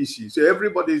by APC, so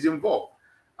everybody is involved.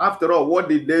 After all, what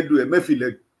did they do?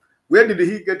 Emefiele, where did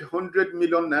he get 100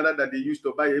 million naira that they used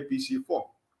to buy APC for?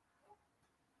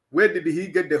 Where did he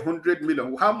get the 100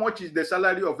 million? How much is the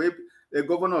salary of a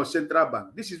governor of Central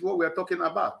Bank? This is what we are talking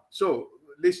about. So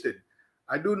listen,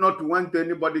 I do not want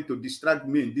anybody to distract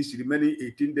me in this remaining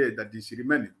 18 days that is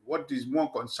remaining. What is more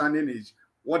concerning is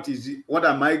what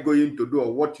am I going to do,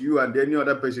 or what you and any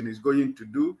other person is going to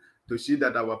do to see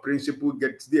that our principle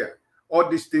gets there. All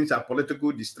these things are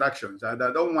political distractions, and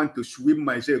I don't want to swim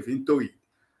myself into it,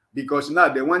 because now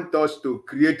they want us to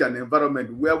create an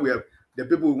environment where we have the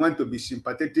people who want to be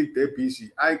sympathetic to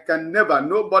APC. I can never,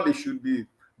 nobody should be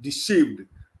deceived.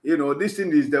 You know, this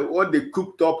thing is what they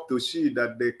cooked up to see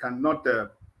that they cannot,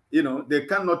 they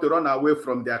cannot run away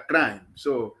from their crime.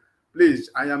 So please,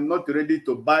 I am not ready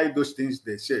to buy those things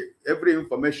they say. Every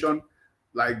information,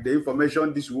 like the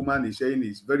information this woman is saying,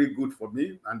 is very good for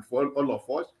me and for all of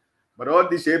us. But all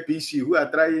these APC who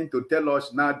are trying to tell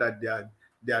us now that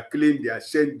they are clean, they are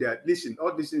sane, listen,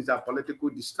 all these things are political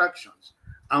distractions.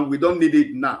 And we don't need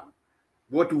it now.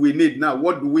 What we need now,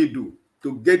 what do we do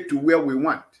to get to where we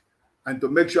want and to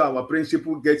make sure our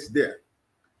principle gets there?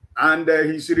 And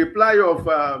his reply of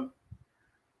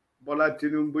Bola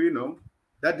Tinubu,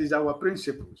 that is our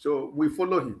principle. So we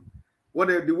follow him.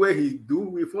 Whatever the way he do,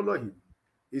 we follow him.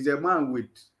 He's a man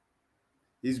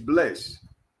he's blessed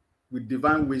with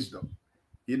divine wisdom.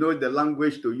 He knows the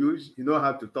language to use. He knows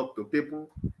how to talk to people.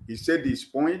 He said his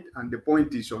point, and the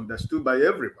point is understood by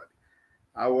everybody.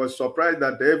 I was surprised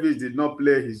that Davis did not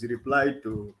play his reply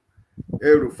to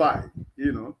El-Rufai,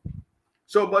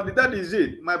 So, but that is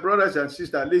it. My brothers and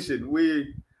sisters, listen,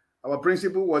 our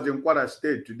principal was in Kwara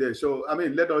State today. So, I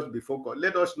mean, let us be focused.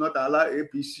 Let us not allow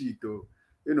APC to,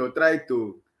 try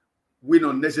to win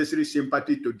unnecessary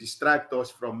sympathy to distract us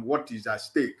from what is at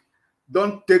stake.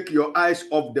 Don't take your eyes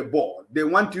off the ball. They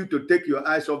want you to take your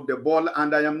eyes off the ball,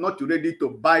 and I am not ready to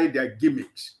buy their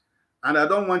gimmicks. And I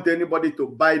don't want anybody to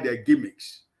buy their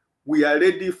gimmicks. We are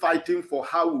already fighting for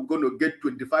how we're going to get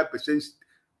 25%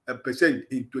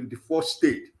 in 24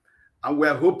 states. And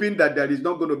we're hoping that there is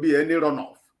not going to be any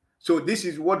runoff. So this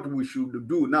is what we should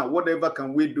do now. Whatever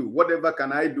can we do? Whatever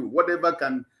can I do? Whatever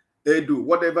can A do?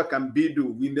 Whatever can B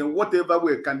do? In whatever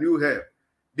way can you help?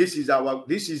 This is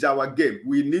our game.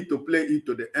 We need to play it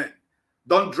to the end.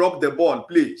 Don't drop the ball,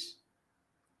 please.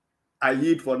 I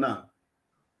yield for now.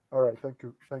 All right, thank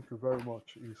you very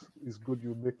much. It's good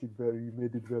you made it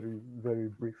very, very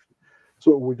brief.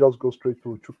 So we just go straight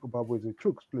to Chukwubabweze.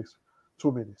 Chuks, please,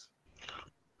 2 minutes.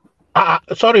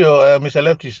 Sorry, Mr.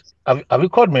 Leftis, have you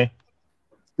called me?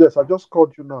 Yes, I just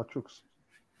called you now, Chuks.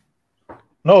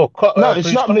 No,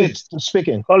 it's not me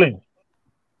speaking. Calling.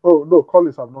 Oh no,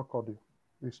 Collins, I've not called you.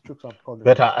 It's Chuks I'm calling.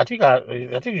 But I think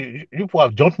you people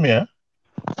have jumped me, eh?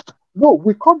 No,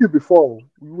 we called you before.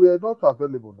 We were not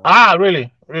available now.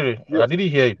 Really? Yes. I didn't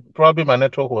hear it. Probably my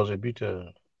network was a bit.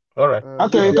 All right.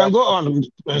 Okay, you can go on,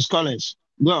 Ms. Collins.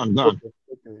 Go on. Okay.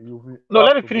 No,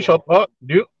 let me finish up.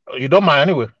 You don't mind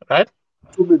anyway, right?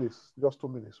 2 minutes, just 2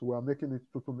 minutes. We are making it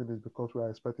 2 minutes because we are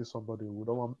expecting somebody. We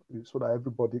don't want so that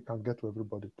everybody can get to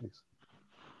everybody, please.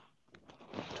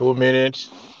 2 minutes.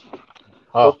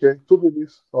 Okay, 2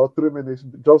 minutes or 3 minutes.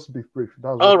 Just be brief.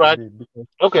 That's all right.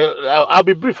 Okay, I'll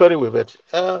be brief anyway. But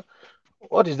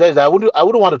what is this? I wouldn't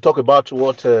want to talk about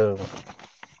what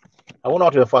I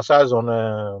want to emphasize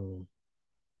on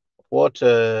what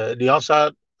the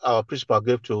answer our principal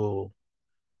gave to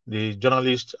the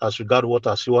journalist as regard what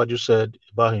Asiwaju said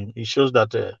about him. It shows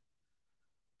that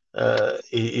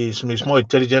he's more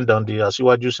intelligent than the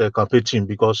Asiwaju's campaign team,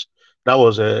 because that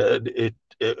was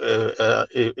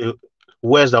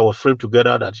words that were framed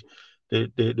together that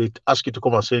they asked you to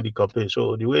come and say in the campaign.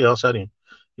 So the way he answered him,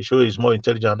 he showed he's more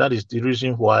intelligent. That is the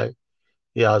reason why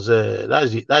he has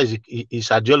that is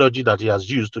his ideology that he has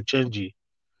used to change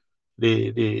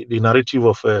the narrative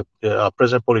of our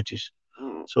present politics.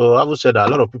 So I would say that a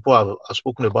lot of people have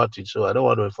spoken about it. So I don't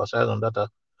want to emphasize on that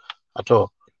at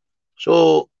all.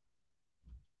 So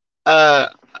I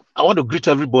want to greet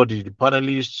everybody, the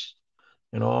panelists,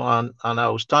 and I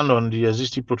will stand on the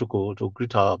existing protocol to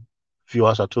greet our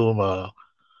viewers at home,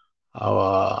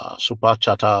 our super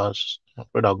chatters. I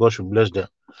pray that God should bless them.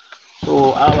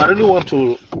 So I really want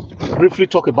to briefly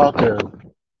talk about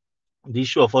the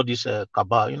issue of all this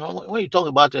cabal. When you talk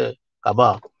about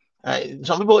cabal,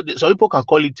 some people can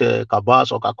call it cabal,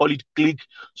 some can call it clique,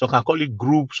 some can call it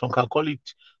group, some can call it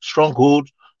stronghold,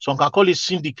 some can call it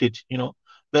syndicate.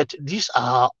 But these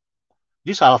are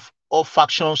these are all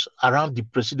factions around the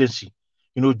presidency.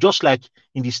 You know, just like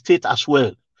in the state as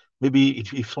well. Maybe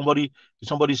if somebody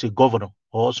is a governor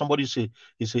or somebody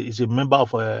is a member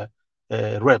of a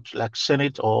reps like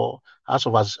Senate or House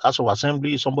of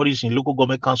Assembly, somebody is in local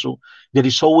government council, there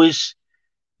is always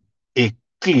a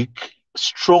clique,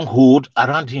 stronghold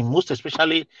around him. Most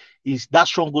especially is that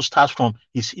stronghold starts from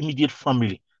his immediate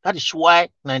family. That is why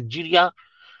Nigeria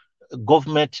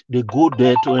government, they go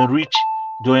there to enrich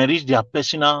their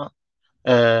personal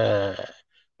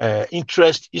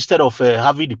interest instead of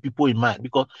having the people in mind,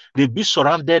 because they be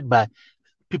surrounded by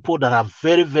people that are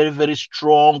very, very, very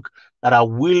strong, that are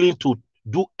willing to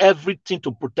do everything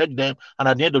to protect them, and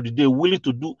at the end of the day, willing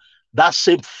to do that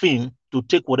same thing to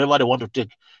take whatever they want to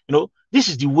take. You know, this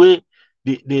is the way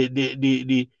they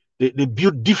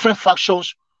build different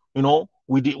factions. You know,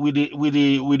 with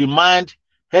the mind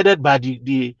headed by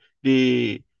the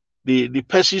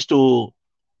persons to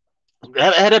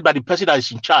headed by the person that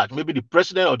is in charge, maybe the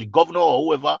president or the governor or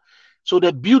whoever. So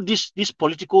they build this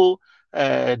political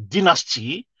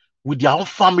dynasty with their own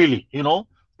family. You know,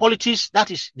 politics,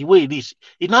 that is the way it is.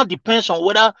 It now depends on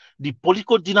whether the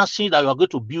political dynasty that you are going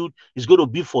to build is going to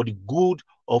be for the good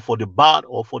or for the bad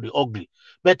or for the ugly.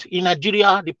 But in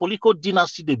Nigeria, the political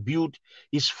dynasty they build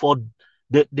is for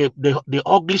the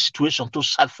ugly situation, to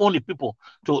siphon the people,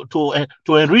 to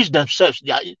enrich themselves,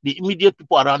 the immediate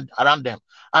people around them.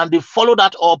 And they follow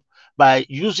that up by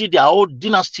using their own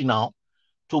dynasty now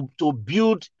to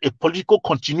build a political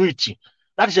continuity.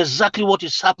 That is exactly what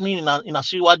is happening in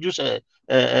Asiwaju's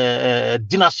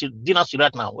dynasty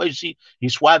right now, where you see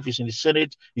his wife is in the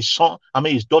Senate, his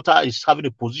daughter is having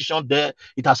a position there.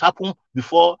 It has happened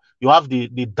before. You have the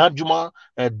Danjuma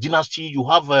dynasty, you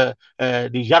have the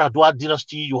Yaradua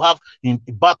dynasty, you have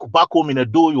back home in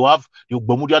Edo, you have the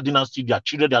Ogbomudia dynasty. Their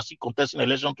children, they are still contesting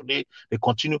election today. They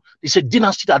continue. It's a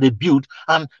dynasty that they build,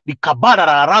 and the cabal that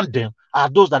are around them are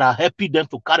those that are helping them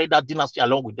to carry that dynasty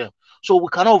along with them. So we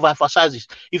cannot overemphasize this.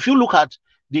 If you look at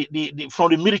from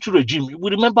the military regime, we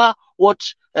remember what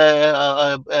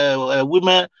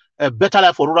women, better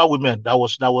life for rural women, that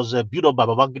was built up by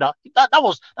Babangida. That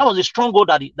was a stronghold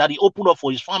that he opened up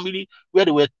for his family, where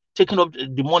they were taking up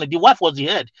the money. The wife was the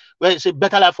head, where it's a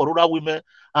better life for rural women.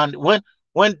 And when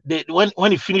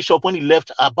he finished up, when he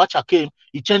left, Abacha came,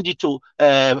 he changed it to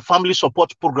family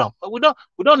support program. We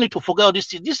don't need to forget all these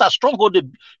things. These are stronghold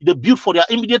they built for their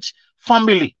immediate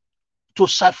family to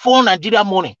siphon Nigeria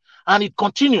money. And it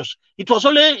continues. It was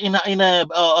only in a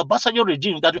Obasanjo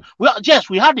regime that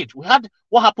we had it. We had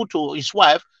what happened to his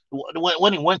wife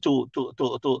when he went to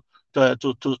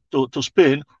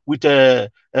Spain with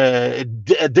Desi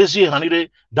Hanire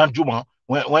Danjuma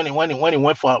when he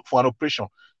went for an operation.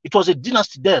 It was a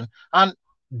dynasty then, and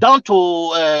down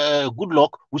to good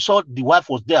luck, we saw the wife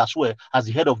was there as well as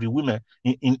the head of the women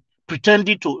in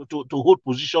pretending to hold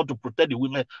position to protect the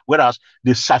women, whereas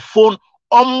they siphon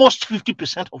almost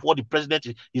 50% of what the president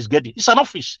is getting. It's an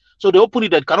office, so they open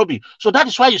it that cannot be. So that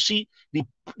is why you see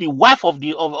the wife of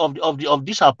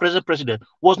this our present president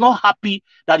was not happy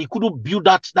that he couldn't build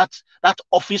that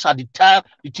office at the time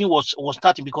the thing was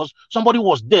starting, because somebody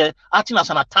was there acting as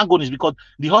an antagonist, because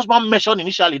the husband mentioned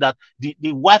initially that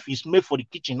the wife is made for the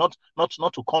kitchen, not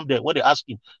to come there when they asked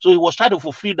him. So he was trying to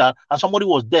fulfill that, and somebody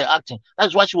was there acting.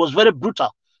 That's why she was very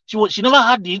brutal. She never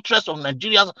had the interest of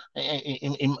Nigerians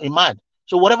in mind.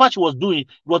 So whatever she was doing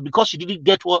was because she didn't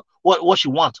get what she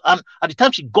wanted. And at the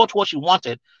time she got what she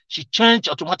wanted, she changed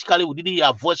automatically. We didn't hear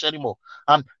her voice anymore.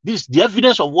 And the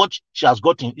evidence of what she has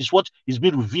gotten is what is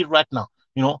being revealed right now.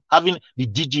 You know, having the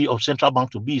DG of Central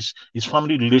Bank to be his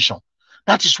family relation.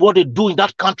 That is what they do in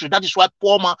that country. That is why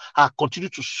poor men are continue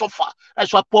to suffer.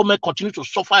 That's why poor men continue to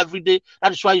suffer every day.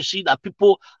 That is why you see that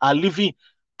people are living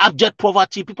abject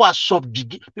poverty. People are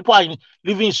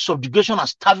living in subjugation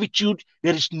and servitude.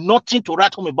 There is nothing to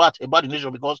write home about the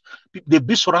nation, because they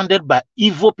be surrounded by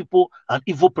evil people and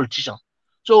evil politicians.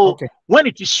 So when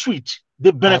it is sweet,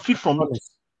 they benefit from it.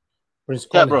 Prince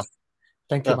Yeah, bro.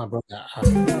 Thank you, my brother.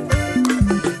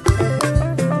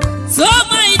 So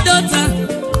my daughter,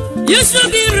 you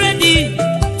should be ready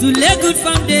to lay good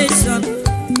foundation.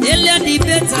 Earlier the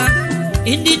better.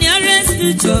 In the nearest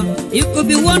future, you could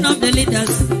be one of the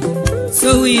leaders.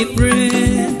 So we pray,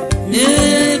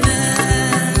 amen.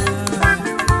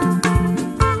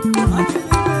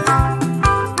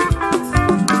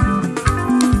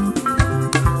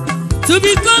 To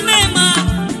become a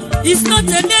man is not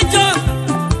a day job.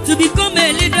 To become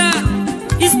a leader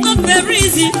is not very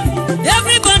easy.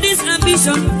 Everybody's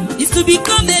ambition is to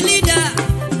become a leader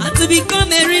and to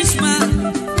become a rich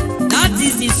man. That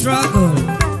is the struggle.